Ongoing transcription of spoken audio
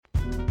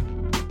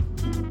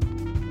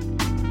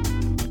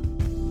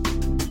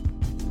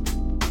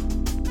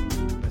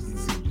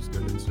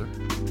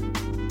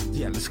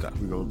Let's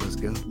go. Let's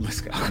go. Let's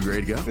go. You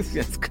ready to go?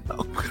 Let's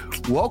go.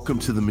 Welcome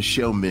to the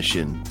Michelle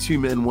Mission, 2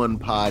 Men, 1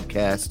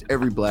 podcast,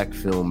 every black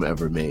film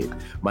ever made.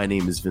 My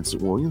name is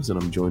Vincent Williams, and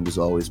I'm joined as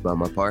always by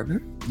my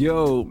partner.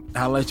 Yo,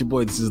 how at your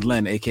boy? This is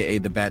Len, a.k.a.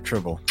 The Bat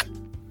Tribble.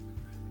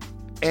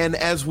 And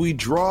as we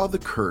draw the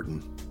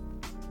curtain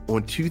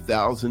on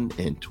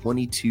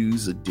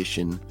 2022's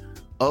edition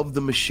of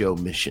the Michelle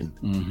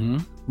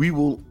Mission, we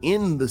will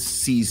end the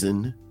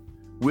season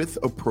with,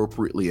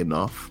 appropriately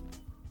enough,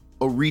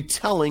 a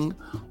retelling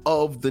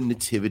of the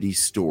Nativity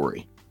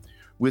story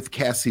with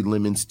Cassie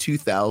Lemon's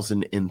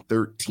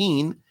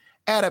 2013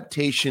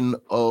 adaptation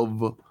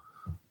of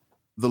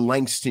the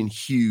Langston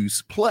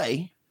Hughes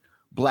play,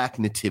 Black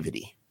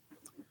Nativity,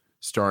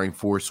 starring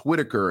Forrest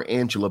Whitaker,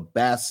 Angela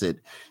Bassett,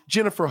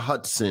 Jennifer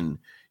Hudson,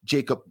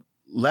 Jacob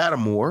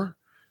Lattimore,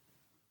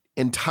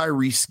 and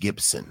Tyrese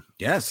Gibson.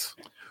 Yes.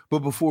 But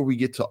before we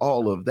get to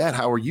all of that,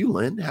 how are you,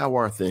 Lynn? How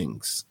are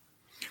things?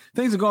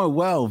 Things are going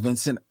well,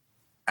 Vincent,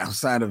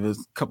 outside of a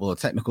couple of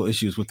technical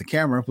issues with the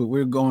camera, but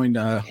we're going,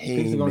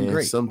 things are going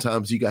great.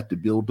 Sometimes you got to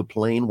build the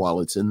plane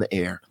while it's in the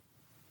air.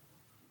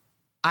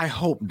 I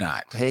hope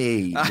not.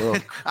 Hey,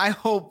 look. I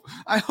hope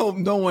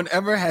no one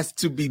ever has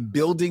to be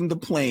building the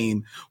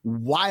plane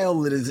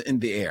while it is in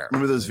the air.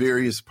 Remember those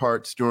various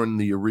parts during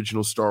the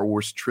original Star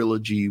Wars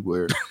trilogy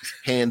where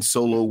Han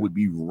Solo would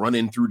be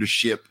running through the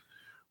ship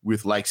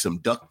with like some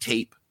duct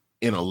tape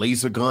and a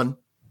laser gun?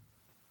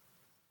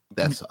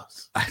 That's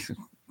us.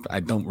 I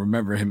don't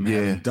remember him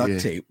having duct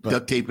tape. But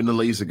duct tape and the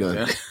laser gun.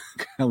 Yeah,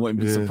 I wouldn't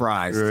be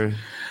surprised. Right.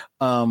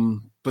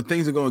 But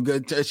things are going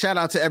good. Shout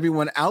out to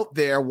everyone out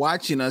there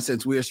watching us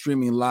as we are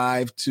streaming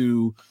live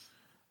to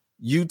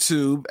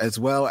YouTube as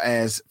well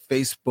as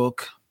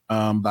Facebook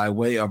by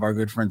way of our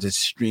good friends at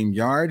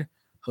StreamYard.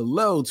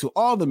 Hello to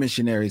all the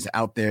missionaries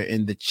out there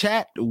in the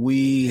chat.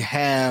 We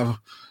have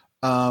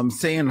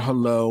saying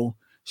hello,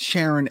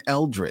 Sharon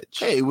Eldridge.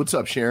 Hey, what's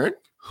up, Sharon?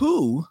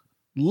 Who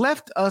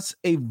left us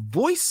a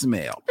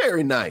voicemail.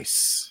 Very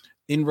nice.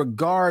 In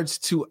regards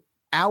to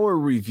our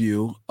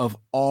review of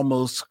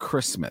Almost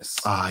Christmas.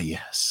 Ah,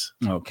 yes.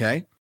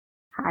 Okay.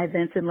 Hi,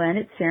 Vince and Len.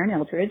 It's Sharon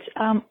Eldridge.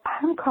 I'm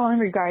calling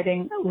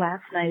regarding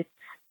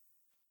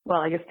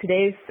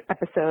today's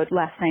episode,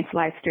 last night's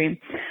live stream.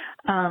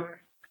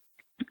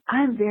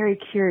 I'm very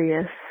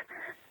curious.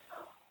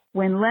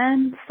 When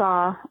Len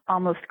saw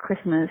Almost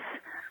Christmas,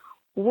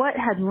 what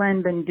had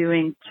Len been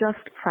doing just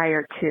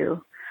prior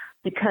to?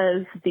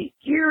 Because the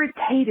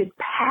irritated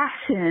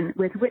passion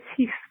with which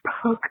he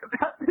spoke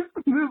about this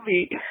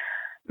movie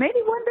made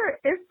me wonder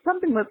if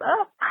something was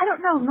up. I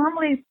don't know.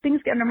 Normally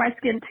things get under my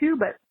skin too,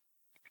 but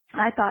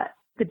I thought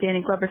the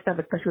Danny Glover stuff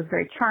especially was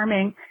very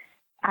charming.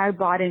 I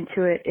bought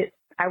into it.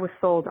 I was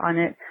sold on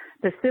it.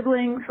 The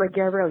siblings, like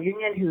Gabrielle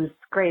Union, who's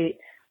great,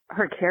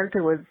 her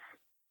character was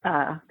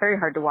very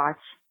hard to watch.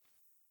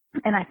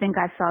 And I think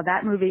I saw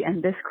that movie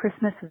and this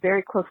Christmas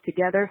very close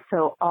together.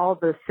 So all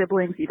the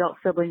siblings, adult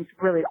siblings,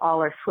 really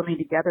all are swimming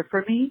together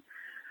for me.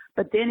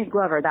 But Danny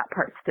Glover, that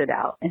part stood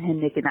out, and him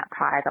making that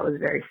pie, that was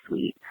very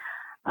sweet.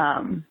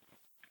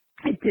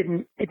 It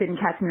didn't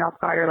catch me off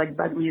guard or like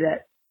bug me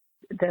that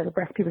the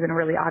recipe was in a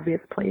really obvious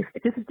place.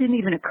 It just didn't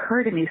even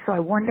occur to me. So I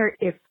wonder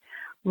if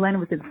Len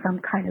was in some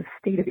kind of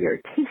state of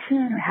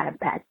irritation or had a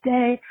bad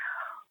day.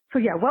 So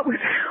yeah, what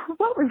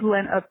was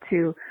Len up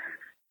to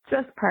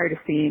just prior to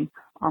seeing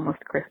Almost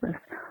Christmas?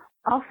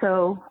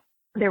 Also,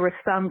 there was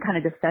some kind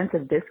of defense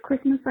of this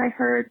Christmas I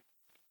heard.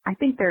 I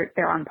think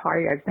they're on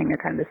par. I think they're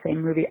kind of the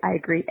same movie. I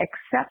agree,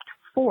 except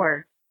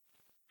for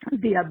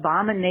the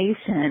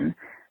abomination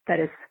that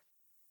is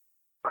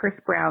Chris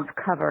Brown's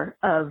cover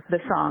of the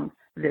song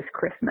This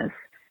Christmas.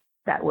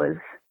 That was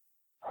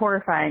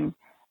horrifying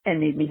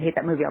and made me hate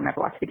that movie. I'll never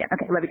watch it again.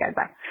 Okay, love you guys.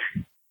 Bye.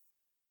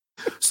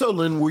 So,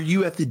 Lynn, were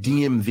you at the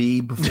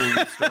DMV before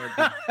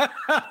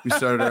we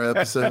started our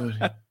episode?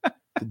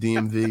 The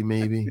DMV,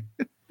 maybe.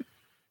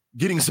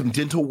 Getting some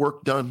dental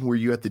work done. Were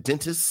you at the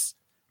dentist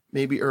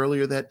maybe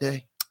earlier that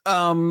day?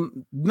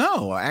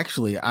 No,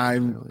 actually, I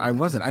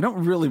wasn't. I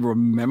don't really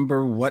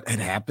remember what had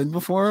happened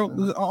before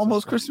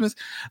Almost Christmas.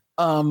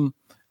 I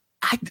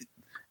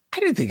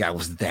didn't think I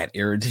was that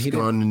irritated.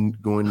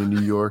 Going to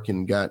New York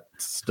and got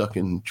stuck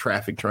in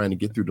traffic trying to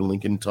get through the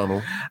Lincoln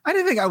Tunnel. I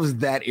didn't think I was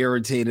that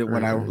irritated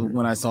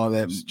when I saw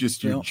that.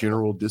 Just your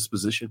general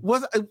disposition.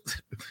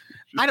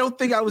 I don't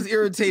think I was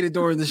irritated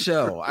during the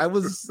show. I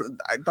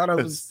thought I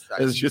was.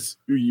 That's just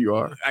who you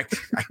are.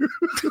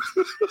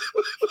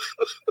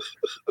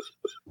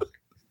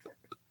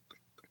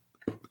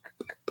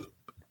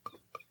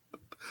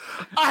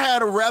 I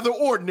had a rather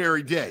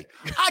ordinary day.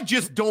 I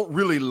just don't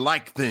really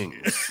like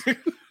things.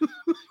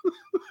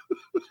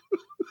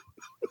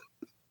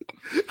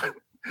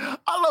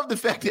 I love the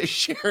fact that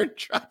Sharon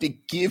tried to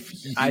give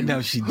you. I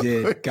know she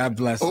did. God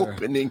bless her.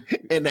 Opening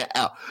and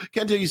out.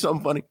 Can I tell you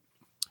something funny?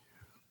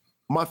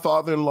 My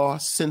father-in-law,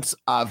 since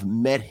I've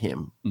met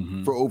him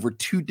for over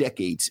 2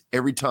 decades,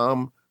 every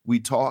time we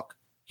talk,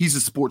 he's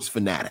a sports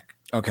fanatic.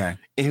 Okay.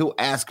 And he'll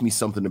ask me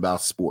something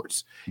about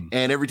sports.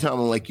 And every time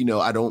I'm like,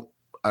 I don't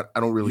I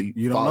don't really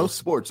You don't follow know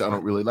sports. I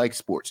don't really like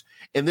sports.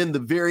 And then the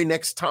very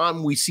next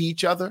time we see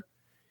each other,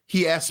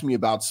 he asked me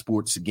about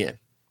sports again.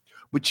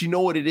 But you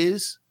know what it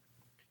is?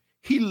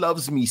 He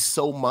loves me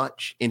so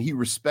much and he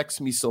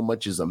respects me so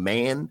much as a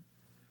man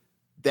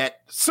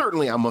that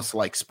certainly I must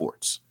like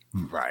sports.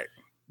 Right.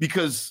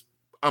 Because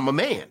I'm a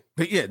man.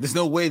 But yeah, there's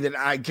no way that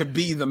I could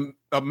be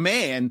a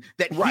man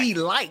that he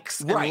likes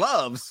and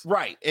loves.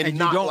 Right. And you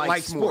not don't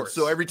like sports.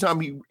 So every time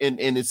and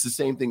it's the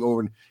same thing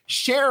over. And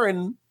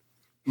Sharon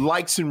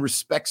likes and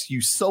respects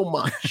you so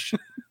much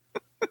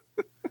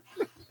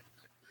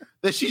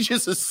that she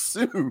just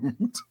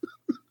assumed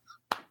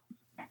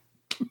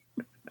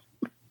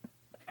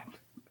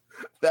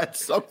that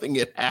something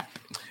had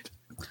happened.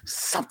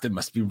 Something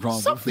must be wrong.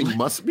 Something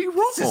must be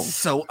wrong. This is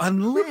so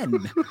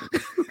un-Len.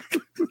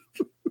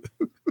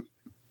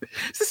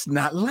 This is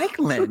not like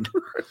Len.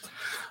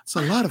 It's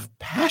a lot of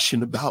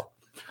passion about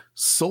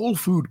soul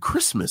food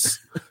Christmas.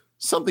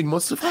 Something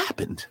must have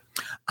happened.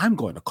 I'm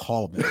going to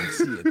call them and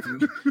see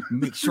it.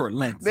 Make sure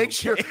Len's Make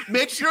sure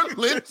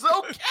Len's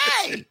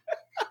okay.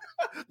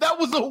 That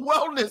was a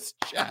wellness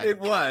check. It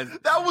was.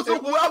 That was a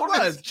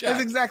wellness check.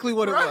 That's exactly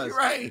what it was.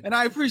 Right. And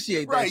I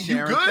appreciate that,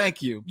 Sharon. You good?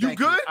 Thank you. You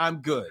good? I'm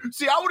good.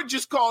 See, I would have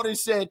just called and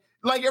said,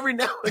 like every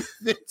now and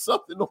then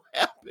something will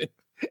happen.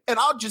 And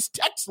I'll just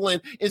text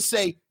Len and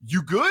say,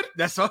 you good?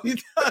 That's all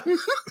he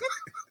does.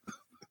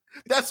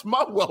 That's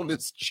my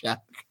wellness check.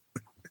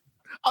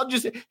 I'll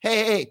just say,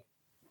 hey,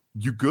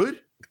 you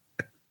good?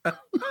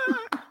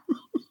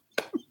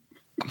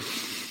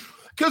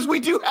 Because we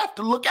do have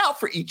to look out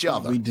for each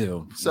other. We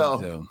do. So,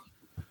 we do.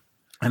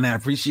 And I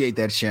appreciate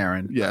that,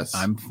 Sharon. Yes.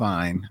 I'm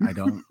fine. I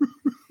don't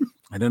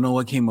know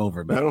what came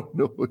over me. I don't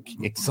know what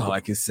came. That's all I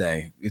can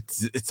say.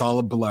 It's all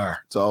a blur.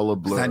 It's all a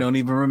blur. I don't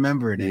even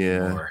remember it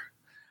anymore.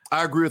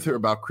 I agree with her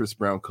about Chris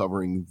Brown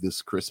covering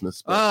this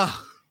Christmas. A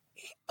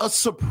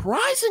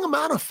surprising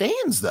amount of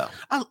fans, though,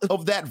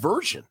 of that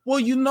version. Well,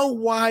 you know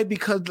why?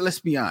 Because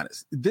let's be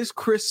honest, this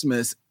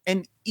Christmas,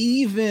 and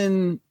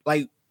even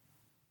like,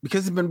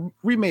 because it's been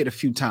remade a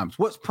few times,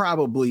 what's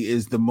probably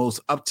is the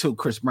most, up till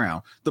Chris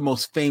Brown, the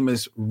most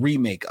famous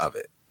remake of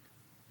it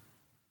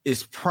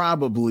is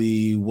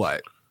probably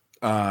what?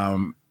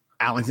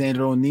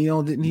 Alexander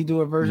O'Neal, didn't he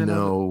do a version of it?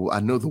 No, I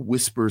know the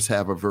Whispers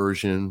have a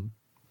version.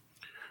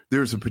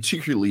 There's a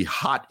particularly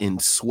hot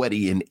and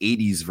sweaty and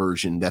 80s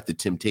version that the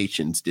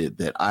Temptations did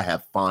that I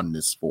have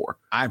fondness for.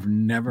 I've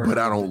never But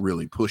I don't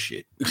really push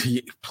it.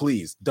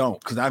 Please don't,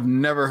 because I've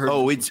never heard.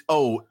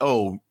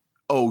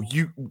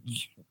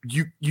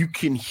 You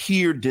can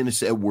hear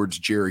Dennis Edwards'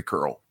 Jerry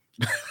Curl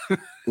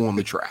on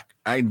the track.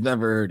 I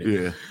never heard it.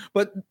 Yeah.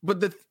 But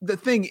the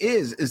thing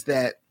is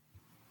that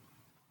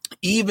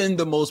even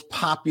the most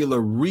popular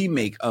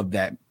remake of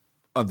that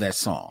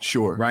song,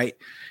 sure, right?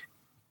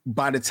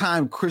 By the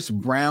time Chris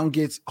Brown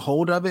gets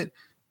hold of it,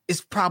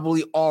 it's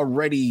probably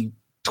already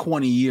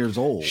 20 years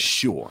old.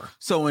 Sure.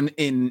 So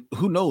in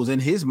who knows, in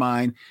his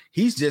mind,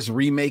 he's just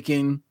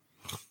remaking,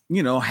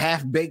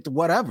 half-baked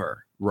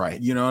whatever.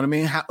 Right. You know what I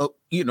mean? How,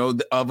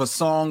 of a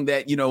song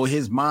that,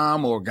 his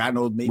mom or God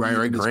knows, maybe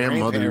right,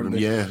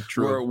 grandmother,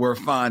 true. Were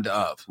fond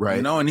of.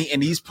 Right.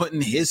 And he's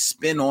putting his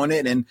spin on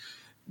it, and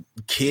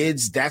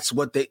kids, that's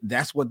what they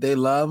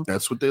love.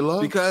 That's what they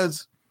love.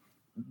 Because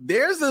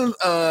there's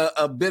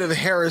a bit of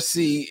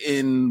heresy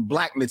in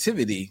Black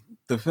Nativity,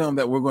 the film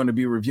that we're going to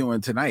be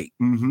reviewing tonight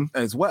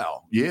as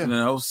well.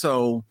 Yeah.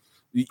 So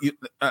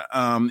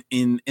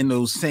in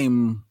those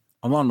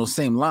along those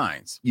same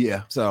lines.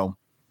 Yeah. So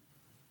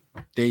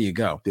there you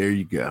go.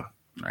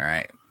 All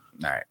right.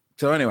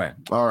 So anyway.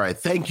 All right.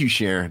 Thank you,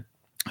 Sharon.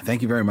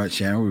 Thank you very much,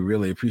 Sharon. We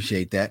really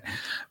appreciate that.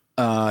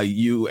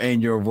 You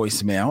and your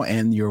voicemail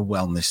and your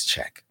wellness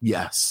check.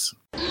 Yes.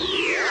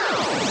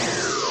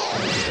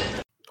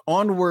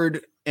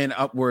 Onward and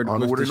upward.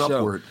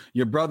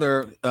 Your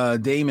brother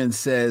Damon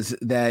says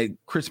that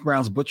Chris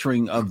Brown's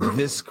butchering of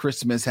This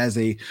Christmas has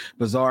a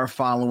bizarre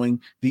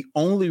following. The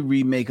only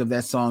remake of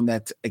that song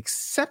that's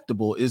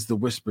acceptable is the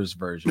Whispers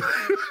version.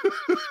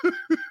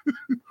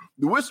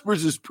 The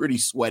Whispers is pretty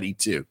sweaty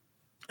too.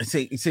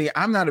 See,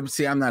 I'm not a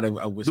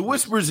Whispers. The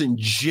Whispers in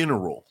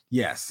general,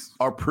 yes,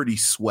 are pretty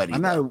sweaty.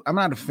 I'm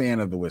not a fan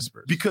of the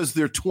Whispers because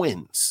they're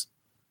twins.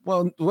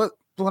 Well,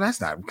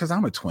 that's not because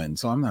I'm a twin,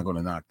 so I'm not going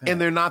to knock that.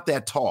 And they're not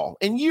that tall.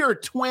 And you're a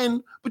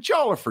twin, but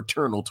y'all are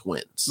fraternal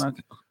twins.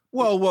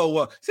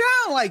 Whoa. See,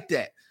 I don't like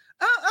that.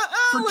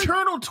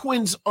 Fraternal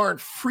twins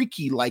aren't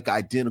freaky like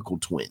identical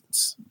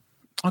twins.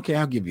 Okay,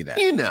 I'll give you that.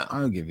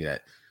 I'll give you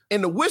that.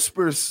 And the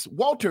Whispers,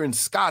 Walter and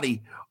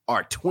Scotty,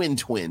 are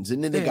twins.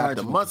 And then they got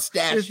the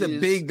mustaches.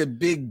 There's the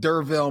big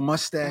Derville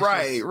mustache.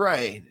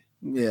 Right.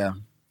 Yeah.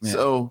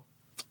 So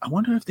I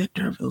wonder if they're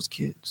Derville's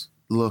kids.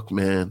 Look,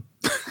 man.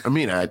 I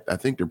mean, I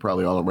think they're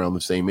probably all around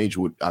the same age.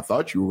 What I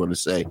thought you were going to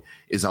say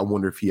is I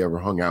wonder if he ever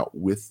hung out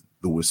with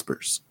the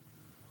Whispers.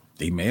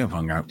 They may have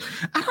hung out.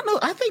 I don't know.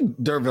 I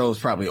think Derville is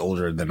probably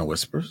older than the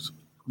Whispers,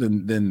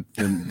 than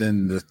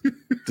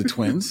the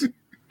twins.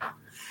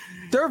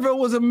 Derville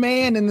was a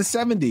man in the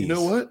 70s. You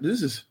know what?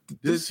 This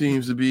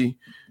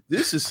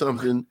is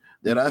something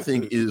that I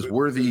think is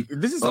worthy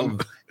This is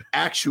of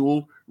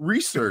actual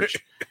research.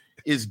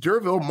 Is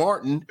D'Urville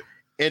Martin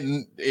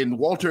and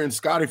Walter and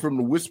Scotty from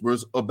the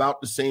Whispers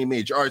about the same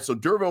age? All right, so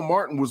D'Urville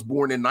Martin was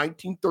born in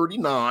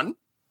 1939.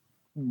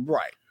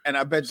 Right. And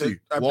I bet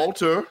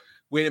Walter.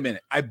 Wait a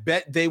minute. I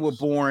bet they were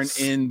born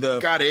in the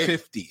Scotty.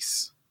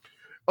 50s.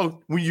 Oh,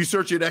 when you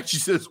search it actually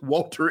says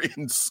Walter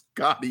and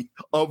Scotty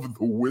of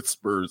the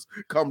Whispers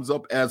comes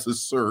up as a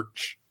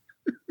search.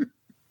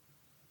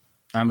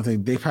 I don't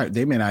think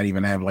they may not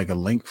even have like a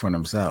link for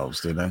themselves,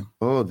 do they?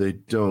 Oh, they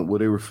don't. Well,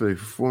 they were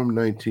formed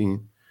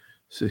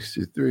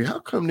 1963. How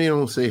come they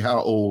don't say how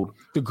old?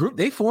 The group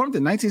they formed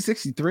in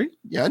 1963?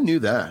 Yeah, I knew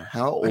that.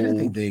 How old? I didn't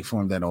think they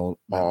formed that old.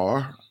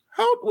 When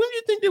do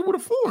you think they would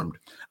have formed?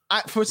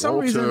 For some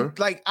reason,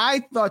 like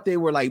I thought they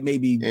were like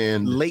maybe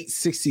late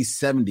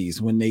 60s, 70s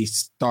when they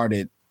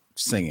started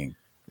singing.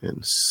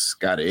 And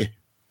Scotty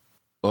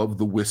of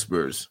the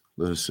Whispers.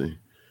 Let's see.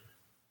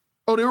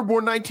 Oh, they were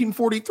born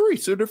 1943,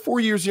 so they're 4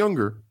 years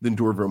younger than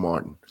D'Urville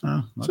Martin.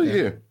 Oh, okay. So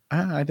yeah,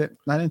 I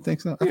didn't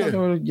think so. I thought they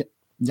were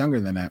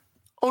younger than that.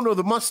 Oh no,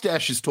 the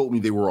mustaches told me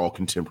they were all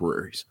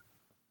contemporaries.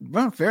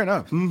 Well, fair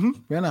enough. Mm-hmm.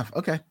 Fair enough.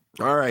 Okay.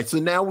 All right, so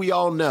now we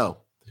all know.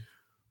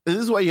 And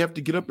this is why you have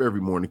to get up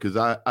every morning, because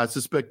I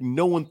suspect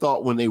no one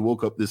thought when they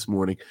woke up this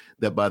morning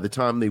that by the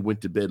time they went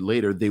to bed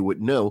later, they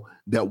would know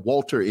that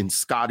Walter and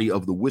Scotty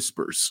of the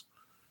Whispers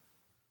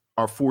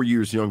are 4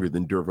 years younger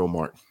than D'Urville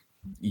Martin.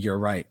 You're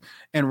right.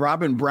 And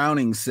Robin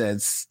Browning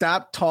said,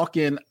 stop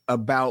talking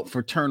about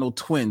fraternal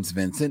twins,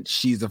 Vincent.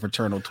 She's a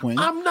fraternal twin.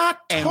 I'm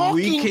not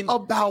talking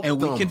about them. And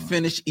we can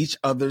finish each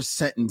other's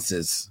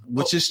sentences,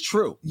 which is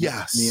true.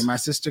 Yes. Me and my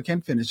sister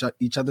can finish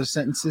each other's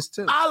sentences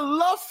too. I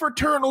love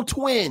fraternal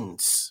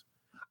twins.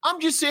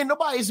 I'm just saying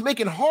nobody's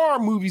making horror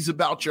movies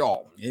about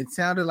y'all. It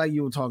sounded like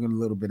you were talking a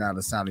little bit out of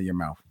the side of your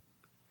mouth.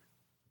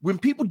 When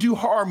people do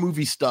horror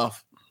movie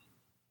stuff,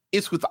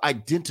 it's with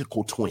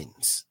identical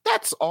twins.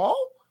 That's all.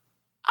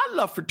 I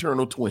love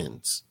fraternal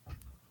twins.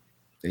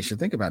 They should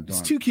think about doing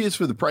it's 2 kids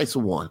for the price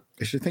of one.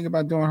 They should think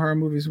about doing horror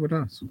movies with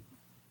us.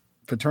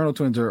 Fraternal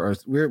twins are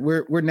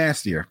we're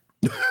nastier.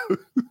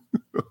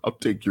 I'll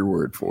take your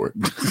word for it.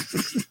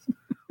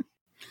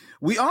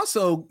 We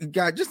also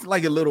got just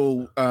like a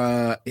little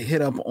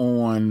hit up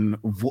on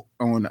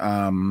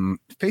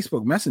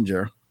Facebook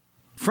Messenger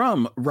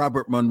from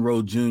Robert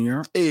Monroe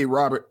Jr. Hey,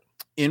 Robert.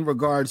 In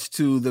regards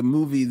to the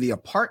movie The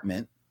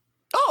Apartment.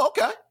 Oh,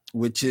 okay.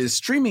 Which is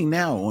streaming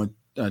now on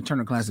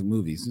Turner Classic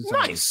Movies. It's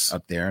nice.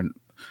 Up there. And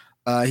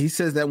he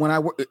says that when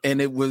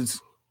and it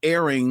was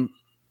airing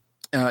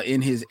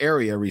in his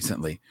area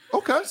recently.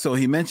 Okay. So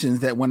he mentions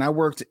that when I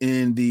worked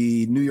in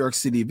the New York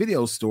City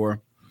video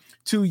store,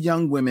 2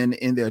 young women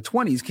in their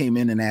 20s came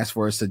in and asked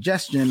for a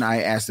suggestion.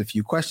 I asked a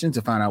few questions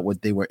to find out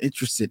what they were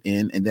interested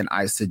in, and then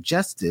I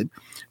suggested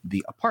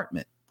The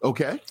Apartment.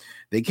 Okay.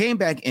 They came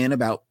back in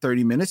about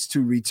 30 minutes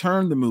to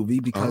return the movie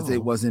because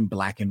it was in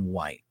black and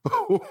white.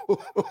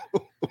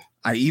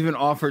 I even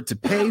offered to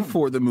pay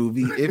for the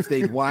movie if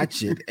they'd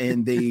watch it,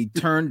 and they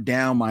turned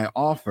down my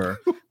offer.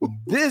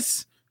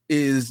 This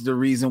is the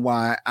reason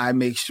why I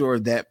make sure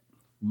that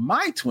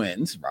my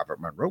twins, Robert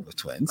Monroe with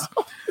twins,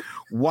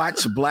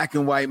 watch black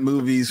and white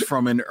movies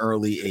from an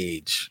early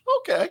age.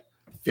 Okay.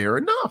 Fair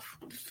enough.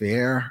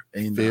 Fair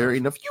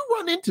enough. You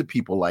run into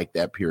people like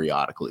that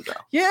periodically, though.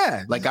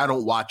 Yeah. Like, I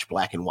don't watch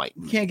black and white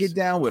movies. Can't get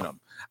down with them.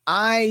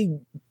 I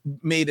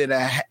made it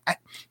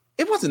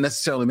it wasn't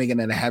necessarily making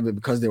it a habit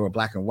because they were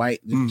black and white,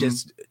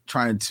 just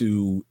trying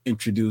to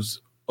introduce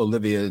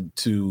Olivia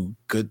to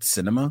good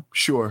cinema.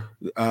 Sure.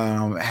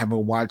 Have her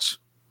watch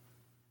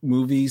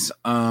movies,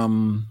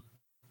 regardless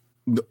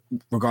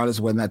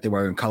of whether or not they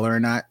were in color or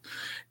not.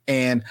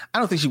 And I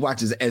don't think she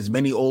watches as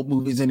many old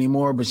movies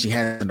anymore, but she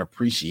has an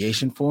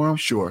appreciation for them.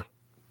 Sure.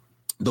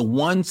 The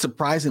one,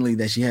 surprisingly,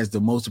 that she has the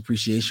most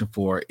appreciation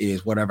for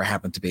is Whatever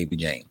Happened to Baby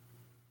Jane.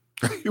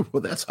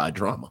 Well, that's high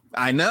drama.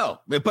 I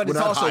know, but it's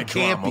also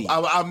campy.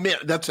 I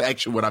meant that's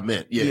actually what I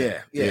meant.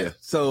 Yeah.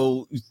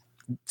 So,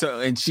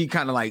 and she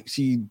kind of like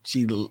she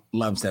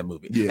loves that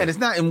movie. Yeah. And it's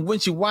not. And when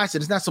she watched it,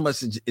 it's not so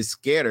much it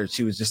scared her.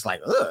 She was just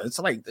like, ugh. It's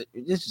like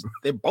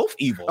they're both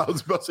evil. I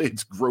was about to say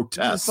it's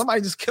grotesque.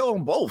 Somebody just kill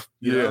them both.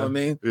 You know what I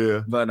mean?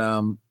 Yeah. But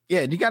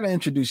yeah, you got to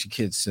introduce your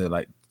kids to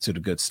the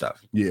good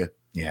stuff. Yeah,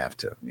 you have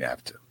to.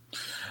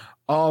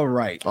 All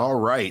right. Dame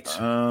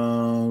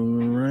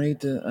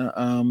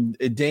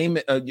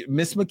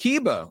Miss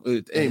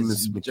Makiba. Hey,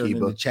 Miss Makiba. In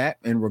the chat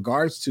in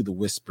regards to the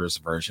Whispers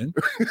version.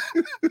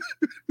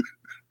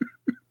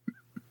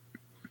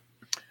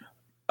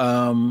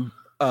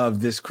 Of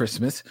this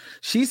Christmas,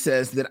 she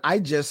says that I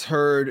just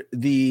heard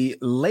the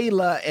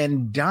Layla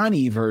and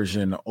Donnie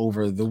version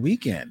over the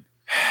weekend.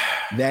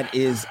 That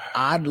is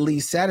oddly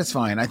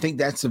satisfying. I think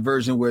that's the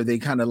version where they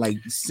kind of like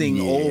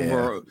sing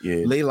over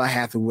Layla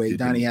Hathaway,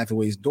 Donnie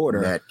Hathaway's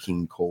daughter, Nat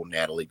King Cole,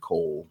 Natalie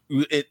Cole,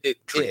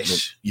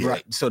 ish,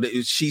 right? So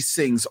that she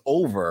sings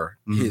over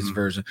his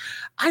version.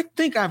 I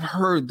think I've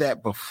heard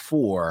that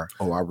before.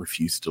 Oh, I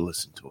refuse to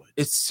listen to it.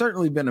 It's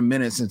certainly been a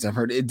minute since I've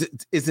heard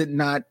it. Is it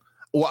not?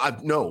 Well,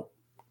 no,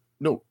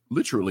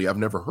 literally, I've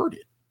never heard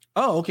it.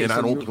 Oh, okay. And so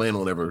I don't plan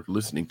on ever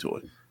listening to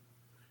it.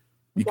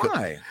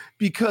 Why?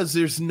 Because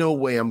there's no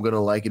way I'm going to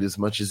like it as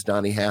much as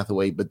Donny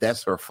Hathaway, but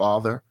that's her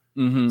father.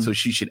 Mm-hmm. So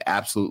she should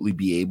absolutely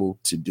be able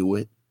to do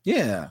it.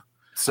 Yeah.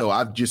 So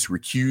I've just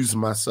recused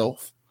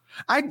myself.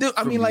 I do.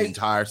 I from mean, the like,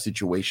 entire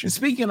situation.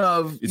 Speaking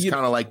of, it's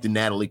kind of like the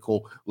Natalie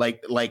Cole.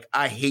 Like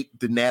I hate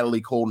the Natalie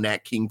Cole,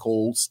 Nat King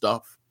Cole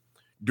stuff.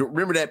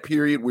 Remember that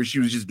period where she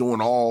was just doing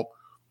all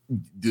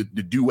the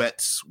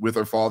duets with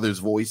her father's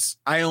voice?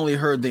 I only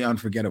heard The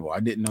Unforgettable. I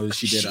didn't know that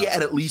she did. She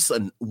had at least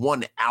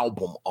one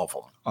album of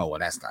them. Oh, well,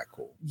 that's not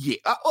cool. Yeah.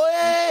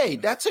 Hey,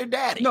 that's her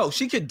daddy. No,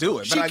 she could do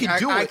it. She could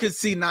do it. I could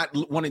see not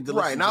wanting to.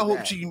 Right. And I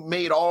hope she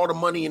made all the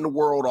money in the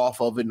world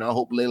off of it. And I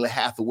hope Layla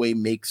Hathaway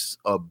makes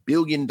 $1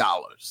 billion.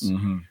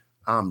 Mm-hmm.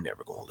 I'm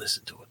never going to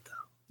listen to it, though.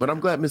 But I'm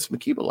glad Miss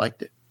Makeba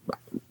liked it.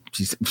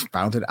 She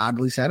found it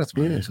oddly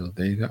satisfying. Yeah. So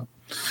there you go.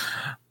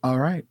 All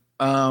right.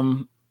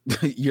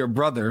 Your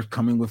brother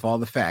coming with all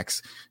the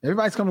facts.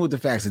 Everybody's coming with the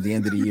facts at the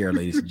end of the year,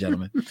 ladies and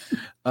gentlemen.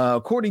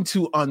 According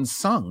to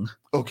Unsung,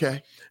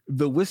 okay,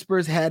 the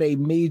Whispers had a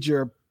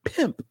major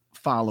pimp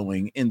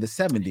following in the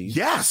 70s.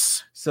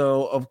 Yes.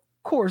 So, of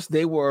course,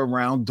 they were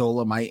around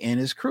Dolomite and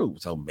his crew.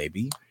 So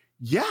maybe.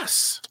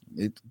 Yes.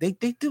 They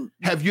do.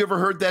 Have you ever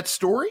heard that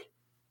story?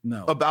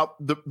 No. About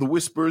the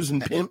Whispers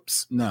and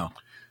pimps? No.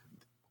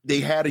 They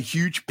had a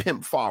huge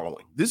pimp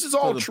following. This is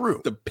all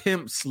true. The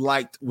pimps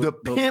liked the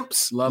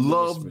pimps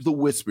loved the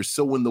Whispers.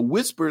 So when the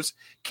Whispers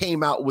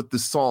came out with the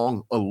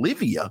song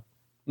Olivia,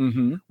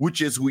 mm-hmm.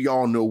 which, as we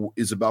all know,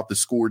 is about the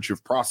scourge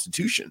of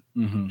prostitution,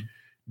 mm-hmm.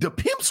 the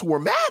pimps were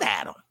mad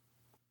at them.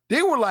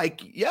 They were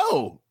like,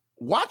 "Yo,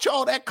 watch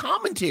all that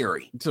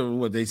commentary." So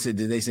what they said?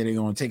 Did they say they're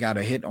going to take out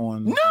a hit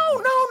on?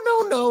 No.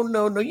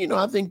 You know,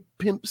 I think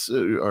pimps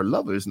are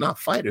lovers, not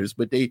fighters,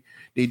 but they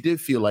did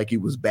feel like it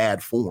was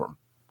bad form.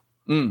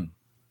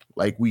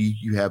 Like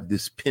you have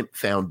this pimp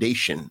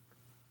foundation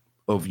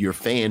of your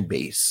fan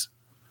base,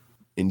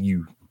 and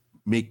you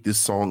make this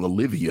song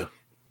Olivia,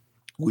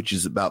 which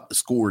is about the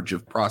scourge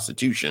of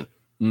prostitution.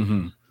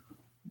 Mm-hmm.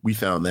 We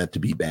found that to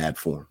be bad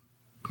form.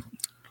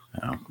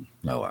 Oh,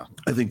 well.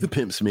 I think the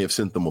pimps may have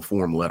sent them a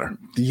form letter.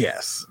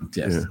 Yes.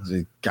 Yeah.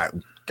 They got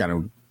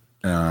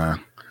a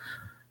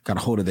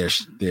hold of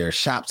their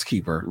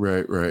shopkeeper.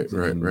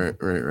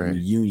 Right.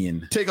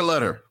 Union. Take a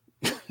letter.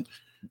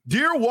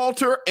 Dear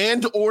Walter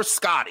and or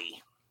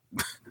Scotty.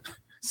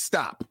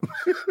 Stop.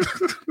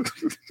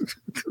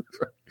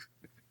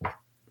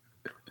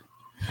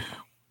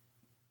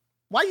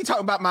 Why are you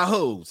talking about my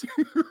hoes?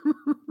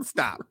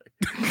 Stop.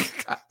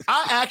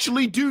 I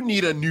actually do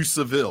need a new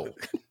Seville.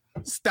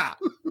 Stop.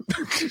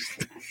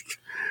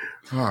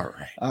 All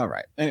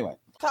right. Anyway.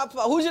 Top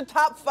five. Who's your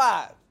top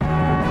five?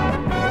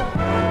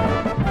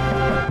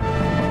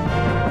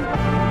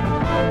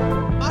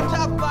 My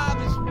top five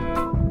is.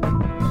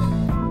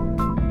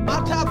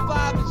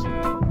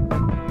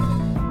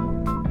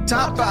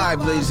 Top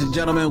five, ladies and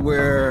gentlemen,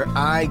 where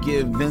I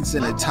give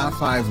Vincent a top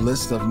five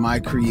list of my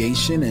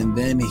creation, and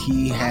then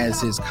he has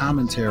his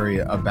commentary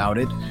about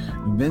it.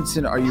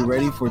 Vincent, are you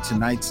ready for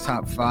tonight's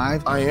top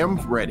five? I am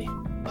ready.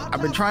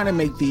 I've been trying to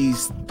make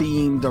these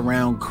themed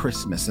around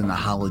Christmas and the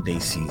holiday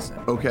season.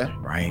 Okay.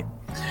 Right.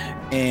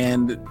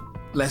 And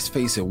let's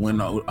face it, when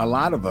a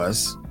lot of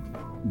us,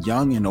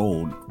 young and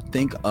old,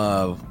 think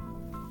of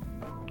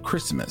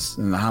Christmas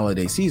and the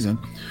holiday season,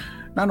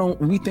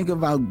 we think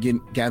about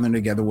gathering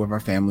together with our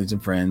families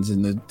and friends,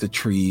 and the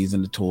trees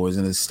and the toys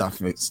and the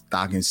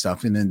stocking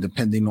stuff. And then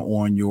depending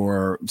on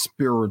your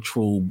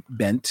spiritual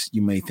bent,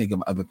 you may think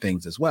of other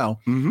things as well.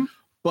 Mm-hmm.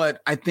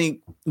 But I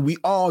think we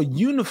all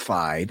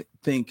unified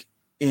think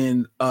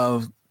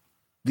of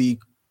the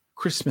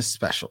Christmas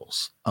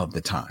specials of the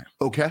time.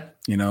 Okay.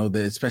 You know,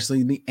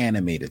 especially the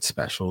animated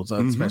specials,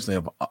 especially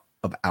of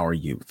our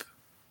youth.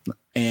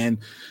 And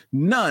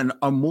none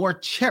are more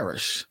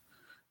cherished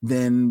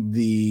than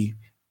the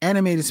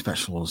animated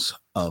specials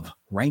of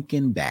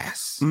Rankin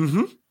Bass.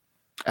 Mm-hmm.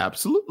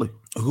 Absolutely.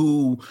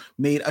 Who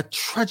made a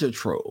treasure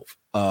trove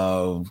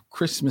of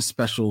Christmas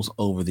specials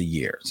over the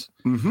years.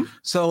 Mm-hmm.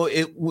 So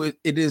it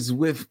is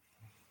with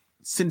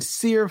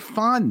sincere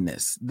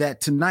fondness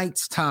that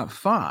tonight's top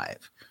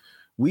five,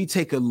 we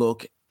take a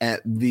look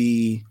at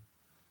the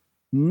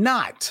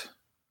not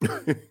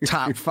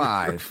top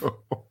five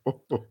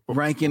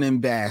Rankin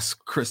and Bass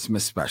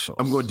Christmas specials.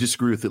 I'm going to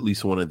disagree with at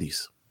least one of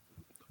these.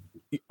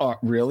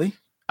 Really?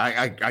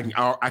 I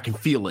can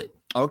feel it.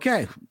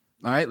 Okay.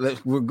 All right.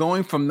 We're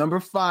going from number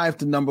 5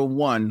 to number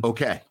 1.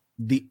 Okay.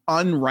 The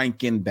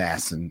unrankin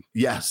Bassin.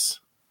 Yes.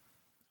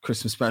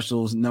 Christmas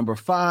specials. Number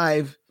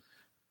 5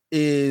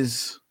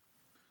 is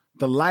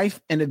The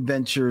Life and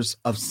Adventures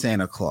of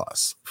Santa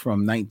Claus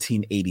from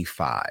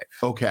 1985.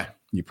 Okay.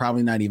 You're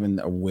probably not even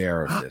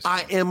aware of this.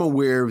 I am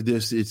aware of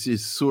this.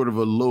 It's sort of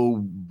a low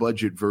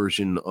budget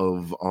version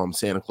of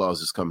Santa Claus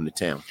is Coming to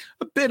Town.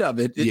 A bit of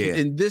it. Yeah.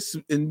 In this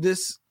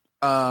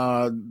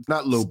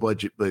not low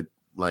budget, but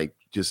like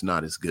just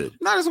not as good.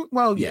 Not as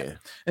well, yeah.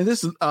 And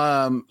this is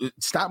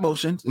stop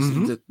motion. This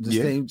is the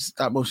same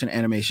stop motion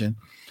animation.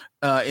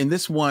 in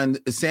this one,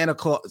 Santa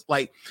Claus,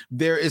 like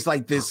there is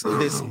like this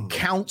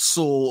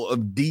council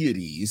of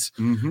deities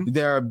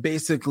that are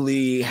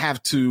basically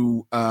have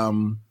to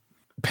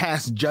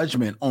pass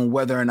judgment on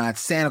whether or not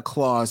Santa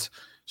Claus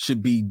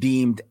should be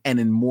deemed an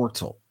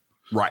immortal.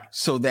 Right.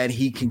 So that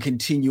he can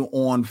continue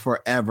on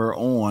forever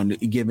on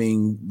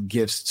giving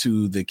gifts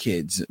to the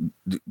kids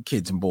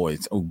and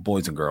boys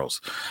and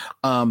girls.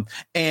 And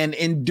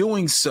in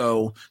doing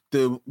so,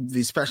 the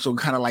special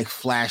kind of like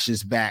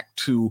flashes back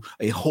to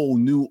a whole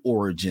new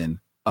origin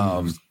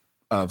of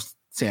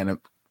Santa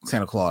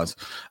Claus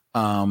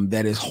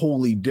that is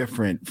wholly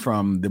different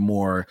from the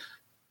more,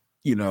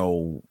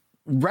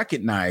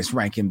 recognized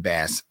Rankin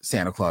Bass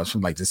Santa Claus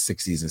from like the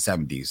 60s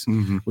and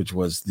 70s, which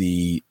was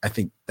I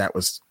think that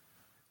was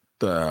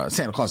the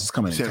Santa Claus is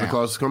coming to town. Santa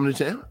Claus is coming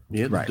to town.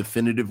 Yeah, the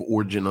definitive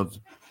origin of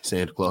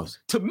Santa Claus.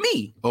 To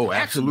me. Oh,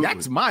 absolutely.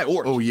 That's my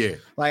origin. Oh, yeah.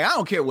 Like, I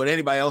don't care what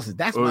anybody else is.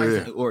 That's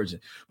my origin.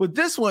 But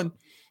this one,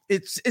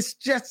 it's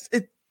just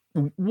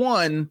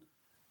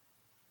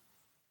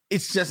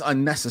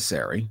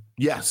unnecessary.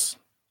 Yes.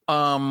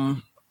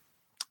 And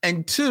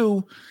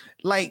two,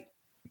 like,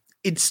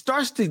 it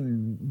starts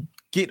to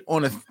get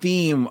on a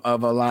theme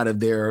of a lot of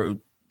their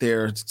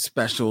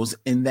specials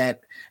in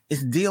that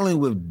it's dealing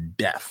with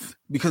death,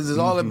 because it's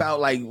all about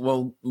like,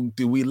 well,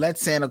 do we let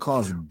Santa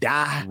Claus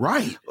die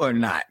or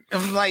not?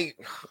 I'm like,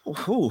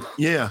 whew.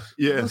 Yeah.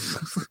 I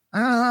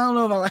don't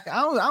know if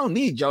I don't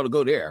need y'all to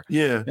go there.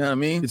 Yeah. You know what I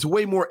mean? It's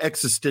way more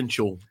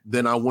existential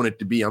than I want it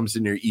to be. I'm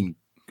sitting there eating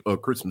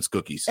Christmas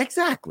cookies.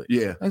 Exactly.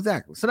 Yeah.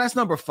 Exactly. So that's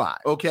number 5.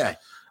 Okay.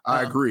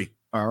 I agree.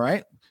 All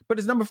right. But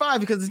it's number 5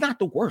 because it's not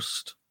the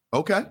worst.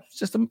 Okay. It's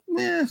just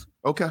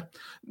okay.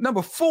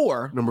 Number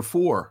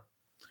 4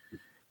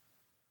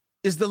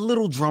 is The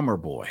Little Drummer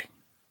Boy.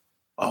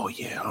 Oh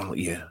yeah.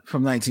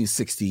 From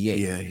 1968.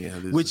 Yeah.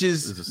 Which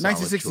is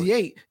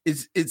 1968.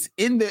 It's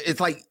in there. It's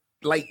like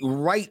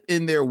right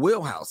in their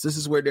wheelhouse. This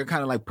is where they're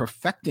kind of like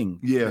perfecting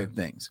their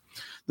things.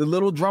 The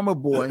Little Drummer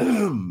Boy.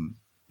 And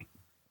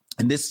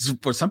this is,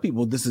 for some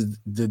people, this is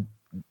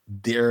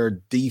their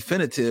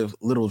definitive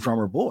Little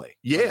Drummer Boy.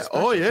 Yeah.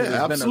 Oh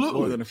yeah. Absolutely.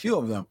 More than a few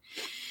of them.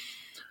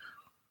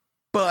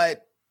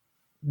 But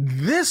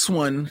this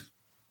one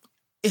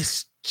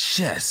is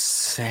just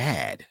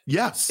sad.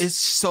 Yes. It's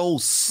so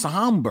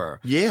somber.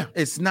 Yeah.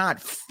 It's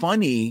not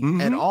funny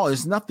at all.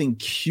 There's nothing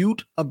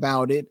cute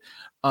about it.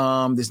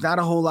 There's not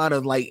a whole lot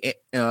of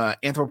like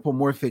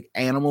anthropomorphic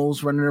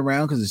animals running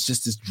around because it's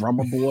just this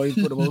drummer boy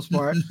for the most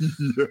part.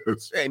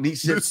 Yes. And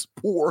he's just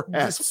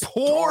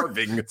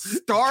starving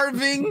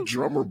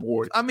drummer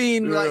boy. I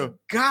mean, like,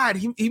 God,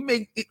 he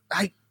make it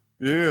like,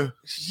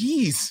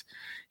 jeez,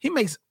 he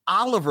makes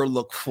Oliver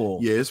look full.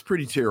 Yeah, it's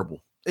pretty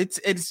terrible. It's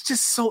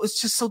just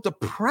so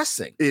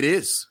depressing. It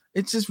is.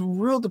 It's just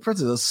real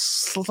depressing. The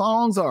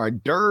songs are a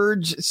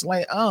dirge. It's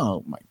like,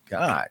 oh my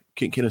God.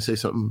 Can I say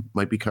something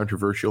might be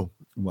controversial?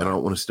 What? And I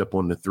don't want to step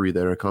on the 3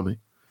 that are coming.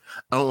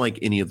 I don't like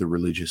any of the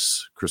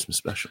religious Christmas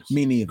specials.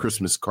 Me neither.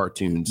 Christmas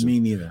cartoons. Me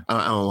neither.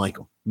 I don't like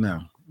them.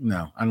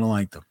 No, I don't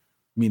like them.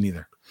 Me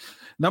neither.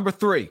 Number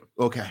 3.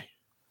 Okay.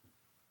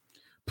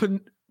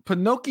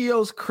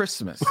 Pinocchio's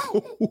Christmas.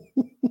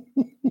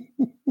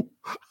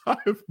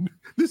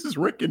 This is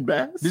Rankin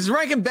Bass? This is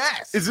Rankin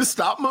Bass. Is this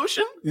stop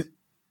motion?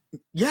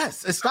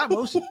 Yes, it's stop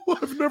motion.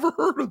 I've never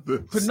heard of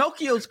this.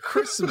 Pinocchio's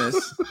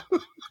Christmas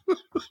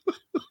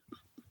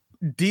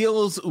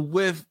deals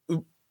with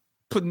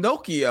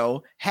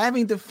Pinocchio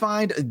having to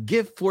find a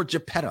gift for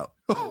Geppetto.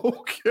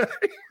 Okay.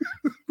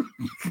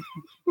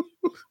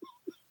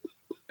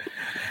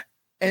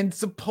 And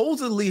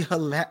supposedly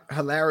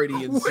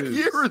hilarity ensues. What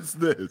year is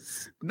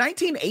this?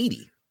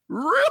 1980.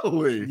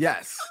 Really?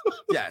 Yes.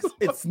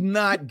 It's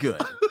not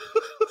good.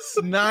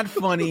 It's not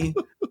funny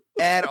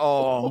at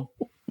all.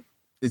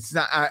 It's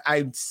not.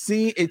 I've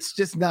seen. It's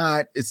just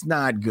not. It's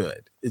not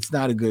good. It's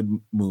not a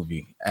good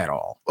movie at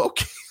all.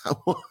 Okay,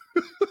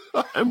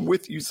 I'm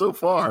with you so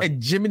far.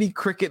 And Jiminy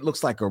Cricket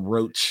looks like a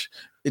roach.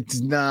 It's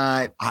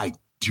not. I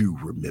do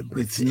remember.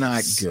 It's this.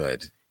 not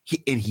good.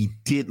 He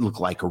did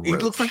look like a roach. He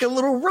looks like a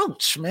little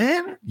roach,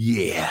 man.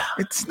 Yeah.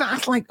 It's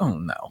not like. Oh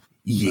no.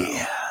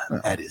 Yeah. No.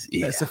 That is.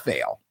 Yeah. That's a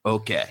fail.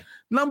 Okay.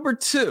 Number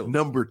 2.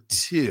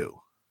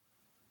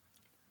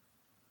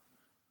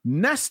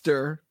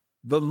 Nestor,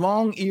 the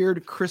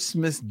long-eared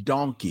Christmas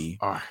donkey.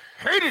 I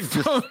hated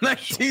this. From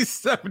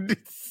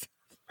 1970s.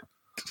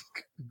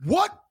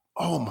 What?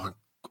 Oh my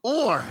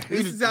God.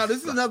 This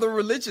is another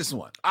religious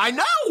one. I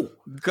know.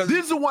 Because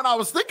this is the one I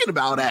was thinking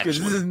about, actually.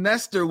 Because this is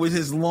Nestor with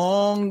his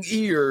long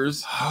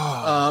ears,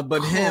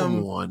 but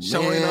him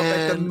showing up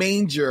at the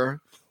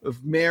manger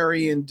of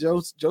Mary and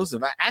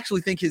Joseph. I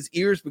actually think his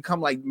ears become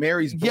like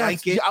Mary's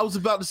blanket. Yes, I was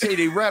about to say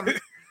they wrap.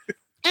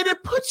 And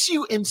it puts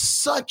you in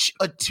such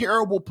a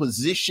terrible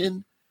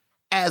position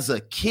as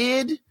a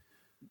kid,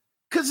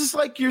 because it's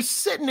like you're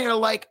sitting there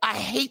like, I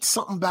hate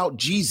something about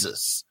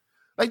Jesus.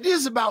 Like,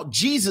 this is about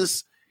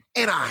Jesus,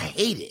 and I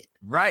hate it.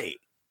 Right.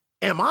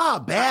 Am I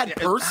a bad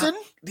person?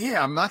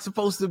 I'm not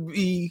supposed to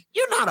be.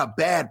 You're not a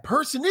bad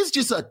person. It's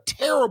just a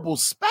terrible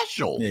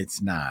special.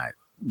 It's not.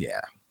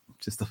 Yeah.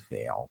 Just a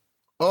fail.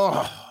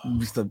 Oh,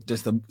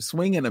 Just a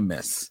swing and a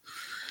miss.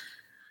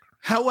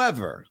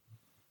 However,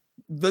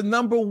 the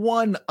number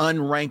one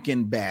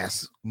unranking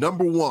bass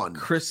number one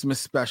Christmas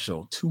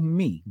special to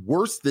me.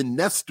 worse than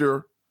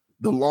Nestor,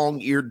 the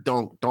long-eared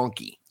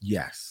donkey.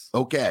 Yes.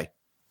 Okay.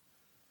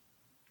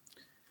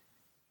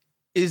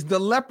 Is the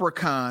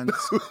Leprechaun's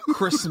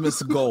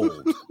Christmas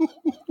Gold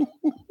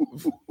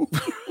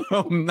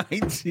from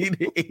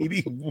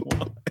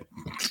 1981.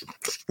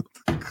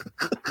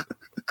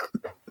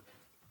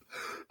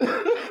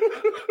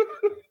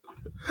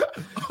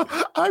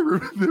 I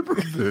remember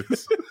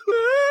this.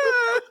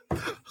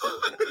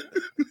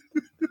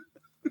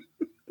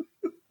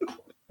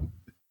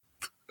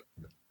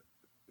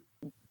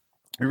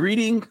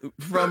 Reading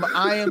from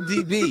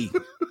IMDb,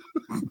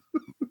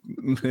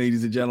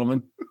 ladies and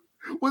gentlemen.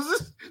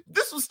 Was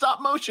this was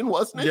stop motion,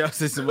 wasn't it?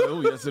 Yes, it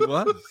was. Yes, it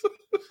was.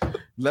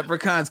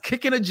 Leprechaun's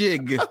kicking a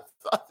jig. I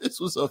thought this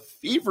was a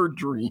fever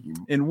dream.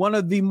 In one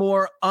of the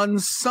more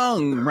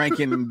unsung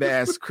Rankin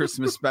Bass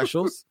Christmas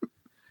specials,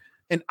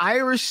 an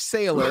Irish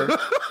sailor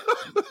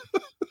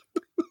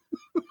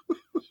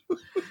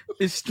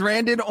is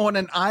stranded on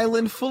an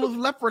island full of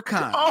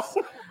leprechauns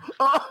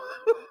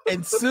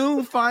and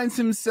soon finds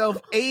himself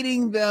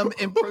aiding them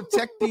in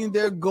protecting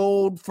their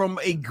gold from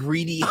a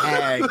greedy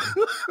hag.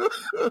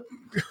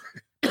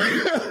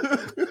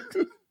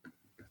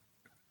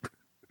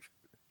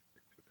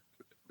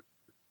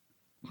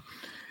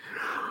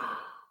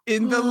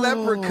 In the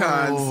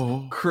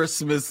Leprechaun's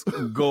Christmas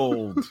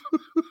Gold.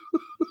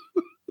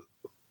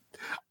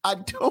 I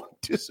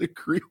don't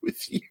disagree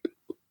with you,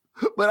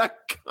 but I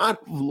kind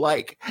of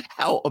like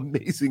how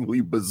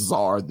amazingly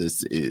bizarre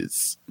this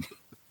is.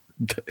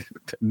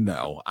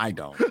 No, I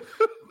don't.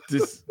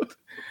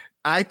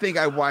 I think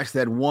I watched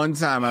that one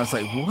time. I was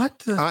like, what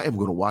the? I am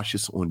going to watch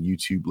this on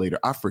YouTube later.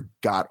 I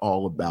forgot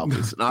all about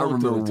this. And I Don't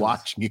do remember it to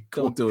watching it.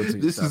 Don't do it to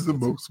This is the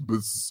most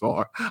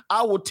bizarre.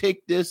 I will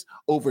take this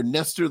over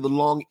Nestor the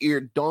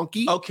long-eared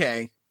donkey.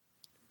 Okay.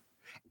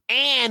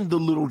 And the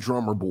little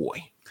drummer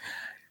boy.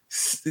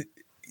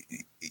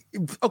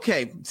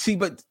 Okay. See,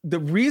 but the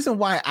reason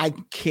why I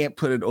can't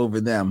put it over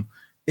them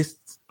is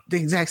the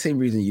exact same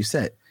reason you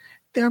said.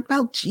 They're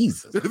about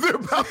Jesus. They're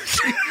about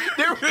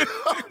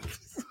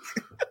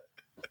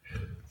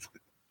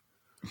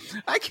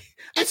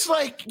It's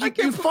like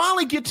you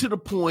finally get to the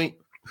point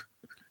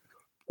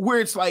where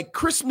it's like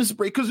Christmas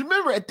break. Because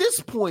remember, at this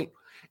point,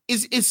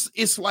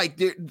 it's like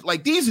they're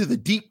like these are the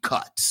deep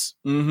cuts.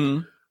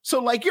 Mm-hmm. So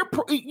like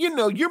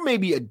you're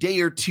maybe a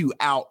day or two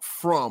out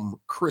from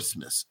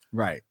Christmas,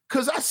 Right.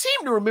 Because I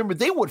seem to remember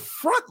they would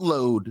front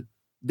load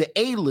the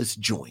A-list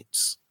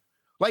joints.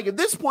 Like at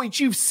this point,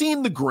 you've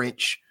seen the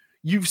Grinch,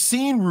 you've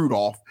seen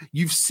Rudolph,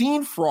 you've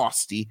seen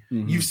Frosty,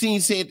 you've seen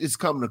Santa's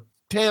Coming to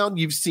Town,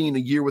 you've seen A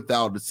Year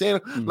Without a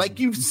Santa, like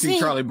you've seen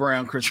Charlie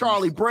Brown, Christmas.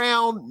 Charlie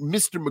Brown,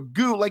 Mr.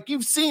 Magoo, like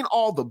you've seen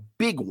all the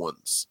big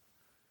ones.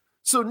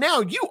 So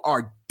now you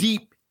are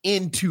deep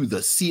into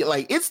the sea,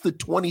 like it's the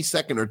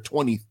 22nd or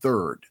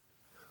 23rd.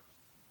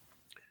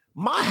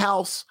 My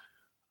house,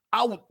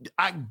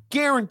 I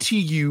guarantee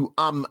you,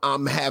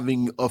 I'm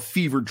having a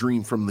fever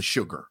dream from the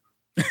sugar.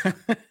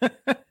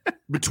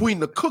 Between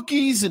the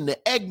cookies and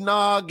the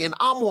eggnog, and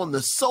I'm on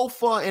the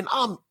sofa and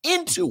I'm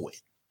into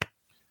it.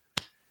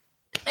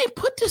 They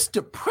put this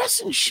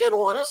depressing shit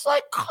on. It's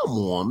like, come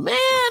on, man.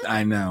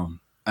 I know.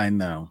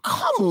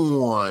 Come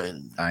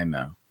on. I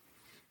know.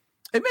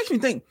 It makes me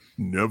think.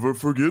 Never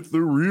forget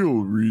the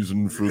real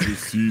reason for the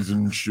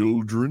season,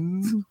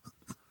 children.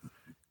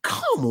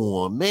 Come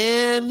on,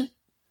 man.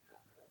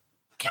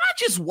 Can I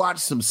just watch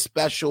some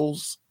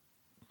specials?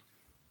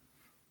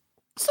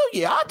 So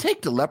yeah, I'll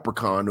take the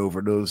Leprechaun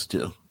over those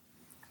two.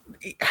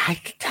 I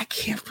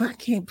can't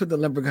put the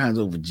Leprechauns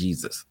over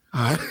Jesus.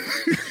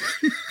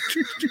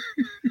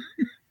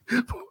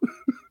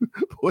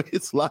 Boy,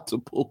 it's lots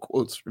of pull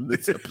quotes from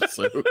this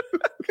episode.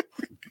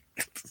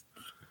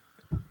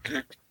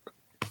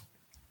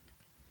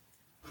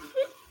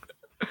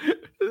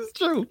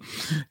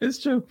 It's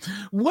true.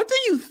 What do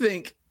you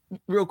think,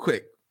 real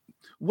quick,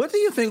 what do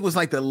you think was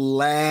like the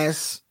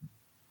last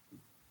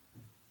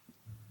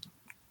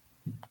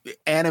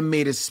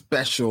animated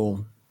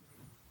special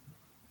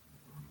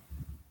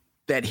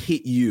that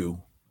hit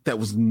you that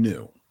was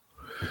new?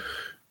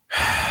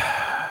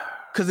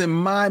 Because in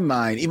my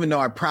mind, even though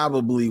I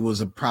probably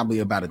was probably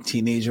about a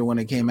teenager when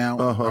it came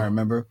out, I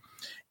remember,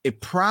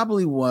 it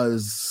probably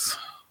was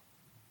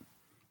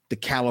the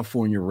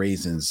California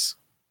Raisins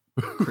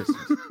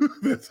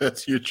Christmas.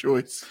 That's your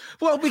choice.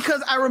 Well,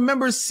 because I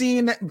remember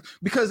seeing that,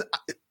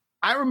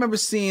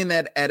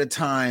 at a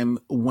time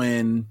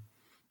when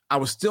I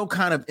was still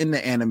kind of in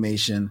the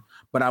animation,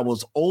 but I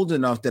was old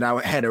enough that I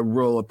had a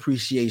real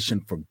appreciation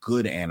for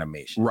good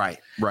animation. Right.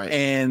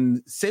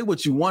 And say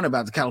what you want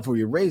about the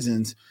California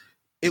Raisins,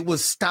 it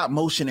was stop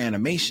motion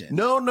animation.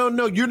 No.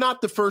 You're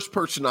not the first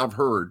person I've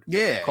heard.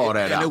 Call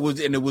that out. It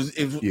was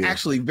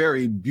actually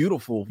very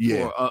beautiful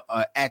for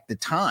at the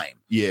time.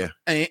 Yeah,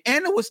 and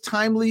it was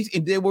timely.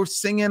 And they were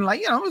singing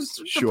like it was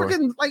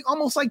freaking like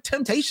almost like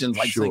Temptations,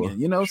 like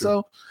singing.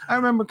 So I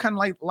remember kind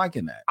of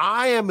liking that.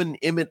 I am an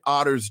Emmett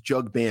Otter's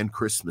Jug Band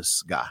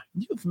Christmas guy.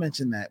 You've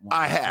mentioned that.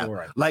 I have.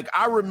 Like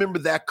I remember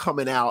that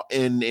coming out,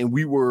 and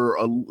we were.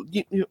 I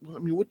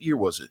mean, what year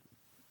was it?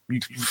 I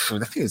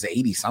think it was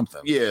 80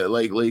 something. Yeah,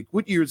 like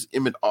what year's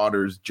Emmett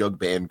Otter's Jug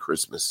Band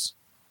Christmas?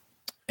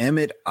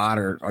 Emmett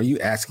Otter. Are you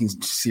asking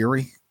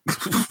Siri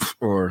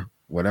or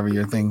whatever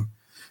your thing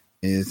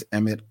is?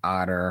 Emmett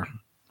Otter,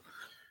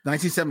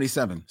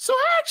 1977. So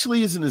it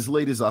actually isn't as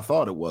late as I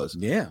thought it was.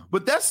 Yeah,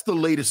 but that's the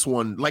latest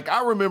one. Like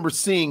I remember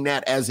seeing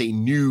that as a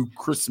new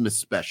Christmas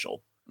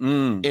special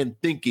and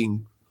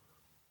thinking,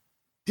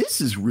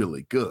 this is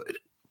really good.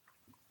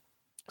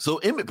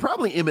 So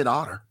probably Emmett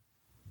Otter.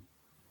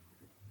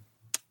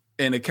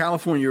 And the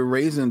California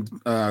Raisin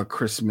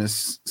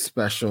Christmas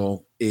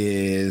special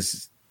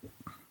is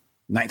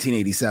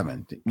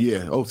 1987.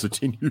 Yeah. Oh, so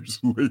 10 years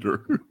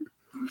later.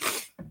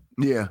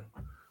 Yeah.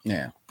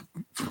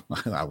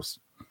 I was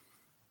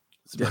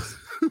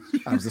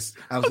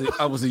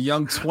a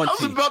young 20. I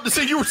was about to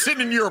say you were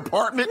sitting in your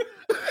apartment.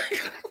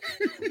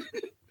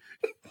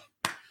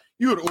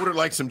 You had ordered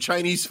like some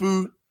Chinese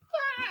food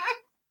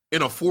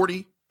in a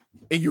 40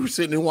 and you were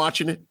sitting and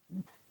watching it.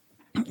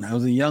 I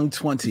was a young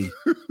 20.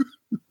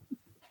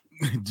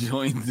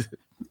 Joined.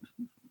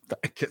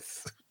 I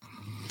guess.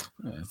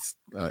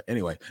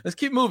 Anyway, let's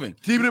keep moving.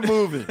 Keeping it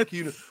moving.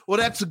 Well,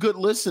 that's a good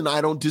listen.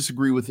 I don't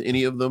disagree with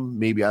any of them.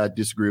 Maybe I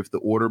disagree with the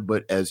order,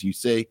 but as you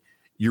say,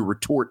 your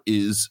retort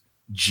is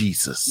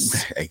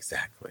Jesus.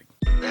 Exactly.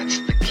 That's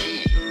the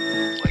key.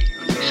 Like you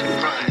would be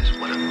surprised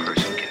what a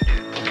person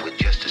can do with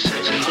just a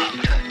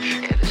sensitive touch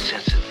and a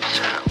sensitive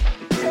sound.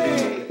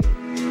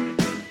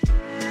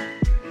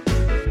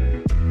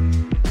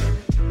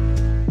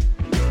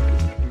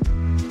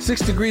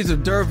 6 Degrees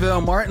of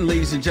D'Urville Martin,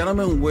 ladies and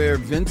gentlemen, where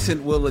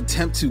Vincent will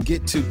attempt to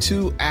get to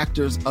 2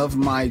 actors of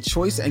my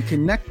choice and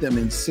connect them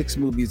in 6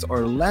 movies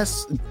or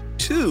less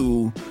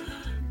to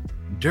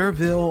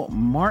D'Urville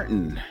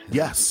Martin.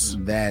 Yes.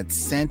 That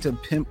Santa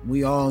pimp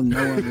we all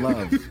know and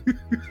love.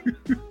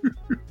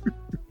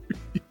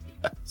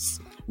 Yes.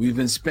 We've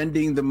been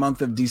spending the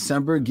month of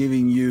December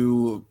giving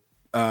you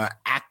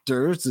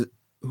actors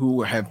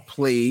who have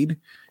played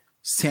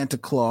Santa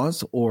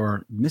Claus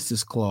or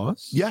Mrs.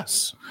 Claus.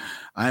 Yes.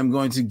 I'm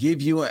going to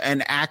give you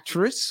an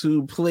actress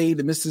who played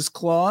Mrs.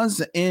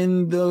 Claus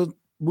in the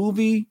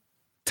movie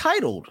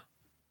titled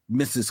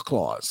Mrs.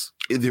 Claus.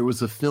 There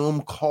was a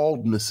film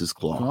called Mrs.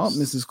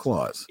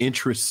 Claus.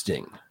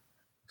 Interesting.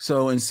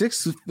 So in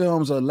 6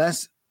 films or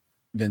less,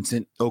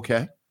 Vincent.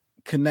 Okay.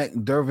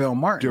 Connect D'Urville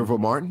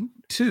Martin.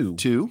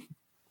 to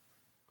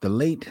the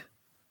late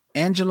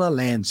Angela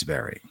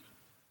Lansbury.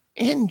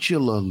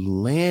 Angela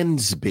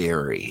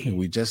Lansbury.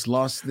 We just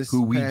lost this.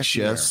 Who we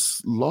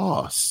just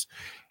lost.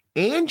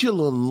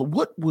 Angela,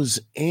 what was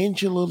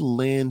Angela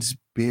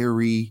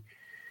Lansbury?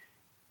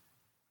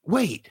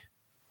 Wait.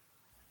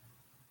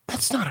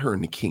 That's not her in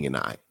The King and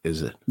I,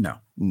 is it? No.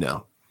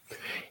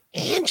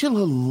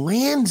 Angela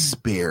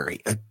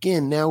Lansbury.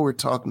 Again, now we're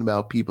talking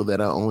about people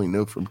that I only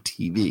know from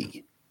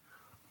TV.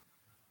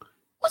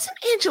 Wasn't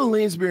Angela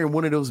Lansbury in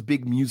one of those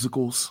big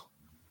musicals?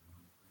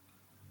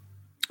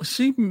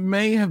 She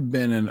may have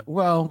been in.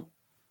 Well,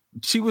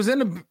 she was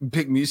in a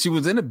big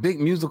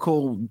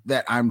musical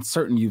that I'm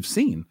certain you've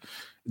seen.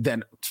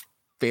 That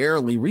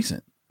fairly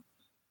recent.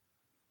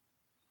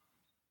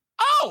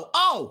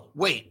 Oh,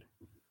 wait.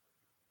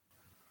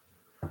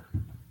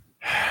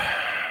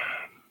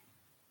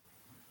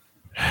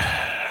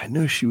 I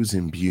know she was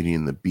in Beauty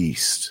and the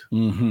Beast.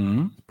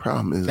 Mm-hmm. The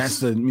problem is that's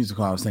the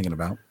musical I was thinking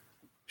about.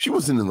 She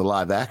wasn't in the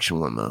live action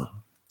one though.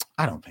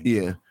 I don't think.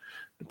 Yeah. So.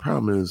 The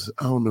problem is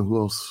I don't know who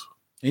else.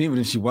 And even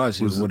if she was,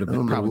 she would have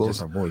been probably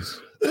just her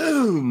voice.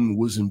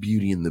 Was in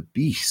Beauty and the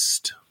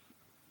Beast.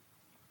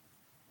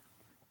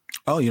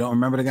 Oh, you don't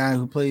remember the guy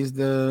who plays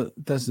the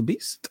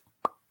Beast?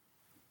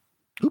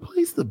 Who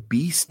plays the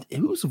Beast?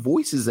 Whose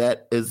voice is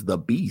that as the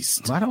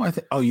Beast? Why do I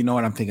think? Oh, you know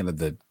what? I'm thinking of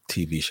the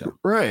TV show.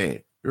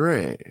 Right.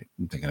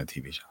 I'm thinking of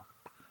TV show.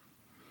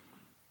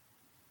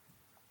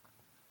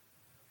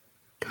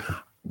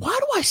 Why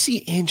do I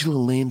see Angela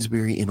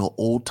Lansbury in an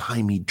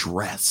old-timey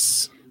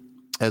dress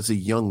as a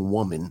young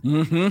woman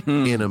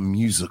in a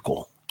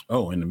musical?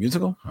 Oh, in a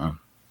musical?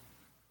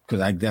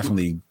 Because I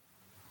definitely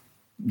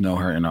know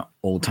her in an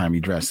old-timey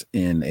dress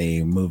in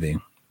a movie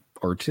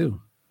or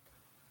two.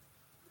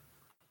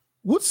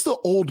 What's the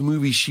old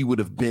movie she would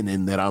have been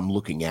in that I'm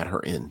looking at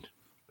her in?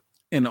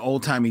 In an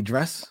old-timey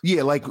dress?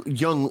 Yeah, like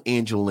young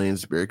Angela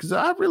Lansbury, because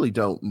I really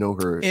don't know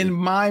her. In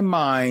my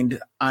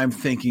mind, I'm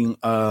thinking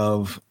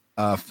of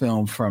a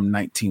film from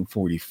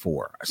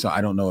 1944. So I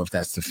don't know if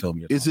that's the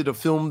film. Is it a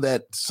film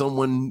that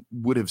someone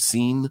would have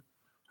seen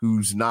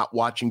who's not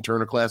watching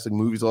Turner Classic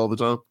Movies all the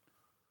time?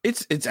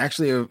 It's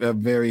actually a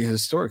very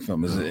historic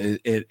film.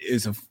 It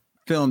is a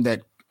film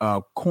that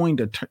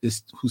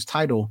whose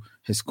title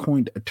has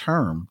coined a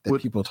term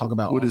that people talk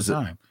about all the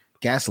time.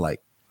 Gaslight.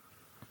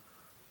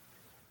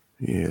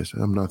 Yes,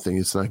 I'm not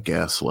thinking it's not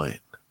Gaslight.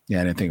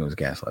 Yeah, I didn't think it was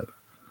Gaslight.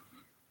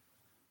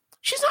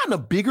 She's not in a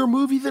bigger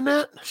movie than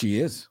that? She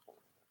is.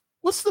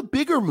 What's the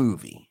bigger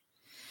movie?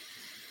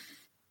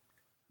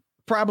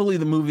 Probably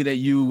the movie that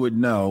you would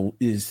know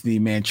is The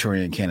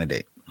Manchurian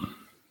Candidate,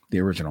 the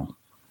original.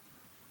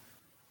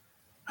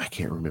 I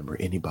can't remember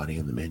anybody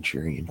in The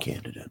Manchurian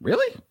Candidate.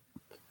 Really?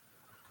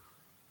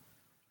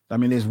 I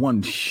mean, there's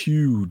one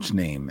huge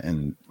name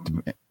in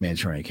The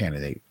Manchurian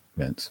Candidate,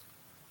 Vince.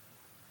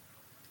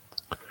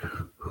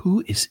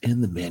 Who is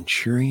in The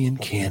Manchurian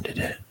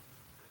Candidate?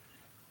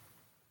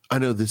 I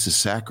know this is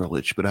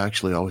sacrilege, but I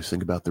actually always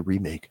think about the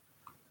remake.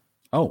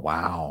 Oh,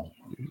 wow.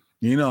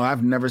 You know,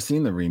 I've never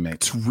seen the remake.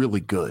 It's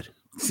really good.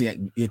 See,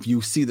 if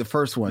you see the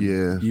first one,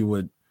 you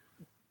would.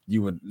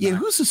 Yeah,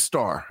 who's the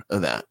star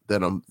of that?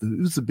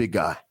 Who's the big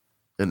guy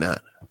in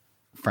that?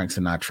 Frank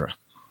Sinatra.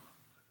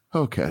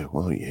 Okay,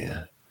 well,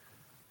 yeah.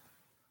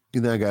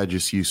 Did that guy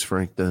just use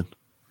Frank then?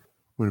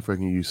 What if I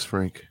can use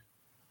Frank?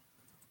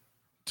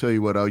 Tell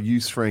you what, I'll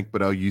use Frank,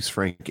 but I'll use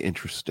Frank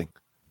interesting.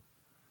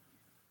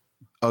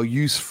 I'll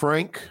use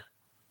Frank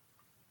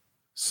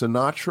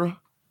Sinatra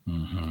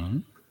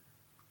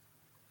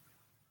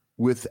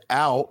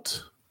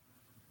without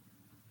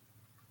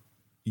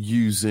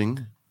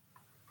using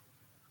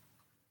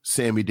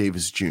Sammy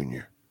Davis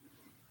Jr.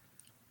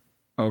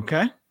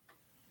 Okay.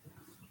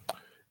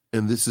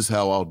 And this is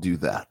how I'll do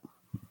that.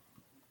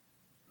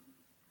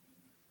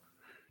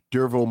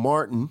 Derville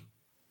Martin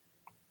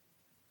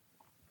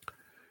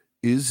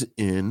is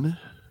in.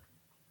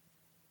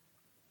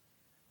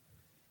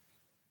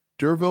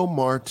 Derville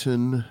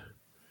Martin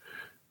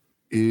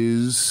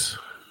is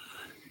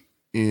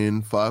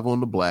in Five on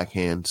the Black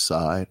Hand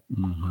Side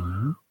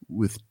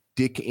with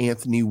Dick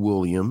Anthony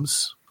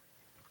Williams,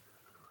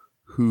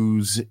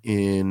 who's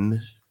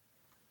in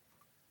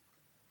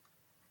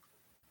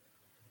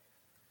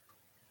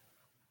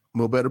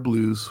Mo Better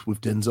Blues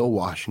with Denzel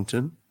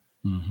Washington,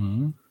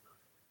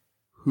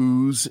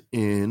 who's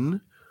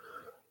in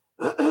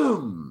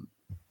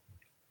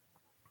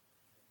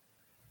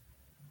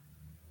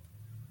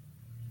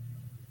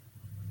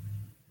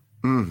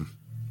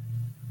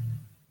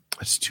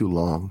It's too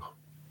long.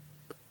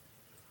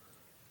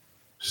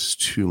 It's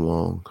too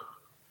long.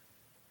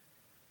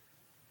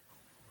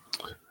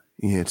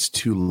 Yeah, it's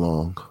too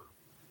long.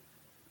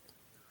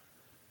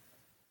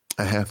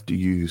 I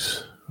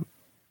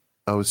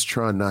was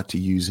trying not to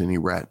use any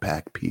Rat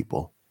Pack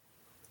people.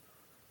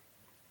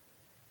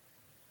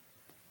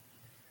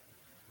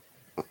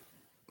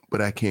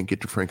 But I can't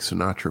get to Frank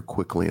Sinatra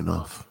quickly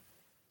enough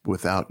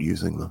without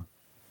using them.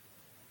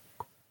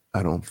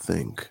 I don't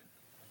think.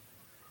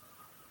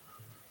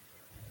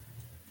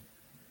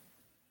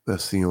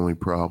 That's the only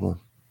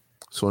problem.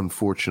 So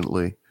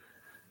unfortunately,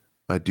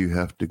 I do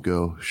have to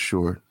go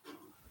short.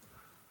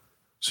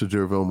 So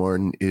Derville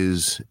Martin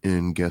is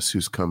in Guess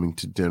Who's Coming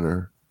to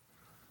Dinner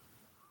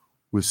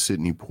with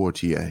Sidney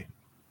Poitier,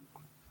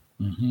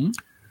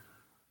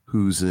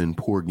 who's in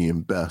Porgy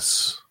and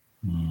Bess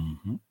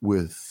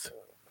with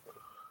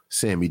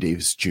Sammy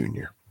Davis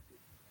Jr.,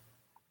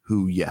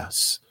 who,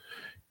 yes,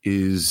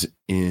 is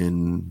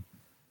in,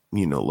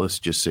 let's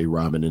just say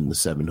Robin and the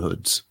Seven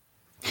Hoods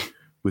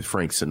with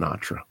Frank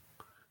Sinatra,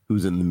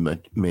 who's in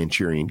The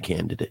Manchurian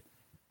Candidate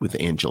with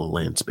Angela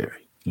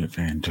Lansbury.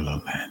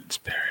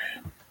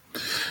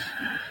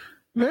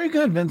 Very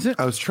good, Vincent.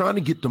 I was trying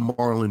to get to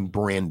Marlon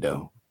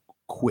Brando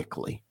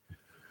quickly.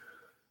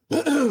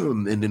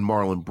 And then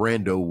Marlon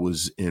Brando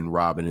was in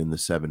Robin and the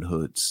Seven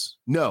Hoods.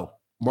 No,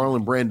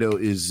 Marlon Brando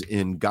is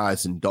in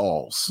Guys and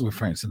Dolls with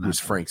Frank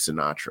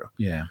Sinatra.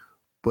 Yeah.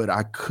 But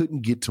I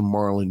couldn't get to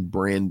Marlon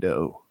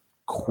Brando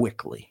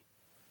quickly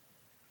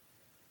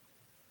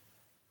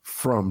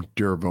from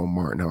Derville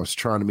Martin. I was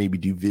trying to maybe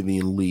do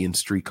Vivian Leigh in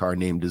Streetcar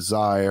Named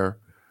Desire,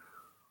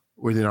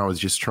 or then I was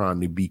just trying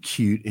to be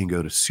cute and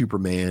go to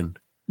Superman.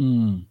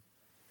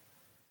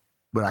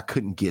 But I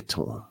couldn't get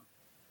to him.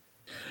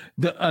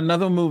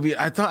 Another movie,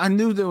 I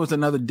knew there was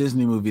another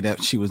Disney movie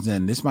that she was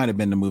in. This might have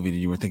been the movie that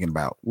you were thinking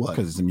about. What?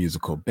 Because it's a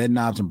musical. Bed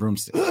Knobs and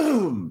Broomsticks.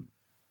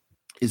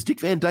 Is Dick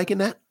Van Dyke in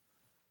that?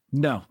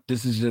 No,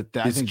 this is just.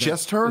 It's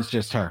just her? It's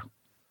just her.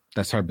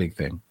 That's her big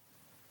thing.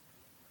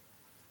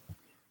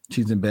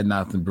 She's in Bed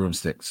Knobs and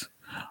Broomsticks.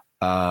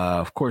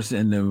 Of course,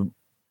 in the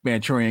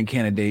Manchurian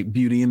Candidate,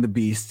 Beauty and the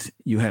Beast,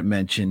 you had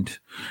mentioned.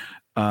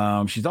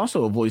 She's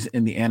also a voice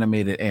in the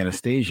animated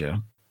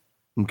Anastasia.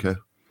 Okay.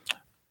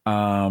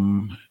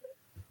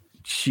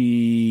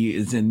 She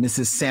is in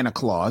Mrs. Santa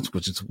Claus,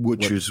 which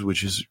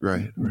is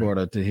right. Brought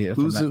her to here.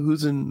 Who's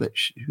in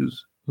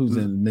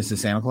Mrs.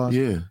 Santa Claus?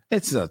 Yeah,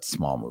 it's a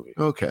small movie.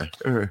 Okay,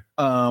 all right.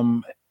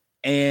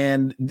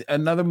 And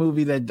another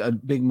movie a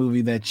big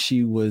movie that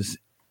she was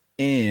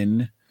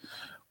in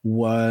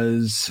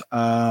was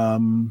well,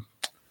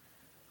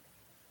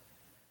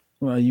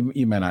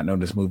 you may not know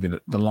this movie,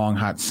 The Long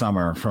Hot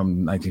Summer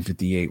from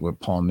 1958 with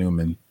Paul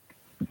Newman.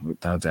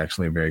 That's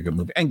actually a very good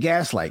movie. And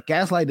Gaslight,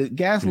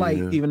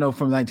 Even though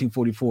from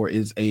 1944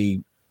 is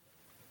a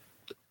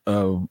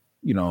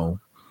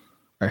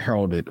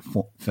heralded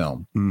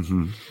film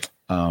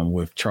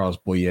with Charles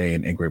Boyer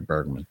and Ingrid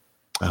Bergman.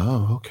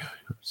 Oh, okay.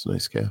 That's a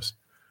nice cast.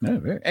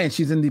 And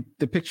she's in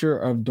the picture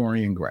of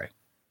Dorian Gray.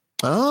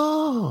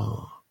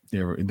 Oh,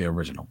 the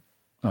original.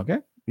 Okay.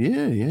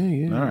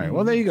 Yeah. All right.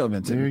 Well, there you go,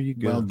 Vincent. There you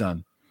go. Well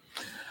done.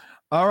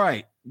 All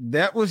right.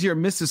 That was your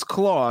Mrs.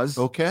 Claus.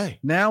 Okay.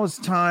 Now it's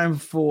time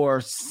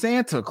for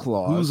Santa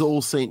Claus. Who's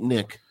old Saint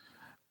Nick?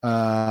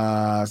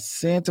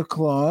 Santa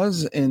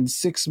Claus in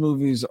 6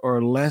 movies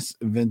or less,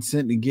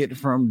 Vincent, to get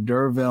from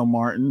Dervell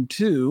Martin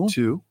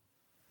to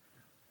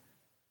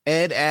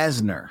Ed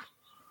Asner.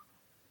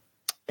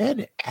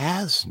 Ed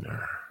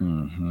Asner.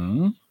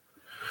 Mm-hmm.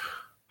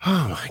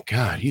 Oh my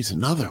God, he's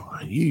another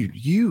one.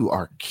 You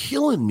are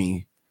killing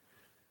me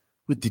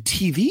with the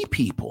TV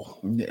people.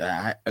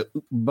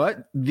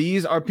 But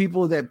these are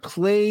people that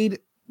played.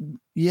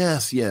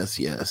 Yes.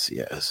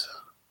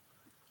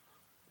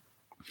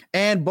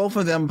 And both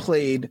of them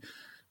played,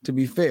 to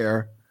be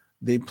fair,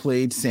 they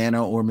played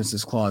Santa or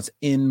Mrs. Claus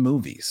in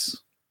movies.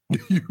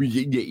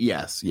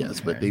 Yes, okay.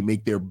 But they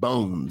make their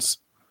bones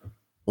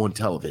on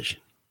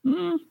television.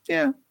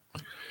 Yeah.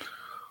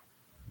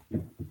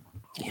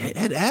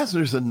 Ed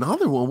Asner's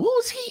another one. What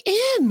was he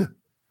in?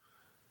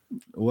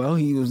 Well,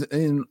 he was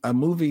in a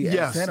movie.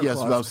 Santa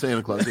Claus. About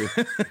Santa Claus. Yeah.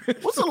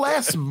 What's the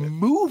last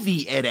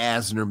movie Ed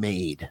Asner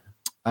made?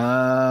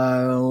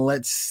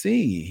 Let's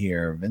see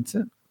here,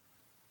 Vincent.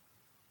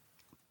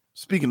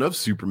 Speaking of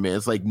Superman,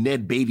 it's like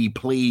Ned Beatty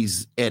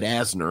plays Ed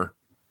Asner.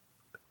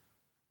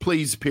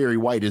 Plays Perry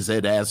White as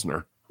Ed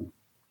Asner.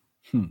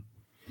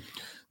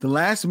 The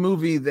last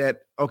movie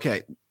that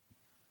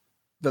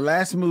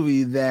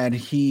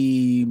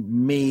he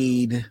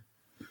made,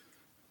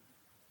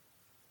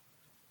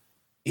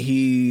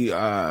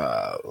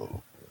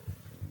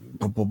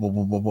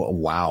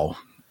 wow.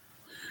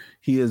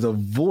 He is a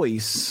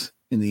voice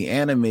in the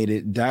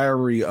animated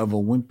Diary of a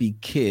Wimpy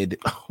Kid,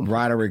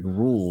 Roderick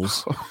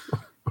Rules,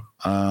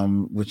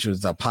 which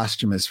was a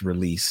posthumous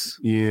release.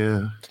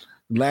 Yeah.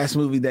 Last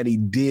movie that he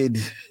did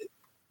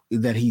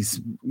that he's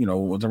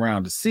was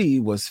around to see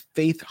was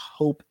Faith,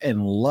 Hope,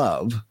 and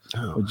Love,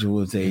 which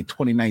was a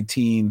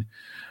 2019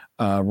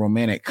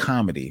 romantic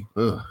comedy.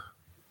 Ugh.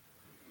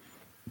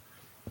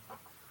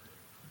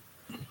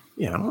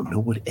 Yeah, I don't know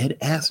what Ed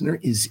Asner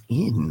is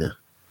in.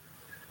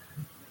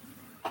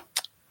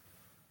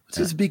 What's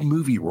his big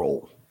movie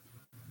role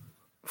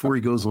before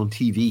he goes on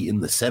TV in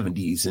the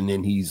 70s and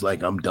then he's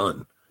like, I'm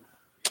done?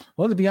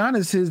 Well, to be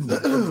honest,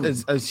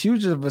 as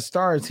huge of a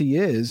star as he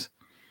is,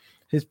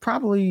 his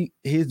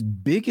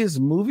biggest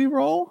movie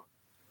role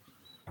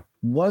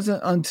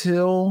wasn't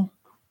until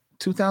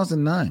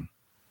 2009.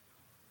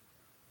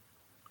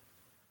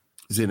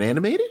 Is it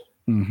animated?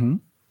 Mm-hmm.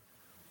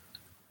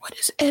 What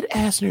is Ed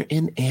Asner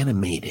in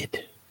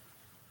animated?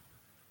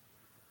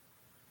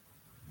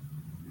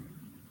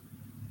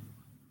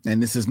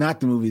 And this is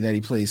not the movie that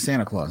he plays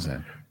Santa Claus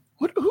in.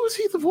 Who is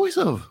he the voice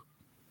of?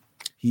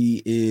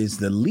 He is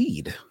the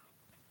lead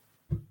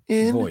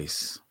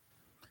voice.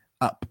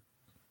 Up.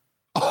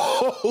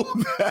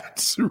 Oh,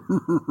 that's right.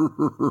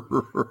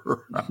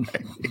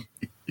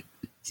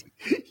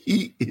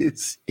 He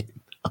is in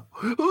Up.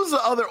 Who's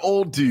the other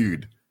old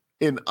dude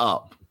in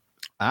Up?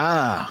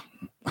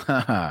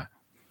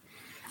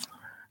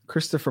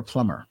 Christopher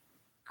Plummer.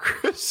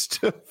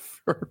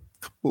 Christopher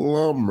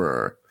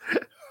Plummer.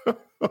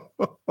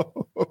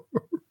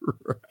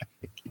 Right.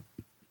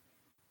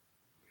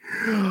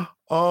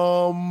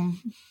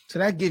 So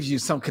that gives you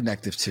some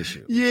connective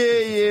tissue.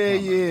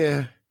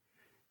 Yeah,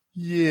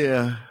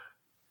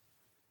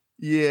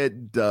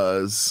 it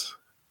does.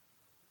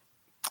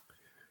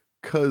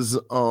 Cause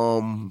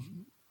oh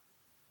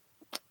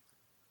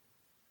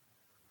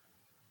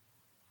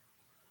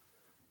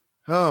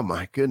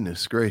my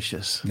goodness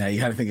gracious. Now you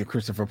got to think of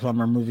Christopher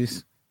Plummer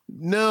movies.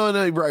 No,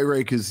 right.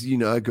 Because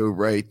I go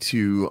right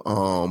to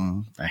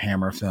the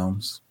Hammer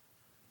films.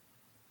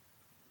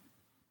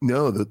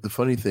 No, the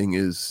funny thing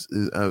is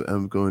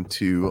I'm going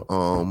to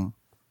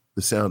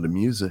The Sound of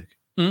Music.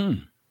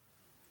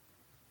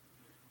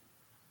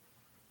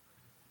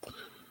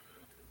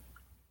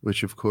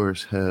 Which of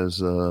course has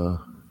how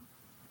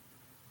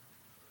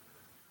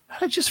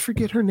did I just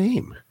forget her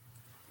name?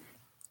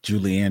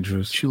 Julie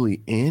Andrews.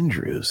 Julie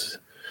Andrews,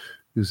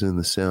 who's in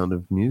The Sound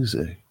of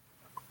Music.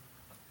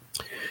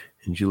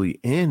 And Julie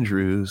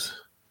Andrews.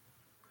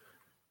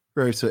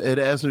 Right, so Ed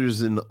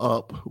Asner's in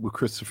Up with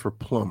Christopher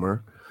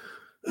Plummer.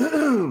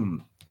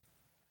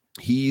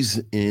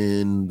 He's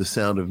in The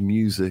Sound of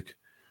Music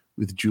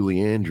with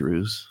Julie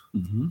Andrews.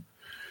 Mm-hmm.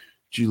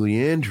 Julie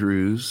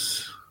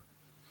Andrews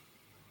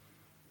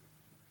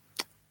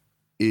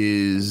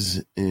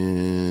is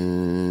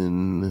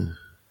in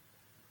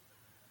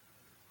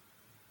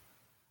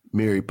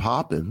Mary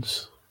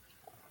Poppins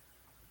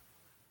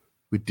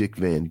with Dick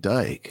Van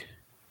Dyke.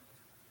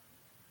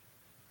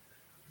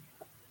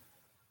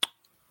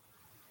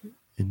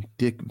 And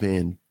Dick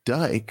Van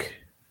Dyke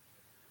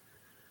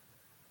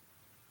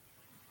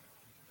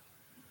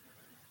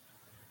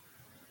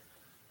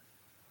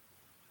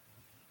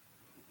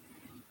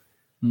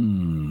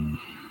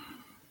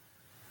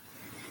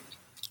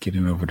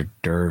Getting over to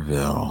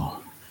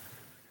Derville.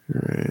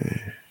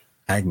 Right.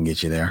 I can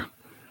get you there.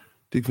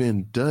 Dick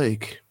Van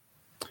Dyke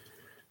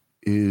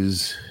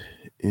is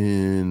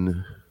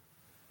in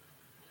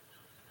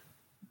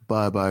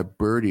Bye Bye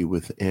Birdie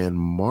with Anne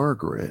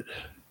Margaret,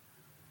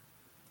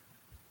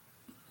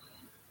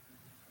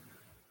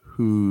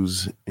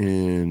 who's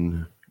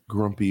in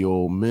Grumpy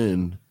Old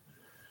Men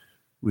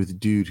with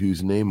dude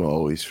whose name I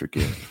always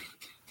forget.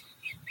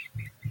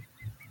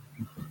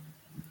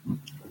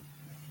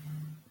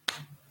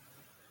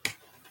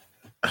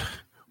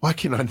 Why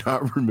can I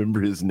not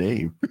remember his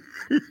name?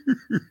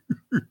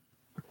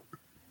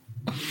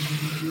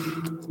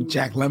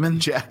 Jack Lemmon.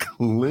 Jack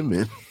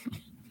Lemmon,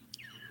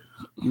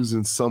 who's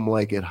in Some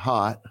Like It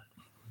Hot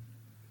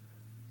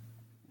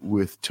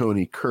with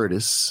Tony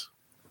Curtis,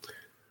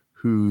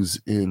 who's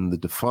in The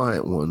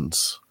Defiant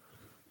Ones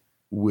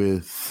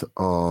with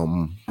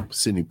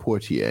Sidney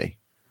Poitier,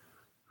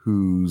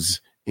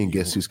 who's in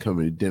Guess Who's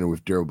Coming to Dinner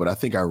with Daryl. But I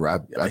think I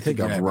think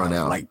I've run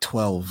out. Like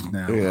 12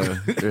 now.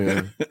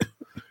 Yeah.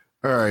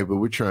 All right, but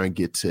we're trying to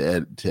get to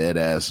Ed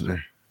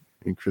Asner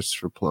and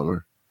Christopher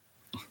Plummer.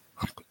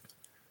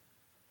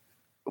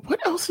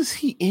 What else is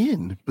he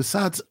in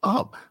besides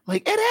Up?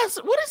 Like Ed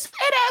Asner, what is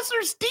Ed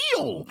Asner's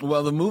deal?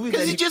 Well, the movie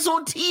Because he's just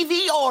on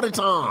TV all the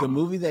time. The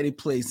movie that he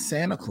plays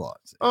Santa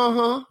Claus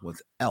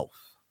was Elf.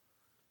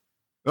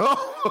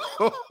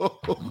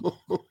 Oh,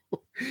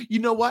 you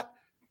know what?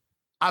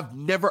 I've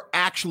never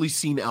actually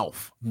seen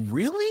Elf.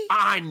 Really?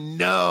 I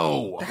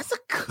know. That's a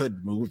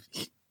good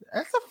movie.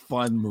 That's a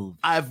fun movie.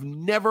 I've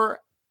never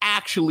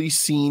actually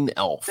seen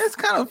Elf. It's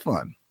kind of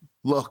fun.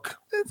 Look,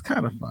 it's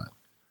kind of fun.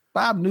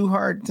 Bob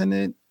Newhart's in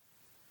it.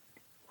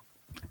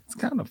 It's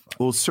kind of fun.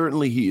 Well,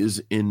 certainly he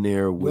is in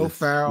there with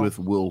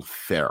Will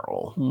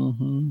Ferrell.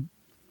 Mm-hmm.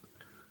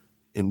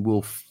 And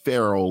Will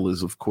Ferrell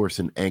is, of course,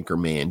 in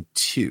Anchorman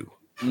 2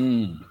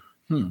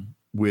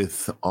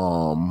 with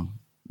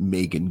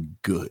Megan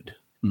Good.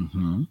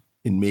 Mm-hmm.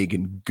 And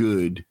Megan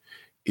Good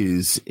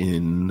is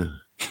in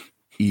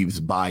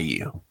Eve's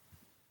Bayou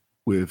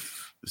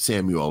with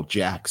Samuel L.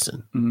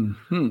 Jackson,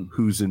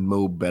 who's in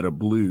Mo Better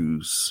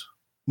Blues.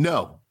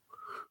 No,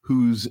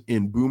 who's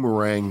in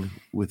Boomerang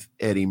with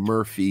Eddie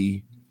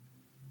Murphy.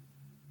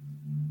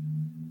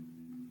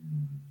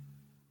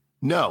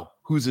 No,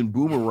 who's in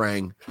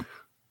Boomerang.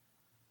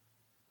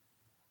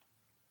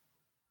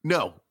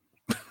 No.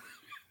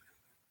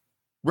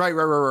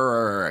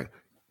 Right.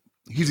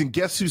 He's in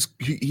Guess Who's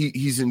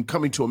he's in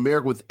Coming to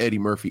America with Eddie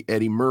Murphy.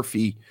 Eddie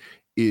Murphy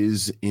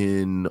is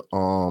in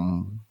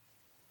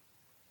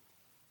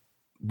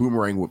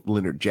Boomerang with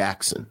Leonard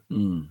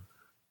Jackson,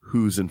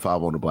 who's in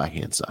 5 on the Black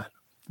Hand Side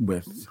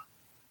with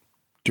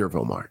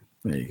Derville Martin.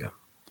 There you go.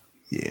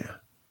 Yeah.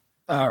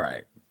 All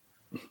right.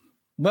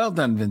 Well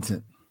done,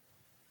 Vincent.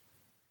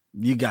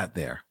 You got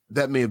there.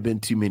 That may have been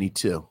too many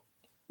too.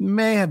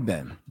 May have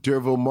been.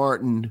 Derville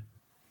Martin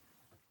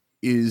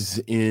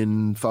is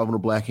in 5 on the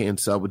Black Hand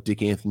Side with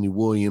Dick Anthony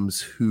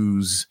Williams,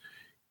 who's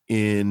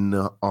in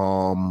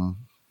Mo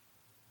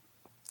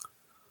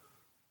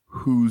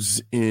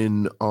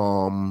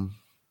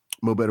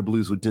Better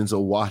Blues with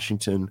Denzel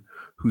Washington,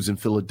 who's in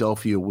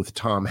Philadelphia with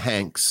Tom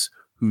Hanks,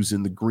 who's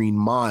in The Green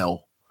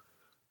Mile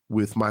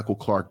with Michael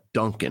Clark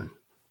Duncan.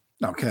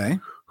 Okay.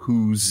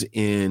 Who's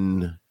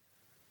in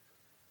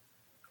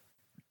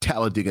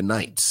Talladega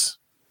Nights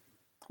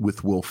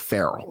with Will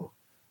Ferrell.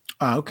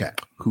 Oh, okay.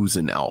 Who's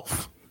in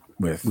Elf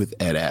with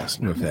Ed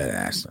Asner. With Ed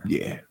Asner.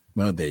 Yeah.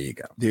 Well, there you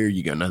go. There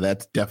you go. Now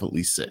that's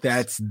definitely 6.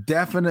 That's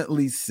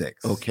definitely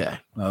 6. Okay.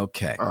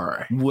 All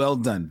right. Well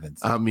done,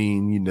 Vincent. I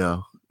mean, you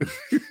know.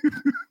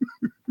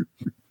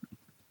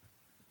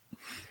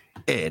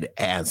 Ed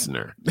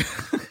Asner.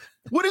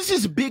 What is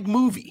his big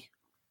movie?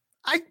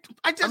 I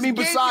mean,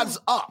 besides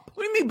Up.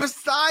 What do you mean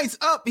besides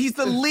Up? He's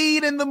the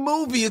lead in the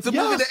movie. It's a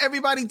movie that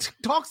everybody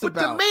talks about.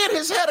 But the man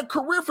has had a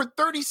career for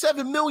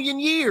 37 million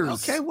years.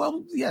 Okay,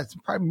 well, yes,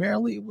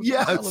 primarily it was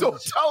television. So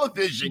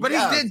television. But he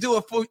did do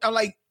a full,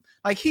 like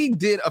he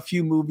did a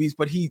few movies,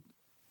 but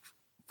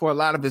for a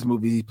lot of his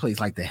movies, he plays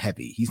like the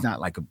heavy. He's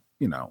not like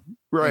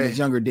right. In his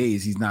younger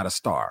days, he's not a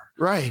star.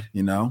 Right.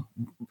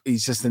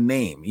 He's just a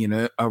name,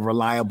 a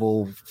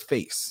reliable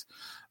face.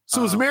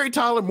 So is Mary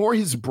Tyler Moore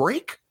his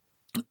break?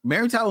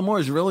 Mary Tyler Moore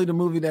is really the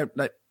movie that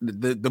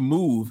the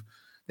move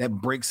that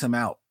breaks him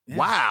out. Yeah.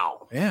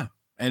 Wow. Yeah.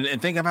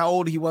 And think of how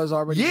old he was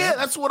already. Yeah,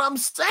 that's what I'm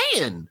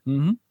saying.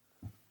 Mm-hmm.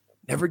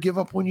 Never give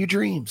up on your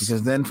dreams.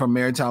 Because then from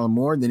Mary Tyler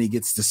Moore, then he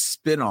gets the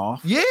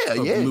spinoff.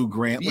 of Lou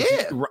Grant. Which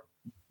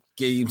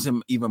gave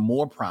him even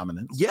more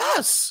prominence.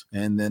 Yes.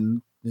 And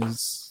then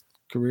his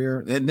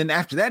career. And then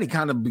after that, he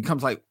kind of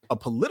becomes like a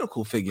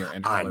political figure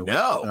in Hollywood. I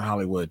know. In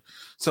Hollywood.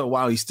 So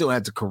while he still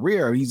has a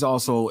career, he's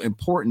also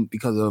important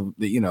because of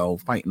the,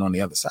 fighting on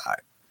the other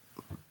side.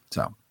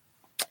 So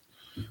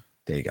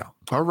there you go.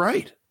 All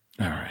right.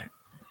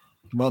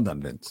 Well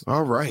done, Vince.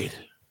 All right.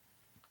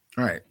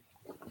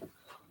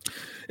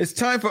 It's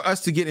time for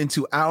us to get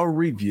into our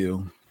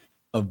review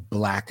of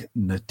Black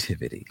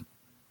Nativity.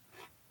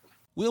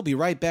 We'll be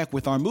right back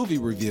with our movie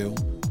review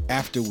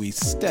after we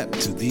step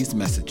to these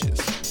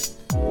messages.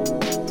 You're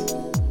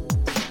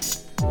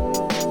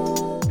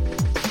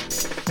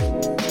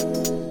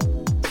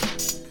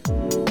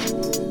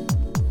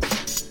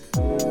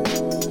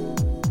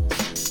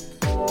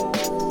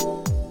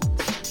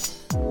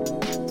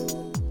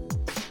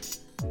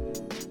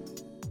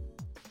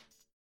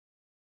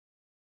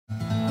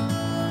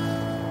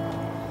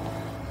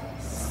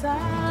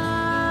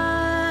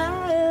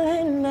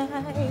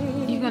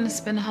gonna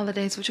spend the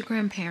holidays with your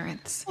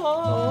grandparents.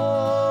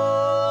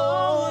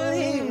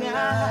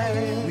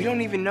 We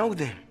don't even know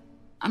them.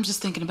 I'm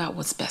just thinking about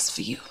what's best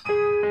for you.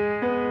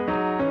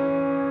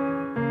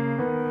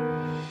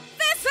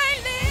 This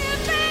ain't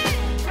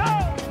living.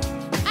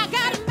 I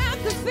got a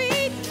mouth to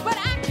feed, but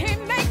I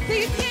can't make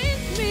these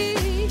ends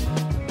meet.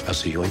 I'll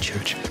see you in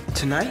church.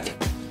 Tonight?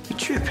 You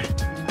tripping.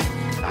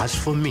 As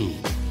for me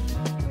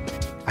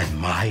and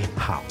my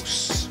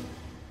house,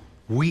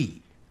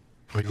 we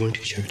are going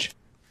to church.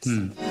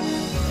 You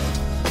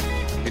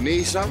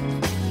need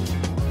something?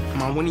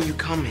 Mom, when are you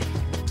coming?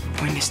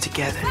 We're in this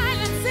together.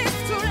 Silence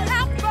is too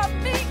loud for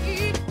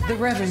me. The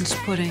Reverend's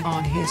putting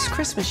on his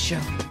Christmas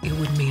show. It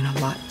would mean a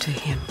lot to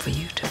him for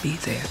you to be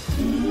there.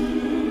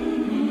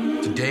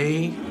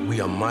 Today, we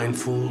are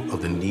mindful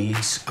of the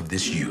needs of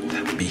this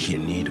youth, be he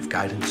in need of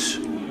guidance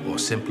or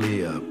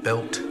simply a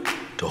belt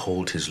to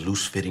hold his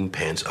loose-fitting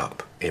pants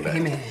up. Amen.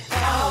 Amen.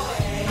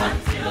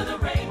 Until the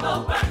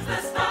rainbow burns the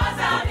stars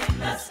out in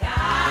the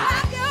sky.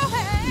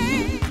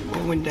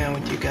 What went down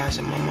with you guys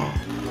and my mom?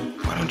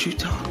 Why don't you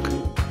talk?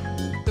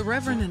 The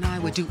Reverend and I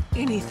would do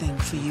anything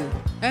for you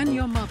and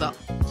your mother.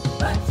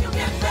 But you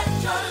can bet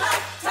your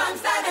life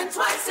times that and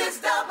twice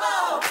is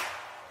double.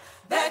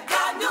 That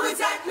God knew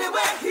exactly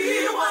where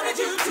He wanted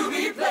you to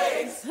be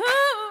placed.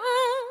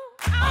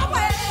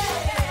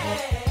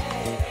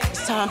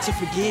 It's time to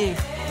forgive,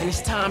 and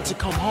it's time to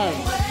come home.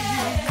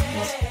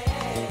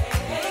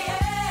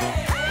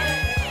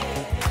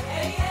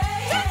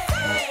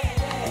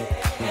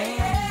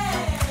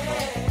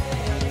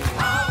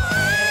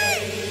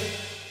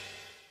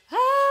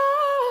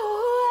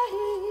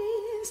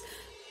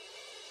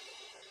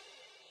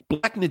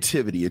 Black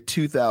Nativity, a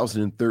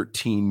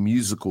 2013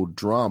 musical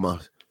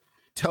drama,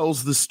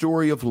 tells the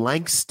story of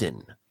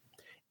Langston,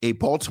 a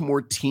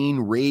Baltimore teen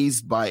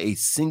raised by a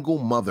single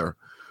mother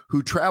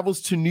who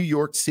travels to New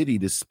York City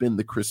to spend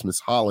the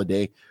Christmas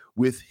holiday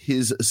with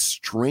his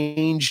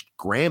estranged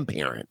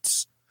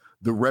grandparents,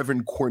 the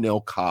Reverend Cornell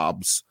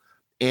Cobbs,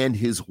 and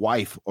his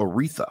wife,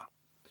 Aretha.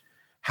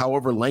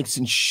 However,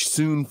 Langston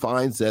soon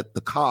finds that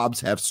the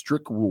Cobbs have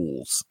strict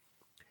rules,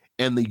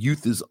 and the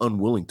youth is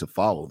unwilling to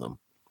follow them.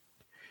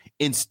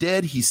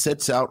 Instead, he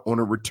sets out on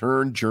a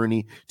return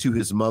journey to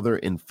his mother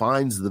and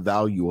finds the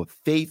value of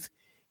faith,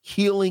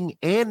 healing,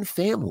 and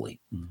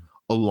family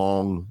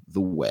along the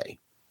way.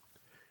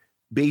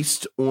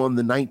 Based on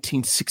the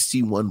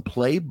 1961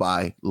 play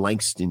by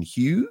Langston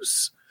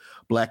Hughes,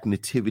 Black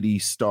Nativity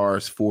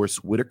stars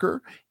Forrest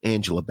Whitaker,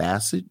 Angela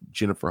Bassett,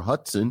 Jennifer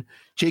Hudson,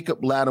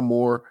 Jacob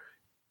Lattimore,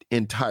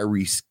 and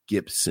Tyrese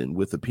Gibson,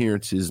 with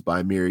appearances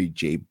by Mary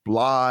J.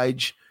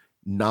 Blige,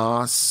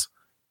 Nas,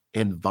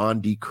 and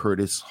Vondi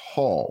Curtis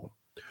Hall.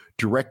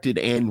 Directed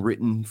and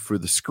written for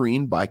the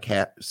screen by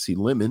Cassie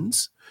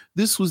Lemons,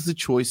 this was the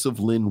choice of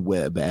Lynn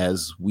Webb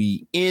as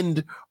we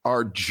end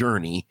our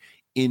journey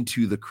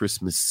into the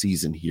Christmas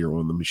season here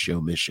on the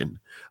Michelle Mission.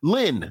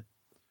 Lynn,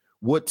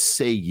 what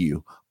say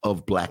you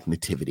of Black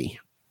Nativity?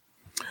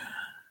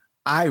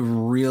 I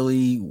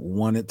really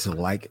wanted to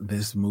like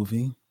this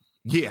movie.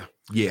 Yeah.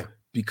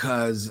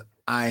 Because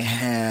I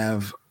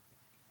have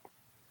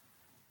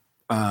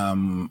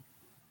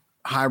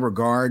high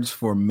regards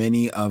for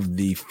many of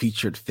the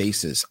featured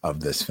faces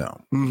of this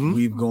film. Mm-hmm.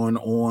 We've gone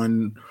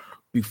on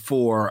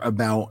before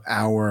about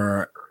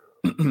our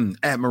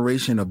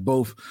admiration of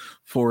both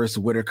Forrest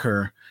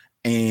Whitaker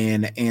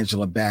and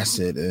Angela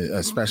Bassett,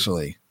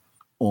 especially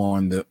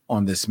on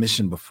this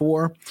mission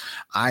before.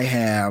 I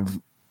have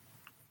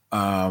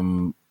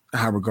high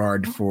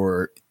regard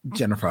for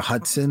Jennifer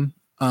Hudson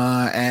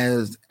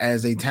as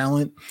a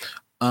talent.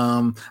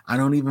 I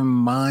don't even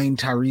mind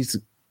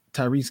Tyrese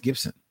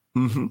Gibson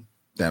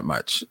that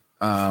much.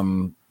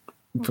 For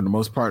the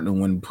most part, and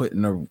when put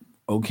in a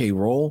okay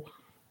role,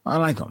 I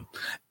like him.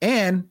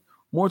 And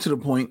more to the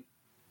point,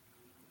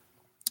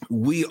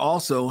 we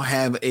also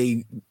have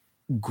a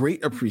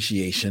great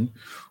appreciation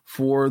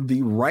for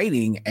the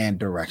writing and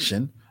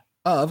direction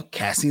of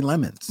Cassie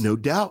Lemons. No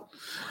doubt.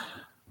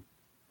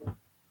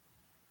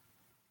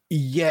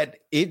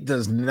 Yet it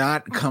does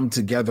not come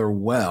together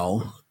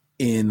well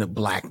in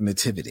Black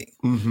Nativity.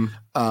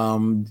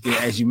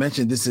 As you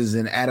mentioned, this is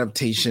an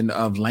adaptation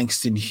of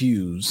Langston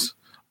Hughes'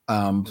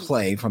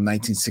 play from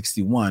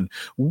 1961,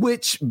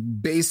 which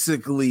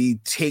basically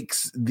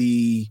takes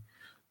the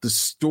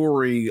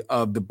story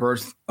of the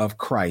birth of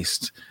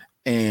Christ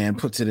and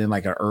puts it in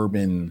like an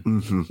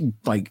urban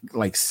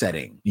like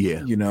setting.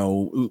 Yeah, you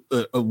know,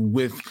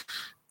 with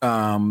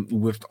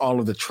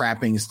all of the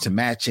trappings to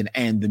match it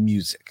and the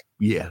music.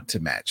 Yeah, to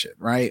match it,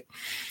 right?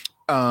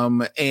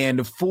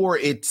 And for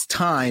its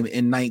time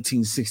in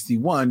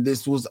 1961,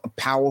 this was a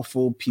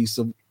powerful piece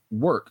of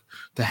work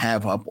to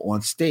have up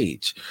on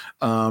stage.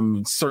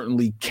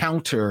 Certainly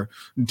counter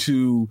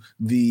to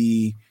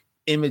the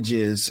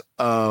images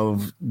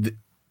of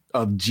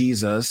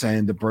Jesus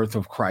and the birth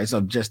of Christ,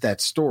 of just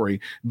that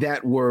story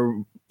that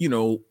were,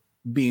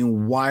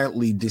 being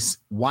widely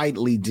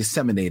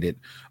disseminated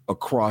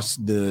across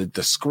the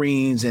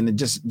screens and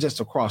just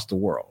across the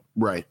world,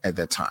 right, at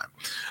that time.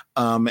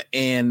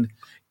 And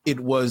it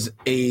was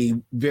a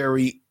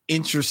very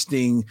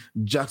interesting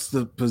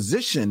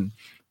juxtaposition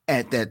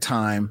at that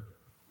time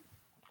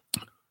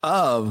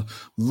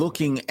of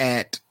looking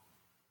at,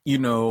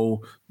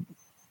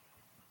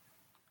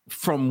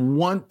 from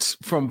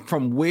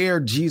where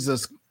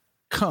Jesus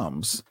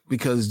comes,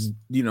 because,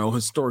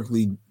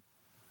 historically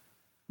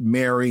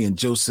Mary and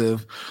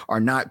Joseph are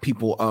not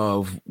people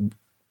of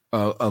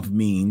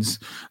means.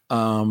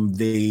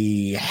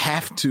 They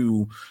have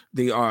to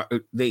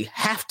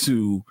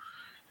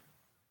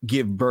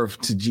give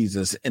birth to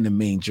Jesus in a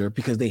manger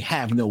because they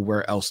have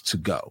nowhere else to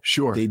go.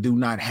 Sure. They do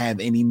not have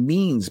any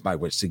means by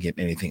which to get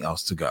anything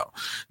else to go.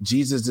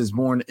 Jesus is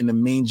born in a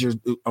manger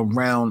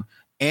around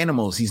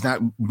animals. He's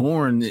not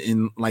born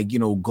in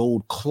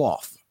gold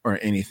cloth or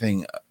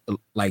anything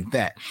like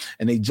that.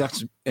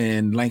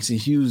 And Langston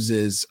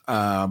Hughes's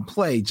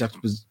play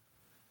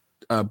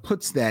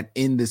puts that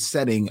in the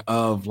setting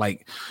of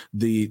like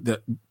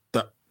the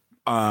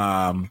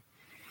an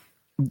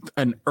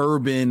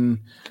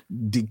urban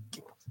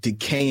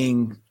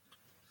decaying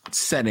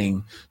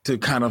setting to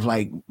kind of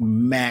like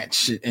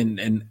match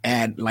and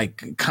add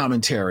like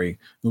commentary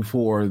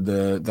for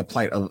the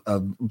plight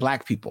of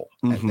Black people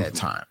at that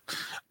time,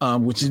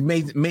 which has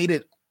made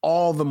it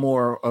all the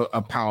more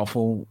a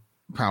powerful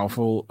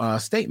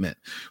statement.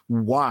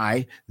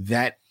 Why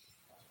that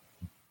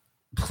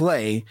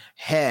play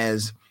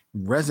has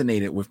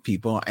resonated with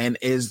people and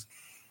is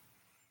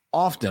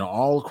often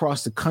all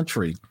across the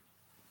country.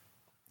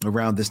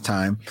 Around this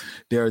time,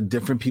 there are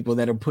different people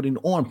that are putting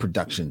on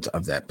productions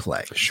of that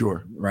play.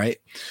 Sure. Right.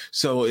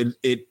 So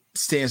it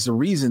stands to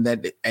reason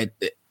that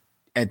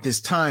at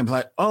this time,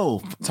 like,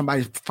 oh,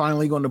 somebody's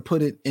finally going to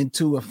put it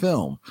into a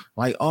film.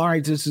 Like, all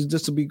right, this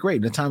will be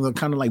great. The time to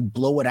kind of like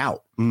blow it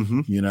out,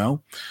 and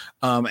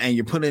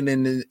you're putting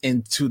it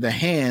into the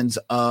hands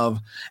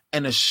of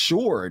an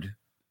assured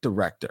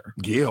director.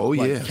 Yeah. Oh,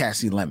 like yeah.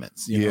 Cassie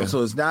Lemons. You know?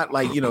 So it's not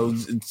like,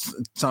 it's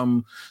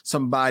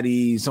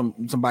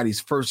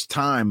somebody's first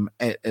time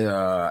at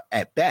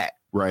bat.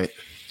 Right.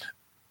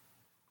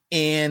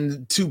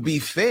 And to be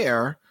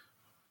fair,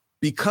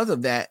 because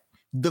of that,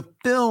 the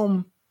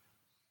film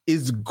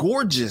is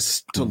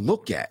gorgeous to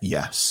look at.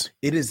 Yes.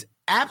 It is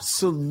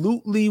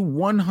absolutely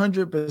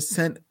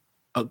 100%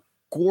 a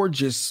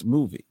gorgeous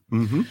movie.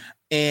 Mm-hmm.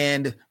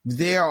 And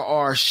there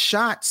are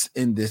shots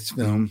in this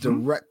film,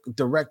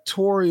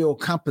 directorial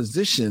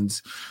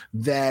compositions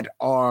that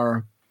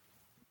are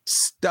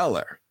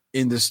stellar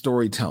in the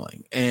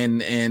storytelling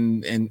and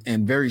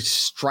very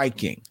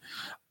striking.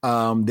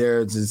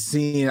 There's a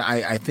scene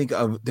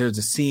there's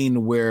a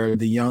scene where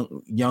the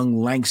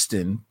young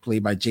Langston,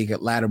 played by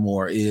Jacob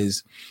Lattimore,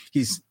 he's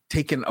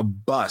taking a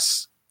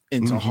bus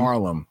into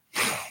Harlem.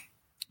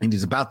 And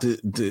he's about to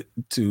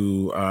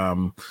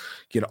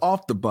get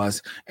off the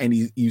bus, and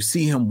you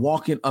see him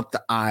walking up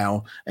the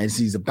aisle as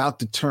he's about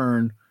to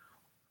turn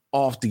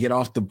off to get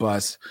off the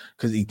bus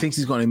because he thinks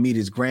he's going to meet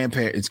his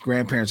grandparents. His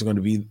grandparents are going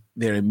to be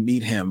there to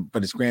meet him,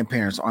 but his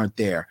grandparents aren't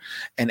there.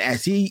 And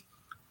as the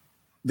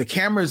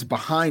camera is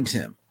behind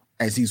him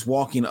as he's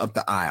walking up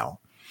the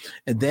aisle,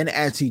 and then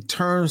as he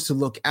turns to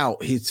look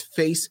out, his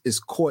face is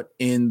caught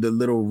in the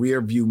little rear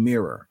view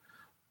mirror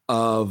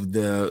of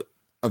the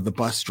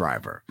bus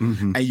driver.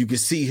 And you can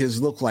see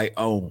his look like,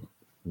 oh,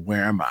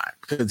 where am I?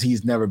 Because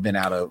he's never been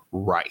out of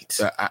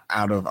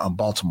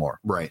Baltimore.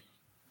 Right.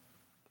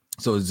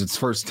 So it's his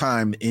first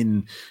time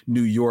in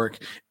New York,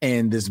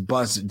 and this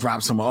bus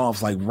drops him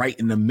off like right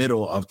in the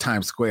middle of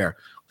Times Square,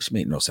 which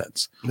made no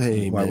sense.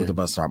 Hey, why would the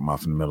bus drop him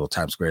off in the middle of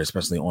Times Square,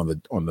 especially on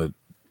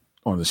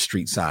the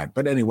street side?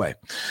 But anyway,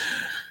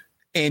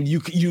 and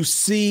you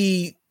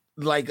see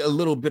like a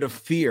little bit of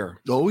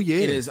fear. Oh yeah,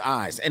 in his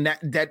eyes, and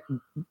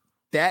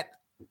that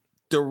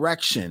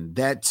direction,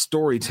 that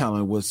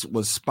storytelling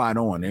was spot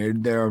on.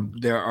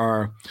 There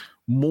are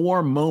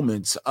more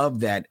moments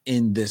of that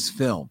in this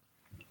film.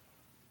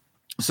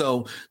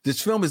 So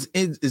this film is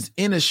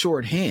in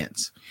assured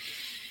hands,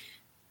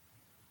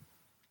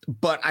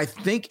 but I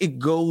think it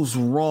goes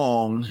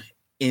wrong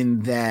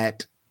in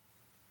that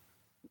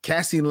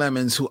Cassie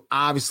Lemons, who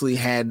obviously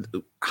had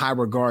high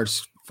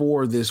regards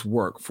for this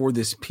work, for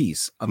this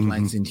piece of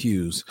Langston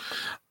Hughes,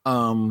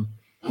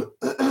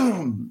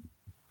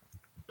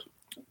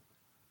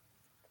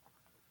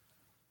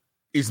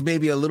 is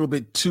maybe a little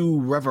bit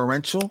too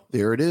reverential.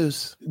 There it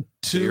is.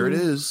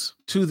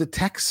 To the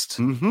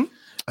text.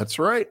 That's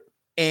right.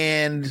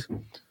 And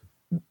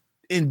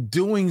in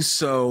doing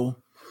so,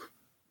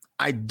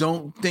 I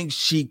don't think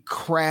she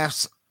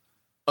crafts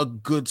a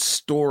good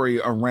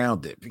story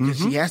around it, because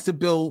she has to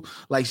build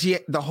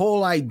the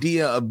whole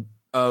idea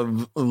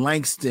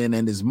Langston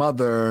and his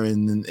mother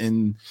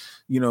and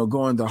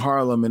going to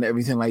Harlem and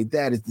everything like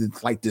that.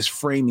 It's like this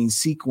framing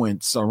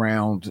sequence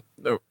around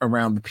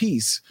the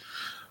piece,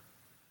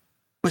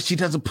 but she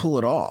doesn't pull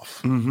it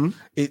off. Mm-hmm.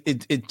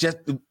 It just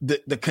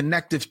the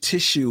connective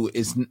tissue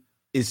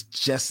is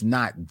just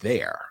not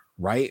there,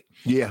 right?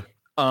 Yeah.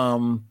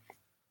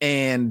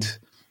 And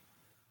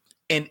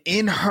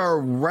in her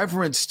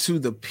reverence to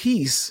the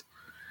piece,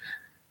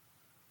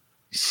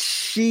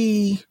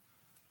 she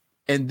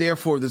and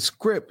therefore the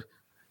script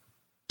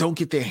don't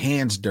get their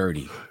hands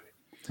dirty.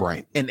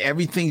 Right. And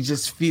everything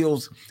just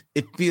feels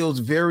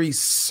very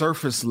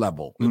surface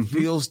level. It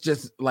feels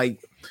just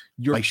like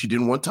she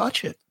didn't want to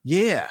touch it.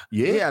 Yeah.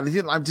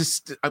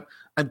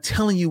 I'm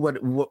telling you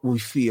what we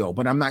feel,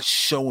 but I'm not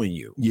showing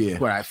you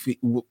what I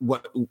feel,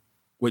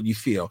 what you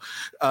feel.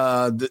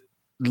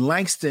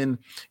 Langston,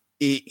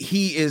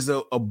 he is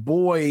a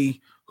boy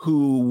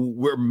who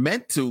we're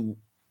meant to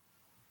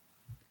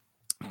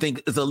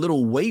think is a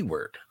little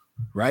wayward,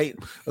 right?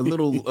 A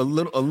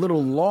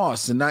little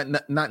lost and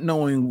not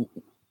knowing.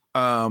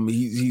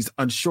 He's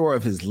unsure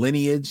of his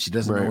lineage. He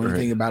doesn't know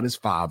anything about his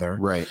father.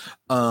 Right.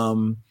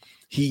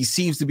 He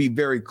seems to be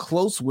very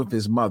close with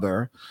his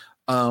mother.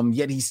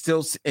 Yet he's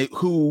still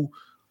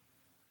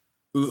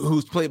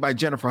who's played by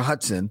Jennifer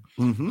Hudson,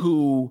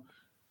 who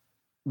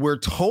we're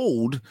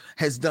told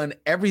has done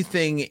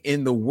everything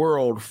in the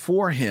world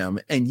for him,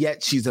 and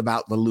yet she's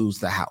about to lose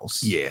the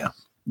house. Yeah.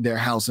 Their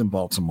house in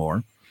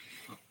Baltimore.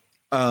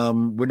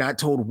 We're not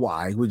told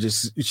why. We're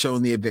just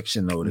showing the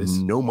eviction notice.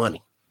 No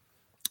money.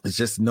 It's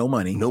just no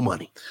money. No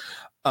money.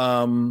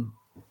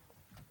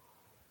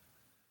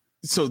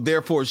 So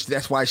therefore,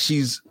 that's why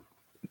she's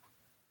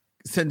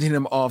sending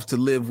him off to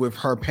live with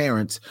her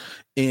parents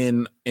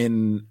in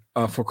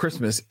for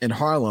Christmas in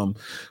Harlem.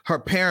 Her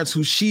parents,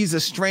 who she's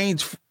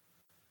estranged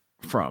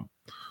from.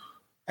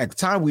 At the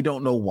time, we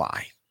don't know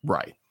why.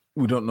 Right.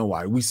 We don't know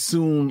why. We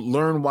soon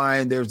learn why,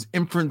 and there's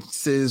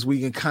inferences we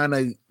can kind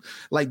of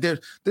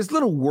there's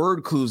little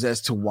word clues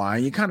as to why.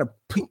 You kind of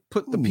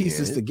put the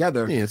pieces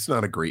together. Yeah, it's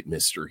not a great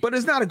mystery. But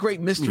it's not a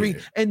great mystery,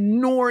 and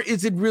nor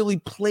is it really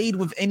played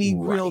with any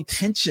real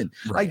tension.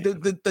 Right.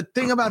 Like the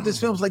thing about this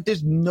film is like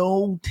there's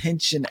no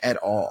tension at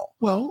all.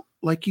 Well,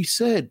 like you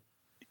said,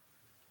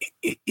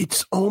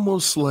 it's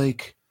almost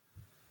like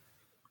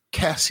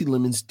Cassie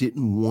Lemons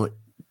didn't want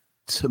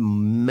to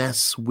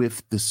mess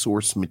with the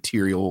source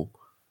material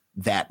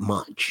that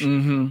much,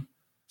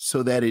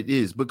 so that it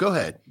is. But go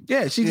ahead.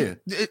 Yeah,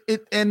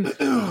 and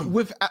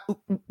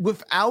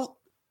without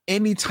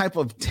any type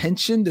of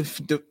tension,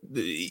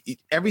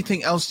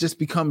 everything else just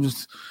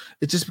becomes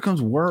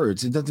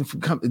words.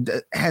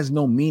 It has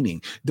no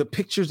meaning. The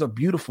pictures are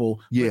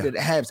beautiful, but it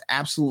has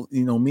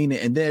absolutely no meaning,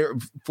 and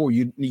therefore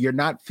you're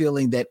not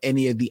feeling that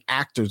any of the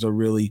actors are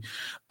really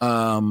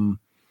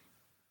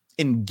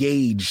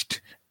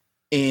engaged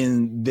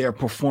in their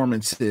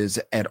performances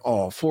at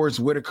all. Forrest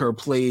Whitaker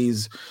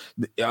plays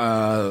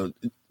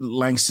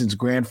Langston's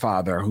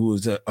grandfather, who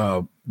is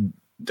the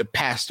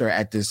pastor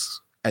at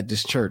this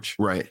church.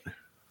 Right.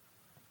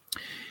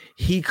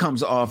 He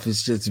comes off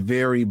as just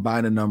very by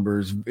the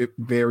numbers,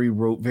 very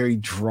rote, very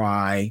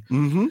dry.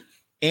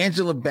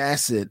 Angela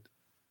Bassett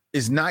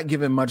is not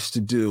given much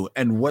to do,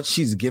 and what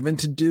she's given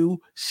to do,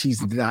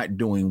 she's not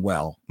doing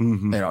well.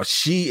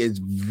 She is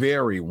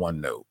very one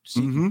note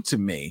to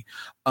me.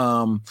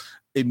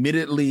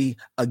 Admittedly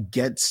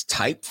against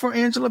type for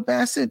Angela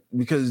Bassett,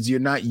 because you're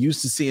not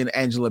used to seeing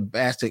Angela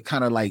Bassett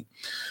kind of like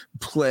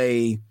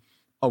play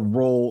a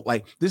role.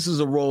 Like this is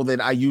a role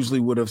that I usually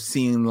would have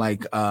seen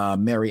like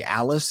Mary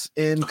Alice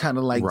in, kind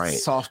of like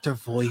softer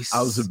voice.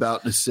 I was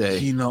about to say,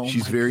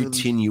 she's very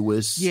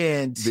tenuous.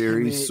 And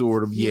very timid,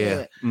 sort of,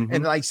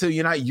 And like, so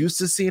you're not used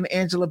to seeing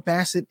Angela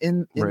Bassett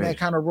in that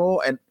kind of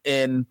role.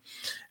 And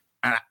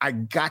I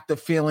got the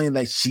feeling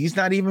that she's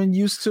not even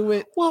used to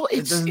it. Well,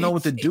 it doesn't know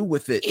what to do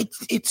with it.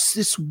 It's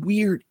this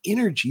weird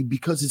energy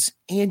because it's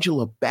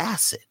Angela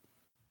Bassett.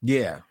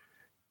 Yeah.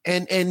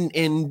 And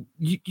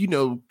you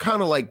know,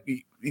 kind of like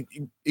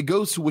it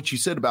goes to what you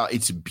said about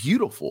it's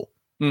beautiful.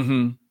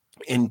 And,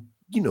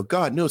 you know,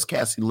 God knows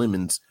Cassie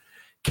Lemons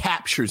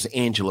captures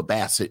Angela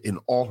Bassett in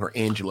all her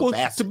Angela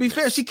Bassett. To be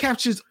fair, she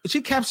captures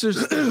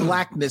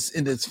blackness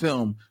in this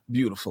film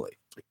beautifully.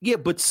 Yeah,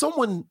 but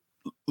someone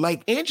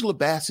like Angela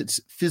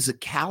Bassett's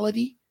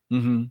physicality,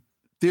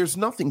 there's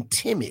nothing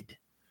timid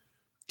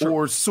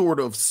or sort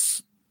of,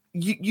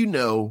 you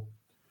know,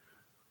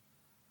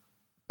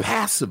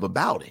 passive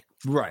about it.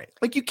 Right.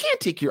 Like you can't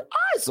take your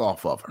eyes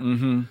off of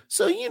her.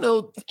 So, you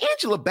know,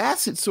 Angela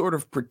Bassett sort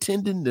of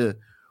pretending to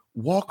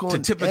walk on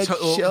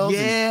eggshells.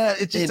 Yeah,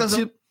 it just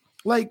doesn't.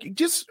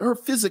 Just her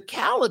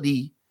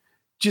physicality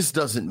just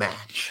doesn't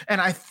match. And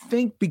I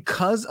think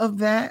because of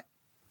that,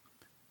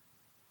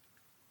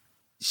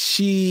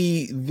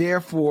 she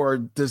therefore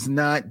does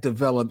not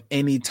develop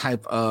any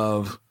type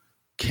of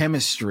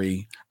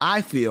chemistry,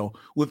 I feel,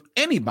 with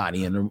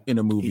anybody in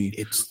a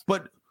movie.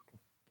 But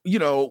you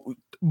know,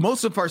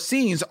 most of our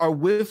scenes are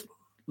with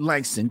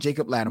Langston,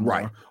 Jacob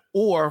Lattimore,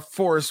 or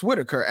Forrest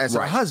Whitaker as her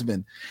Right.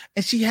 husband,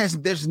 and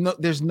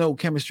there's no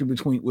chemistry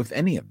with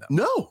any of them.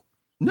 No.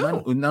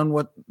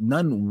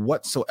 None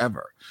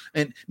whatsoever.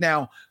 And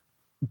now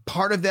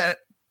part of that,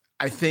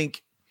 I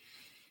think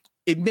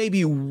it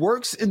maybe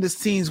works in the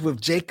scenes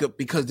with Jacob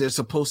because they're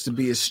supposed to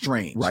be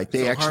estranged. Right.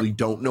 They actually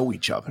don't know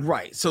each other.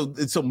 Right. So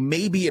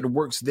maybe it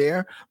works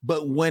there,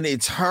 but when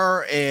it's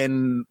her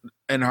and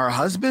her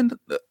husband,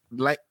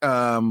 like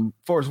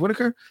Forrest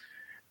Whitaker,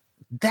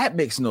 that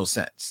makes no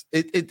sense.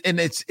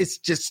 It's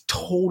just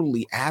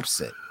totally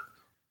absent.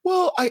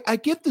 Well, I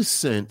get the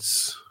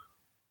sense.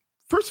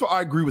 First of all,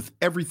 I agree with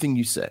everything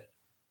you said.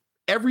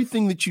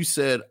 Everything that you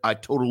said, I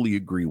totally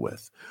agree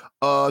with.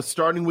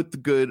 Starting with the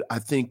good, I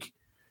think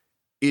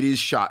it is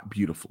shot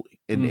beautifully.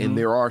 And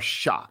there are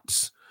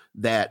shots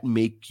that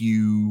make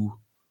you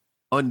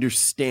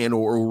understand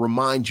or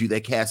remind you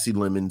that Cassie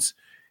Lemons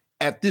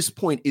at this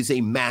point is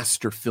a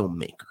master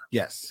filmmaker.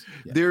 Yes.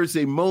 There's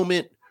a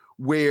moment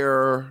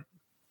where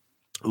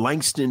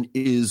Langston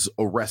is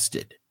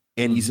arrested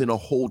and he's in a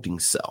holding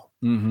cell.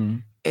 Mm-hmm.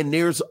 And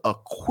there's a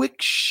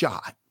quick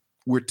shot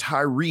where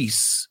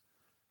Tyrese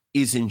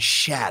is in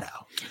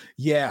shadow.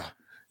 Yeah.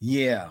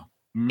 Yeah.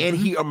 Mm-hmm. And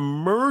he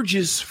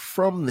emerges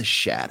from the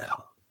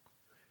shadow.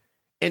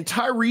 And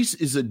Tyrese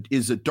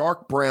is a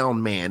dark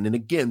brown man. And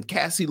again,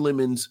 Cassie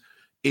Lemons,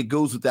 it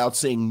goes without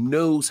saying,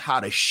 knows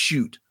how to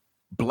shoot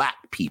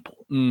black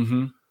people.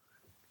 Mm-hmm.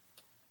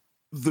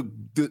 The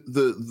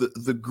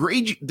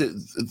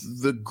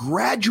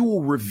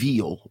gradual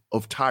reveal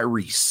of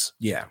Tyrese,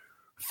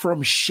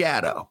 from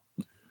shadow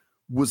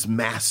was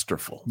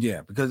masterful.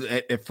 Yeah, because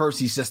at first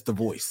he's just the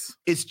voice.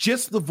 It's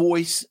just the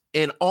voice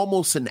and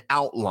almost an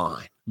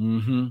outline.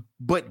 Mm-hmm.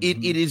 But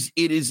it is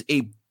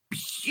a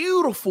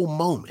beautiful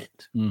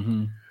moment.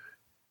 Mm-hmm.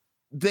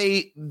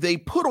 They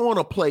put on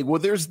a play where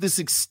there's this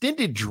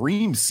extended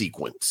dream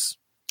sequence.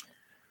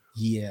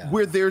 Yeah.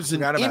 Where there's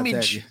an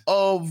image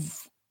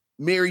of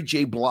Mary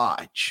J.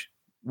 Blige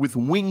with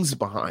wings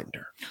behind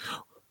her.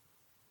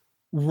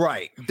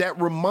 Right.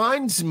 That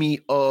reminds me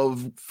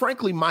of,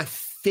 frankly, my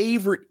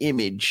favorite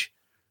image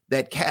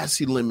that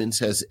Cassie Lemons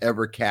has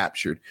ever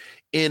captured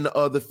in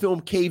the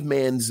film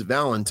Caveman's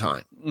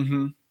Valentine,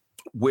 mm-hmm.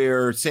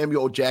 where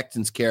Samuel L.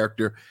 Jackson's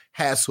character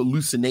has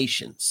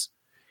hallucinations.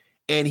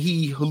 And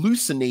he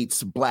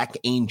hallucinates black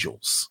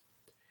angels.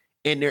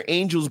 And they're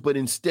angels, but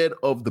instead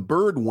of the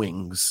bird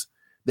wings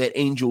that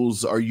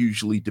angels are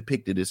usually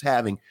depicted as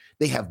having,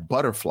 they have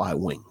butterfly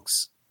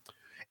wings.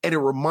 And it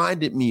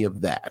reminded me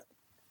of that.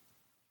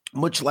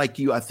 Much like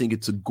you, I think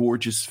it's a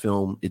gorgeous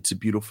film. It's a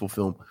beautiful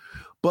film.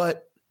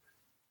 But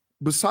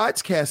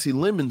besides Cassie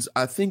Lemons,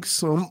 I think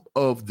some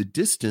of the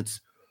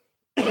distance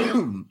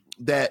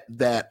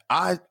that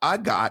I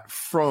got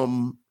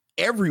from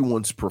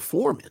everyone's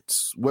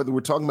performance, whether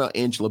we're talking about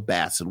Angela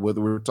Bassett,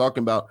 whether we're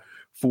talking about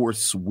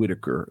Forrest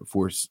Whitaker,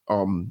 whether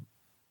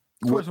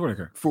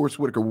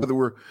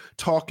we're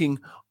talking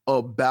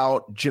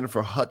about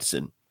Jennifer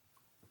Hudson,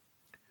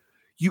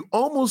 you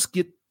almost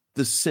get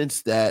the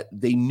sense that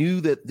they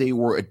knew that they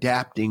were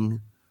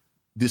adapting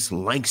this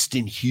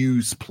Langston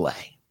Hughes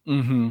play.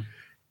 Mm-hmm.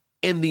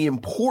 And the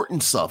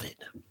importance of it.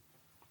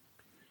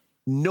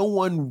 No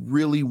one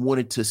really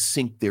wanted to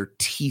sink their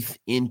teeth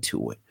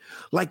into it.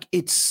 Like,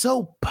 it's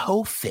so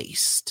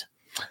po-faced.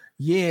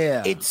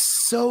 Yeah. It's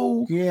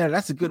so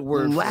that's a good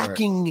word.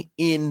 Lacking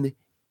in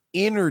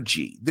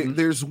energy.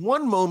 There's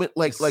one moment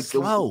like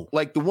slow.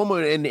 the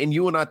woman and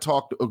you and I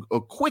talked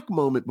a quick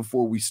moment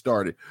before we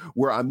started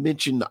where I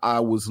mentioned I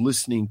was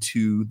listening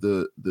to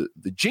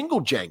the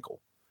Jingle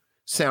Jangle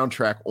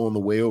soundtrack on the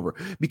way over,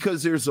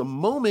 because there's a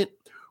moment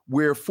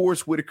where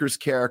Forrest Whitaker's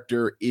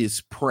character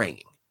is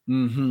praying.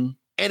 Mm-hmm.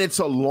 And it's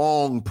a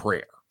long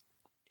prayer.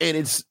 And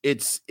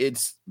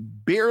it's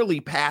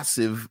barely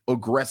passive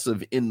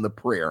aggressive in the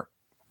prayer.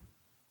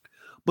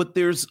 But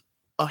there's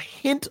a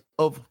hint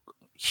of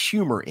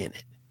humor in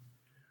it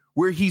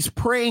where he's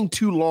praying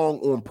too long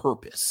on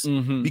purpose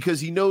because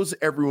he knows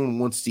everyone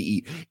wants to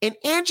eat. And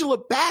Angela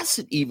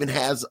Bassett even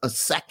has a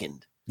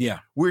second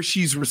where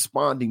she's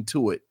responding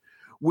to it,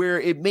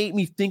 where it made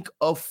me think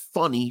of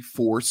funny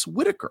Forrest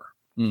Whitaker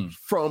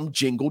from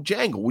Jingle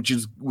Jangle,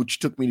 which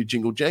took me to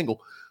Jingle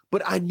Jangle.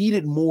 But I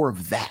needed more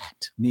of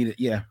that.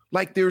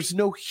 Like, there's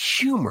no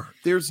humor.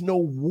 There's no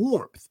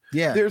warmth.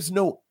 Yeah. There's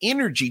no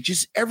energy.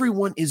 Just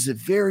everyone is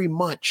very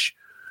much,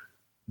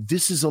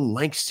 this is a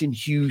Langston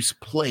Hughes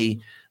play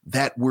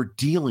that we're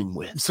dealing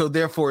with. So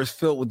therefore it's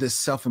filled with this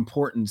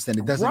self-importance that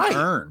it doesn't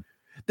earn.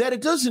 That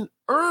it doesn't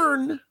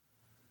earn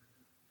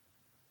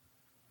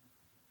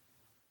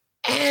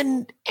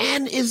and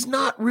is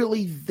not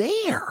really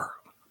there.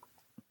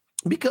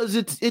 Because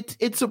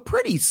it's a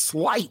pretty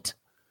slight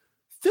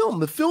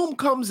film. The film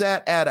comes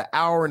at an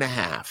hour and a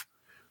half.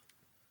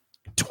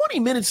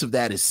 20 minutes of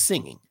that is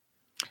singing.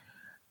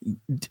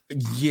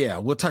 Yeah,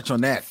 we'll touch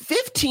on that.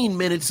 15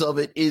 minutes of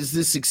it is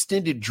this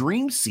extended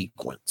dream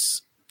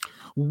sequence.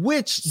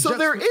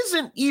 There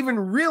isn't even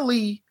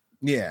really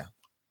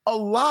a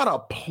lot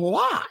of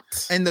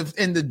plot. And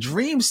the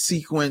dream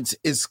sequence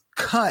is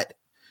cut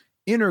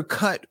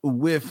intercut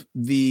with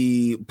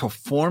the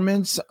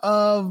performance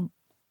of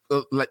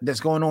like that's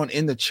going on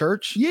in the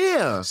church.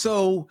 Yeah.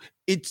 So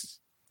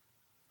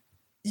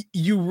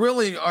you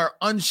really are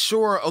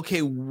unsure,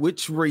 okay,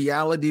 which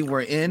reality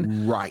we're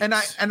in. Right. And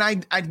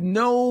I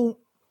know,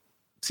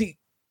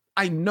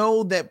 I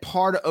know that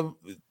part of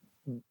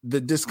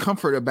the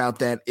discomfort about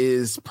that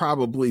is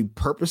probably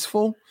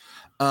purposeful,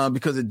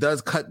 because it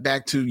does cut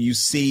back to, you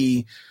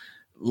see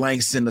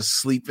Langston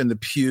asleep in the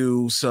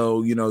pew.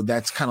 So,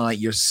 that's kind of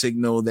like your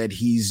signal that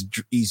he's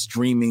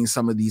dreaming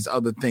some of these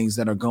other things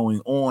that are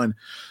going on.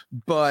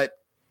 But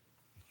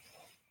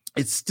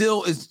it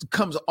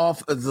comes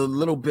off as a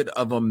little bit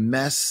of a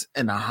mess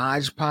and a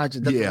hodgepodge.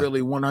 It doesn't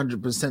really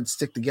 100%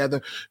 stick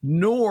together,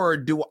 nor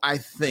do I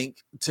think,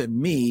 to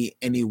me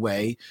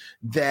anyway,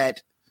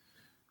 that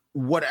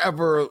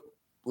whatever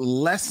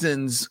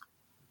lessons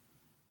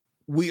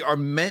we are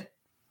meant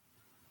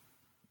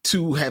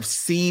to have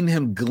seen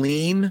him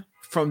glean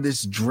from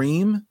this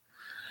dream,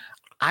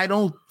 I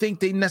don't think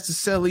they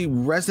necessarily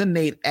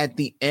resonate at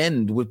the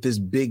end with this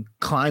big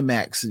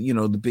climax,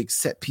 the big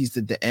set piece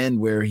at the end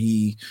where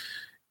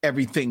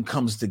everything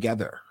comes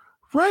together.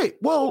 Right.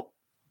 Well,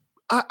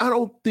 I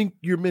don't think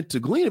you're meant to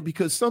glean it,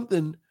 because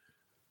something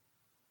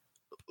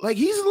like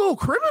he's a little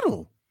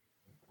criminal.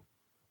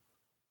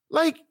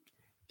 Like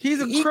he's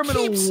a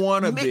criminal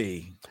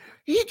wannabe.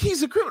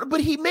 He's a criminal,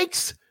 but he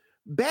makes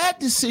bad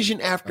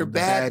decision after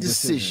bad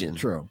decision.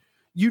 True.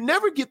 You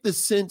never get the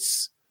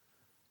sense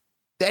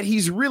that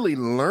he's really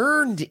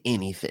learned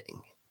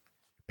anything.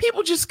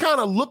 People just kind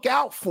of look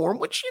out for him,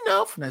 which,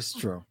 that's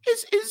true.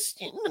 Is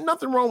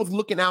nothing wrong with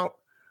looking out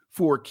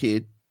for a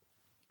kid.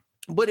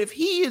 But if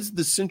he is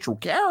the central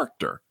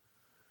character,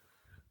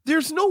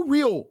 there's no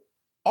real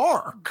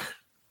arc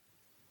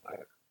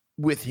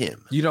with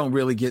him. You don't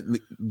really get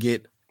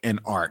an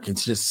arc.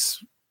 It's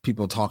just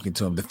people talking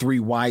to him, the three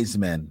wise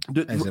men,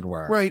 as it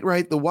were.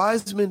 Right. The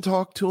wise men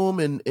talk to him,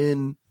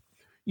 and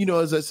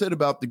as I said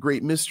about the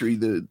great mystery,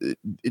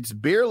 it's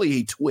barely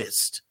a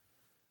twist.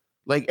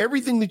 Like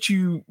everything that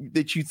you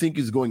think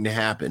is going to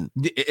happen,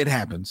 it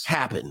happens.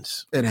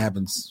 It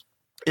happens.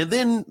 And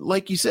then,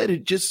 like you said,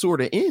 it just sort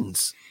of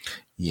ends.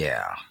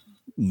 Yeah.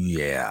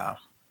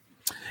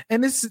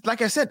 And it's,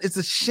 like I said, it's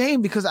a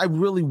shame because I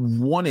really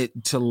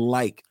wanted to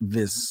like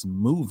this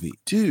movie.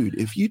 Dude,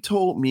 if you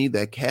told me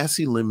that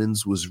Cassie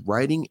Lemons was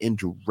writing and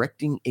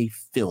directing a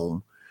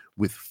film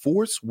with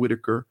Forrest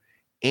Whitaker,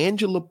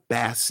 Angela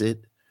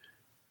Bassett,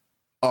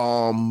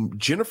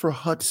 Jennifer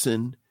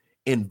Hudson,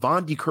 and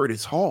Vondie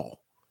Curtis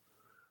Hall,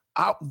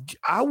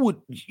 I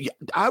would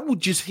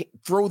just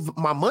throw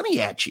my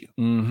money at you.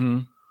 Mm-hmm.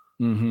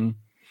 Mm-hmm.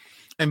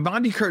 And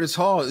Vondie Curtis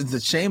Hall, the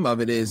shame of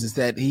it is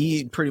that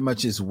he pretty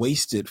much is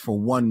wasted for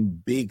one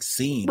big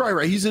scene.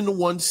 Right. He's in the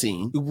one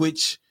scene,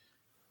 which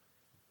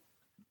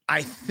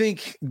I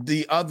think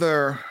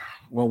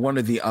one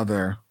of the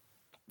other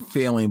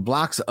failing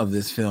blocks of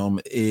this film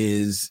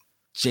is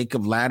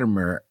Jacob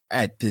Latimer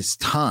at this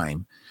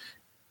time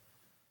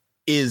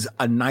is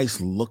a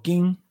nice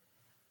looking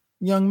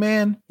young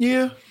man.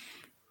 Yeah.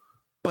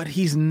 But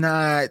he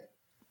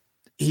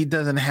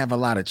doesn't have a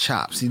lot of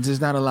chops. There's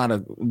not a lot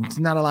of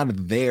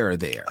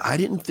there. I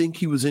didn't think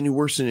he was any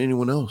worse than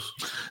anyone else.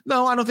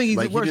 No, I don't think he's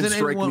worse he didn't than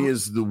strike anyone. me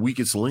as the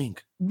weakest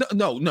link.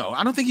 No,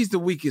 I don't think he's the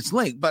weakest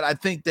link. But I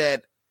think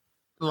that,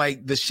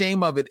 like, the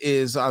shame of it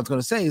is, I was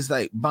going to say, is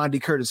like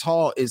Vondie Curtis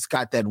Hall is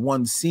got that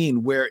one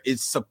scene where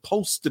it's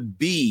supposed to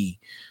be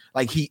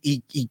like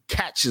he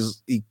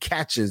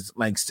catches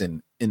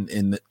Langston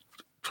in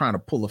trying to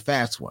pull a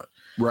fast one.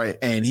 Right.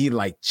 And he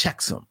like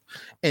checks him.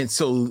 And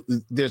so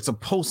there's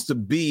supposed to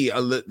be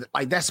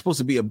that's supposed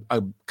to be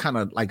a kind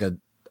of like a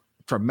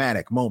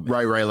dramatic moment.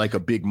 Right. Like a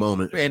big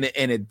moment. And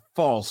it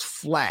falls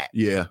flat.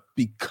 Yeah.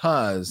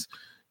 Because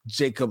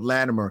Jacob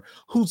Latimer,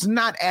 who's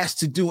not asked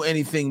to do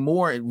anything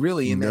more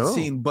really in that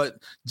scene,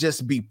 but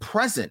just be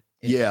present.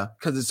 Yeah.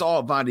 Because it's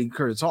all Vondie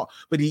Curtis Hall,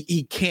 but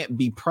he can't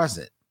be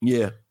present.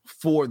 Yeah.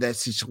 For that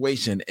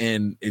situation.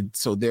 And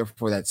so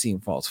therefore that scene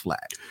falls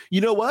flat.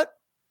 You know what?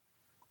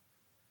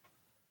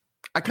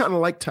 I kind of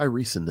like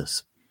Tyrese in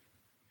this.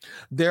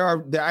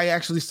 I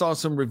actually saw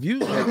some reviews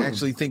that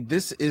actually think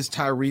this is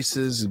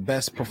Tyrese's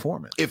best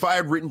performance. If I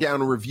had written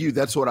down a review,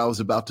 that's what I was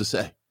about to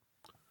say.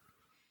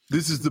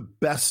 This is the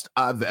best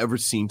I've ever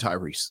seen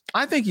Tyrese.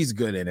 I think he's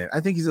good in it. I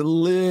think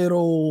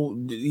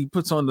he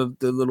puts on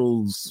the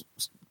little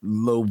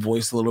low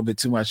voice a little bit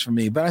too much for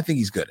me, but I think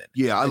he's good in it.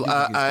 Yeah,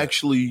 I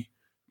actually,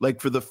 like,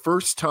 for the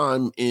first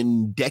time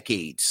in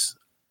decades,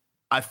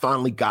 I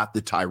finally got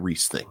the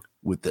Tyrese thing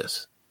with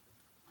this.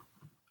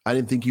 I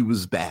didn't think he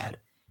was bad.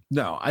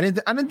 No, I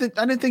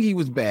didn't think he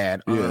was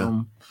bad.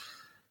 Yeah.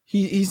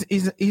 He's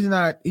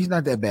not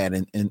that bad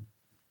in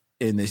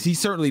this. He's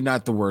certainly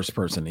not the worst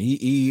person.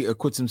 He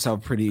acquits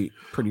himself pretty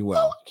well.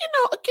 Well,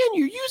 again,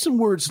 you're using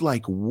words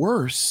like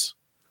worse.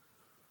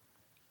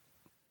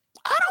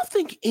 I don't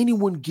think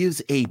anyone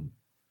gives a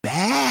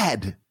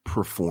bad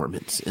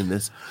performance in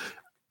this,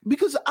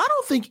 because I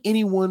don't think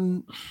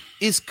anyone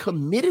is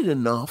committed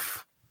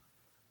enough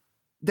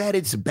that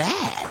it's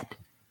bad.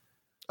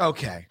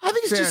 Okay. I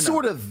think it's Fair just enough.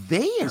 sort of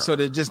there. So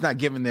they're just not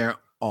giving their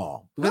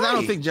all. Because I don't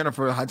Right. think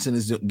Jennifer Hudson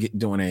is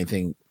doing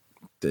anything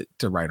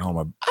to write home.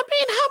 I mean,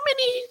 how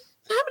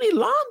many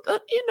lines?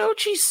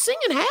 She's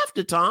singing half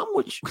the time,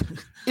 which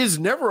is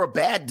never a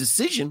bad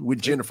decision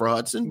with Jennifer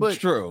Hudson. But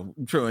True.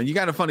 And you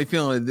got a funny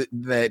feeling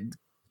that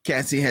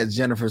Cassie has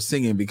Jennifer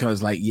singing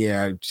because, like,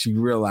 she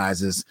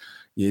realizes,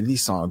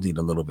 these songs need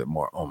a little bit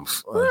more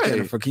oomph. Right.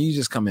 Jennifer, can you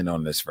just come in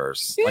on this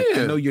verse? Yeah. Like,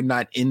 I know you're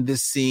not in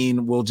this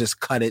scene. We'll just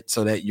cut it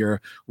so that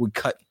we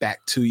cut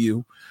back to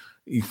you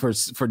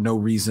for no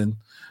reason.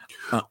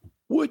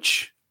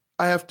 Which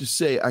I have to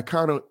say, I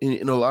kind of,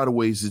 in a lot of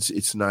ways,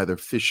 it's neither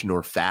fish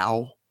nor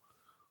fowl.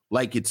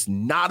 Like, it's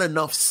not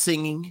enough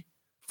singing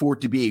for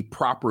it to be a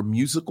proper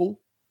musical,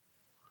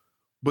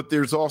 but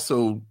there's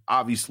also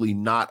obviously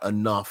not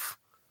enough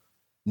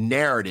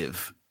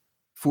narrative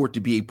for it to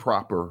be a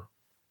proper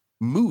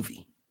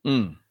movie.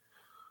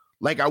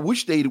 Like, I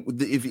wish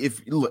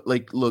if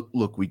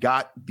look, we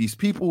got these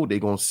people, they're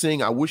gonna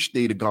sing. I wish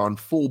they'd have gone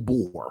full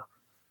bore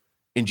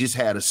and just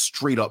had a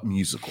straight up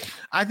musical.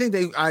 I think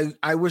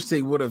I wish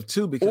they would have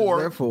too, because Or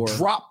therefore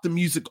drop the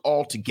music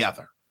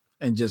altogether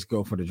and just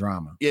go for the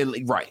drama. Yeah,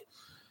 right.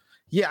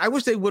 Yeah, I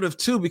wish they would have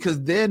too,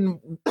 because then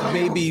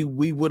maybe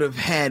we would have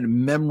had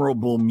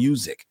memorable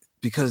music.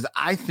 Because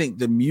I think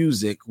the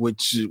music,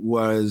 which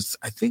was,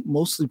 I think,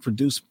 mostly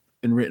produced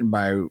and written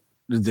by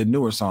the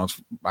newer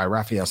songs by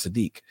Raphael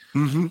Sadiq.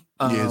 Mm-hmm.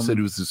 Yeah, said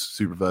he was the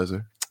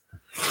supervisor.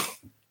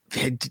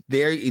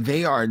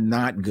 They are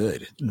not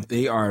good.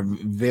 They are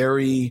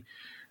very,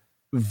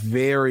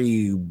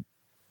 very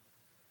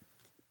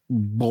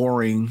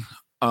boring.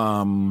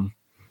 I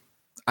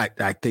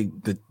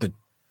think the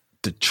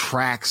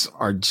tracks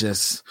are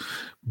just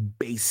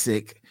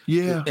basic.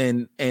 Yeah.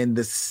 And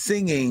the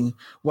singing,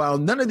 while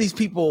none of these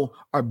people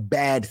are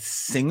bad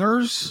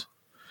singers,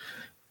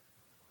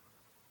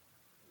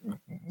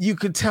 you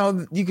could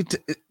tell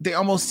they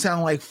almost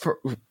sound like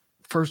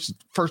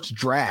first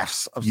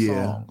drafts of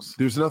songs.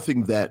 There's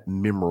nothing that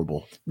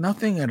memorable.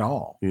 Nothing at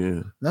all.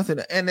 Yeah. Nothing.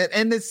 And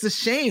it's a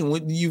shame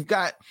when you've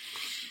got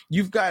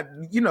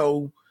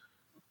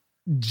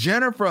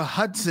Jennifer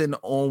Hudson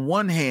on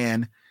one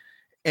hand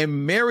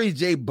and Mary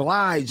J.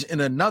 Blige in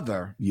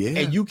another. Yeah.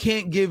 And you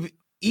can't give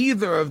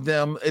either of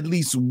them at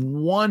least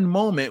one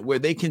moment where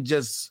they can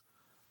just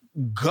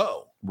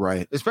go.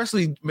 Right.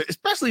 Especially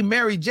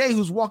Mary J.,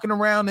 who's walking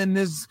around in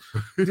this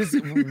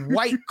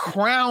white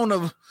crown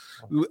of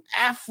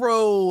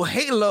Afro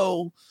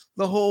halo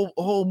the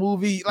whole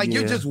movie. Like,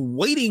 you're just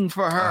waiting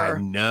for her.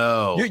 I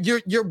know.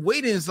 You're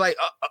waiting. It's like,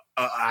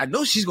 I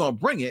know she's gonna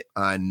bring it.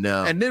 I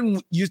know. And then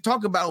you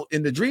talk about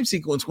in the dream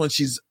sequence when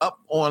she's up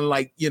on,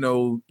 like,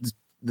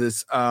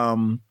 this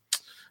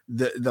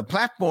the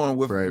platform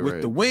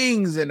with the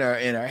wings and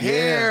her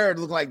hair, it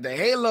looked like the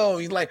halo.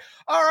 He's like,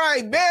 all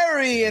right,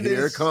 Barry, and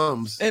here it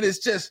comes, and it's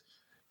just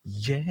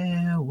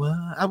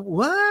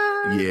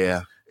what?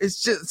 Yeah,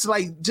 it's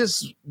like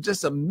just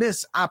a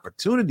missed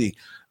opportunity.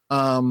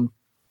 And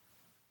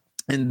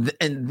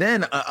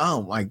then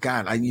oh my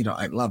God, I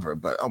love her,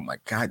 but oh my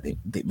God, they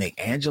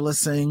make Angela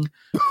sing.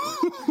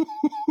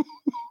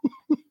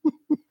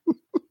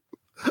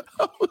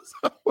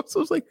 I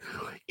was like,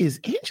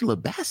 is Angela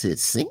Bassett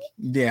singing?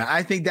 Yeah,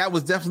 I think that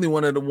was definitely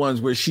one of the ones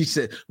where she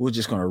said, we're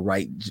just gonna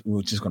write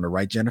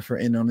Jennifer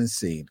in on this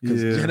scene,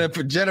 because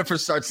Jennifer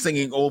starts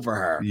singing over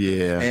her.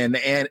 Yeah, and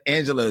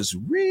Angela is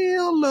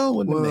real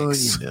low in the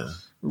mix.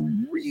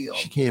 Real.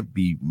 She can't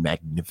be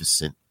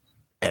magnificent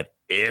at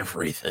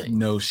everything.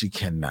 No, she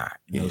cannot.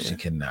 No, she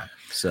cannot.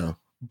 So,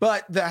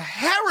 but the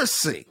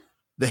heresy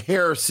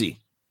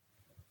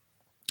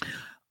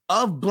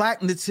of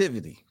Black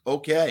Nativity.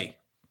 Okay.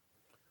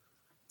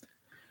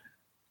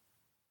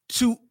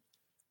 To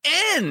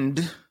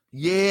end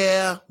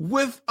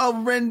with a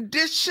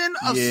rendition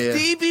of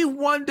Stevie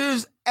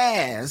Wonder's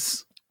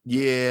Ass.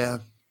 Yeah.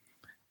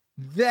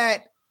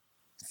 That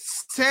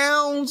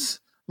sounds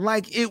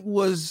like it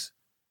was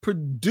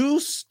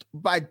produced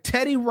by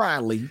Teddy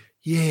Riley.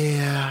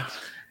 Yeah.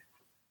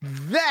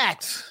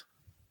 That,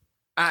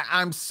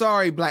 I'm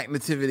sorry, Black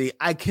Nativity,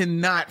 I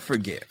cannot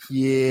forgive.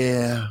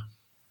 Yeah.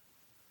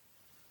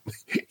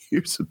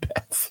 Here's a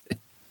bad thing.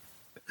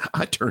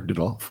 I turned it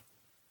off.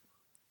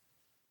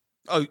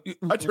 Oh,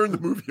 I turned the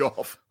movie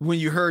off when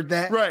you heard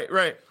that.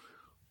 Right.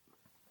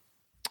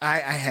 I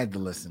had to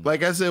listen.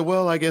 Like I said,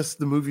 well, I guess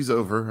the movie's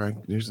over.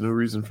 There's no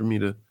reason for me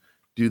to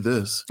do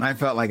this. I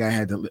felt like I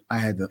had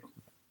to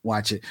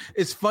watch it.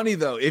 It's funny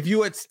though, if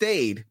you had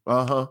stayed,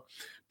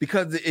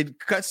 because it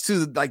cuts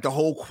to like the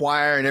whole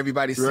choir and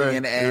everybody's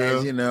singing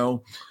as and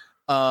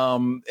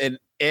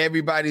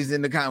everybody's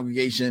in the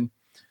congregation,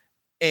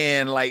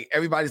 and like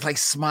everybody's like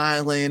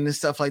smiling and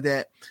stuff like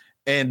that,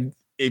 and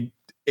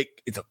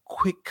it's a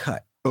quick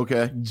cut.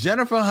 Okay.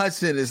 Jennifer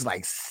Hudson is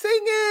like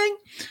singing,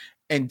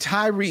 and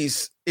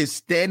Tyrese is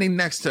standing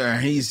next to her.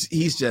 He's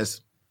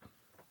just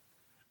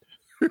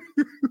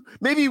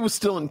maybe he was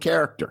still in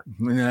character.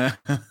 I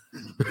don't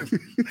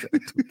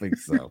think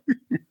so.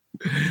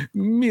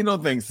 Me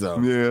don't think so.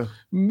 Yeah.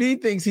 Me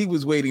thinks he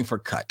was waiting for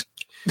cut.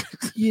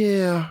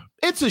 Yeah.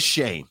 It's a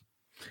shame.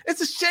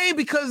 It's a shame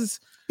because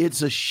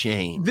it's a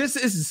shame. This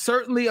is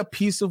certainly a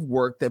piece of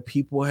work that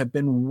people have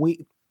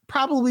been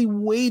probably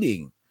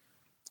waiting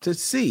to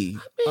see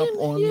up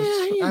on.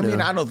 I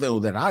mean, I don't know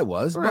that I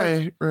was.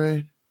 Right.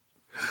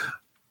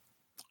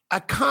 I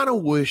kind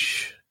of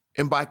wish,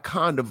 and by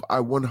kind of, I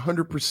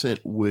 100%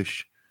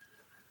 wish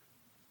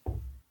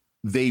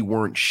they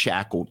weren't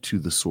shackled to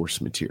the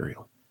source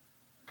material.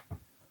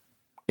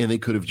 And they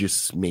could have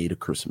just made a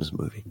Christmas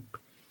movie.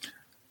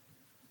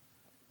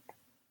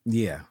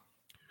 Yeah.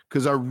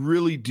 Because I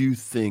really do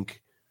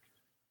think,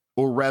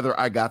 or rather,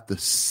 I got the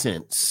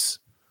sense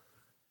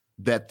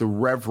that the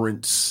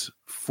reverence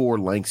for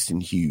Langston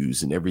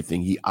Hughes and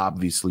everything he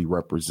obviously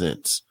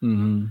represents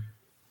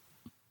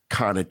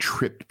kind of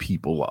tripped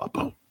people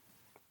up.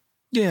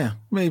 Yeah,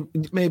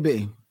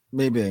 maybe.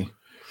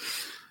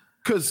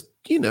 Because,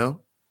 you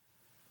know,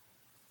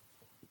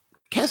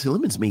 Cassie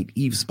Lemons made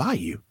Eve's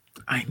Bayou.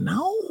 I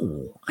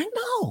know.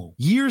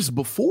 Years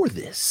before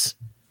this.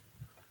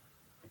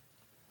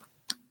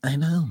 I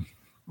know.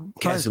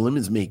 Cassie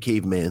Lemons made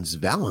Caveman's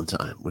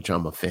Valentine, which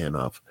I'm a fan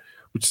of,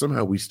 which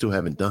somehow we still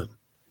haven't done.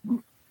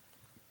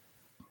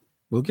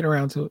 We'll get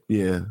around to it.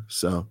 Yeah.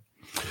 So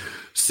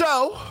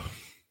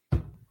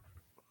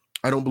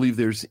I don't believe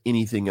there's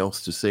anything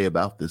else to say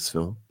about this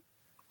film.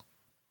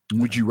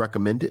 Would you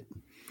recommend it?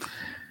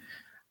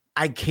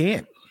 I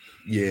can't.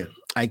 Yeah.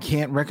 I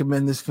can't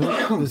recommend this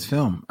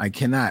film. I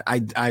cannot.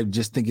 I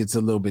just think it's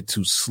a little bit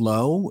too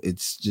slow.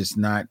 It's just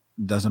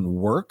doesn't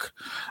work.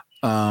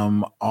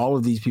 All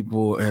of these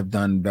people have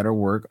done better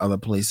work other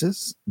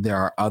places. There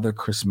are other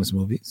Christmas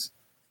movies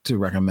to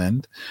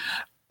recommend.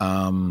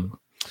 I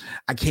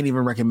can't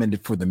even recommend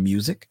it for the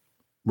music.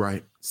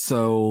 Right.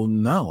 So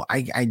no,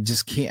 I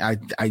just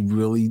can't. I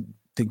really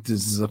think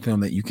this is a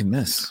film that you can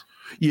miss.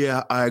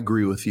 Yeah, I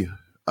agree with you.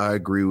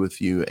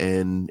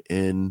 And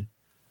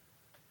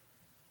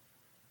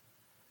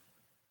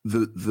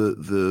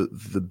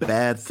the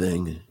bad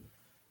thing,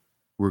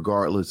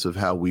 regardless of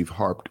how we've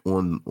harped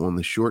on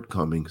the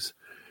shortcomings,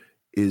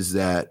 is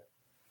that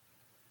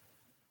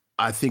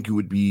I think it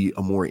would be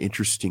a more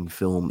interesting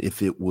film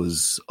if it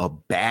was a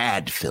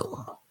bad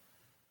film.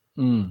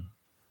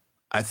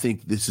 I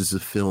think this is a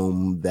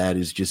film that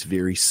is just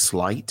very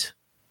slight,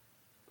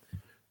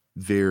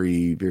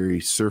 very,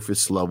 very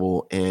surface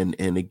level. And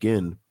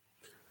again,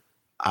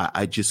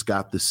 I just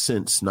got the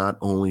sense, not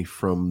only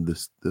from the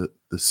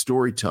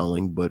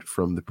storytelling, but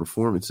from the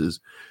performances,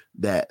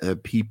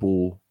 that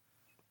people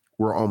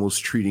were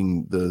almost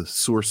treating the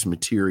source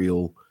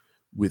material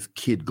with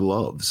kid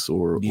gloves,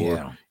 or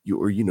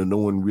no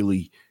one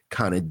really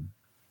kind of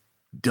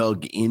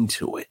dug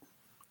into it.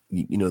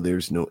 You know,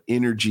 there's no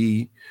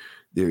energy.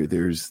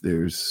 There's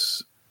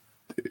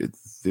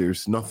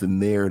nothing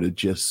there to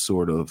just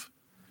sort of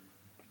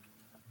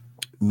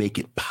make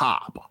it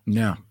pop.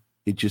 Yeah.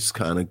 It just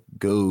kind of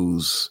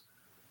goes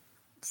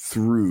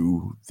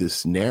through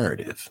this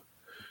narrative.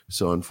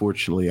 So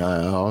unfortunately,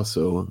 I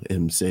also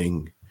am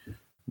saying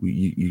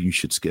you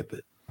should skip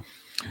it.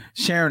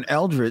 Sharon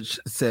Eldridge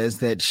says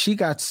that she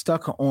got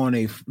stuck on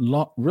a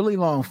really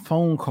long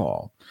phone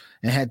call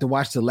and had to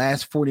watch the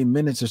last 40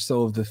 minutes or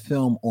so of the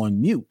film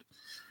on mute.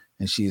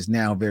 And she is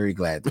now very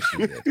glad that she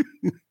did.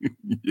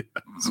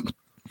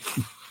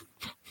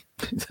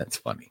 That's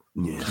funny.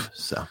 Yeah.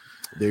 So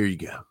there you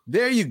go.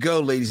 There you go,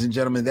 ladies and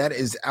gentlemen. That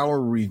is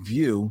our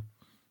review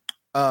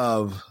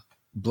of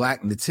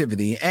Black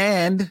Nativity.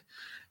 And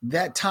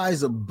that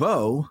ties a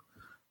bow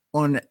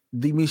on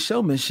the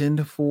Michaud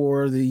mission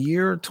for the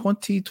year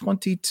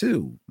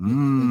 2022.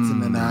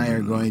 Vincent and I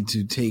are going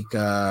to take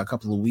a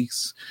couple of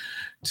weeks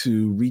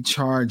to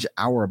recharge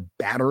our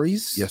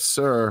batteries. Yes,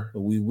 sir.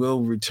 We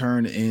will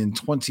return in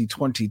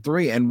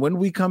 2023. And when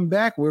we come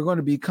back, we're going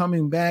to be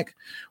coming back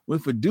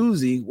with a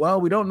doozy. Well,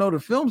 we don't know the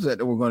films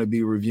that we're going to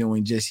be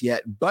reviewing just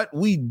yet, but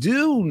we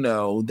do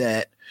know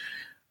that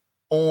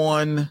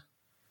on,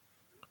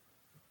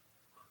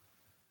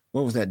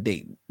 what was that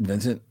date,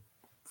 Vincent?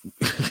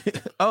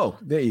 Oh,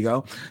 there you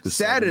go.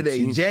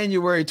 Saturday, 17th.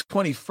 January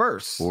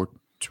 21st. Or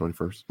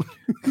 21st.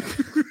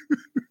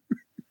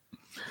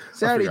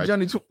 Saturday,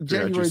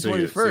 January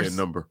 21st. Say a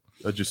number.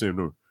 I just say a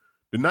number.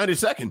 The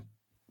 92nd.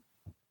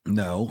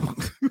 No.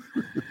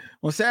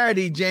 On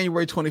Saturday,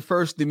 January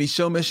 21st, the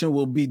Michaud Mission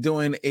will be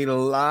doing a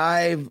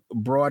live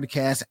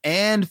broadcast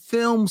and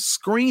film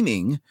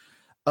screening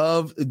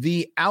of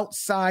The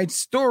Outside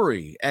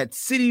Story at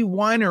City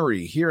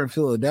Winery here in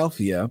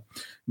Philadelphia.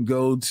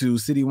 Go to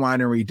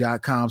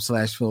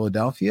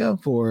citywinery.com/Philadelphia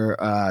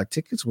for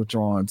tickets, which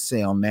are on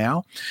sale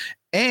now.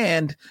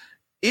 And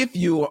if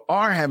you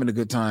are having a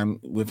good time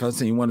with us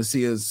and you want to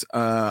see us,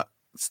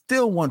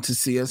 still want to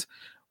see us,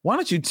 why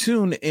don't you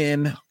tune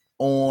in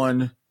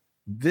on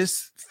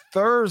this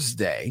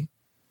Thursday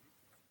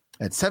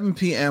at 7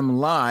 p.m.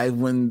 live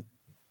when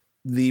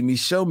the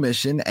Michaud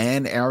Mission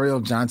and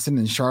Ariel Johnson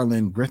and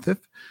Charlene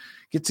Griffith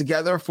get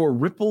together for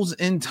Ripples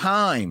in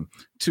Time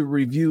to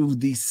review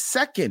the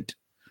second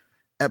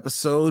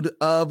episode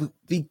of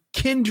the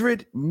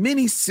Kindred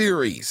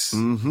miniseries.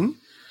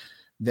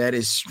 that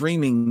is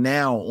streaming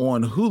now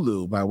on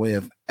Hulu by way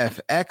of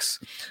FX.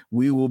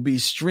 We will be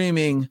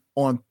streaming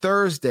on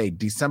Thursday,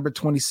 December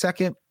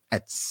 22nd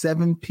at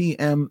 7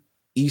 p.m.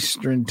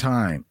 Eastern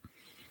Time,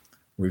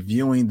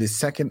 reviewing the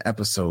second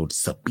episode,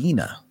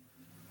 Sabina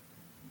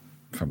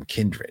from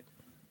Kindred.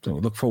 So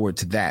look forward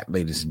to that,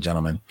 ladies and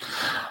gentlemen.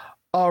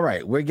 All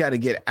right, we got to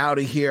get out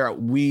of here.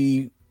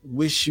 We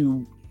wish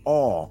you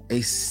all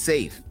a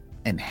safe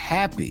and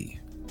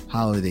happy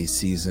holiday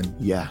season.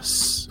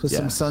 Yes. Put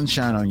some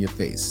sunshine on your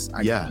face.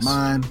 I got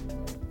mine.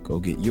 Go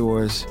get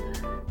yours.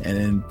 And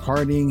in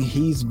parting,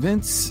 he's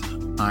Vince.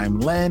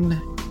 I'm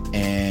Len.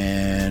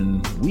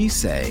 And we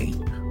say,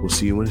 we'll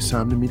see you when it's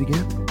time to meet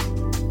again.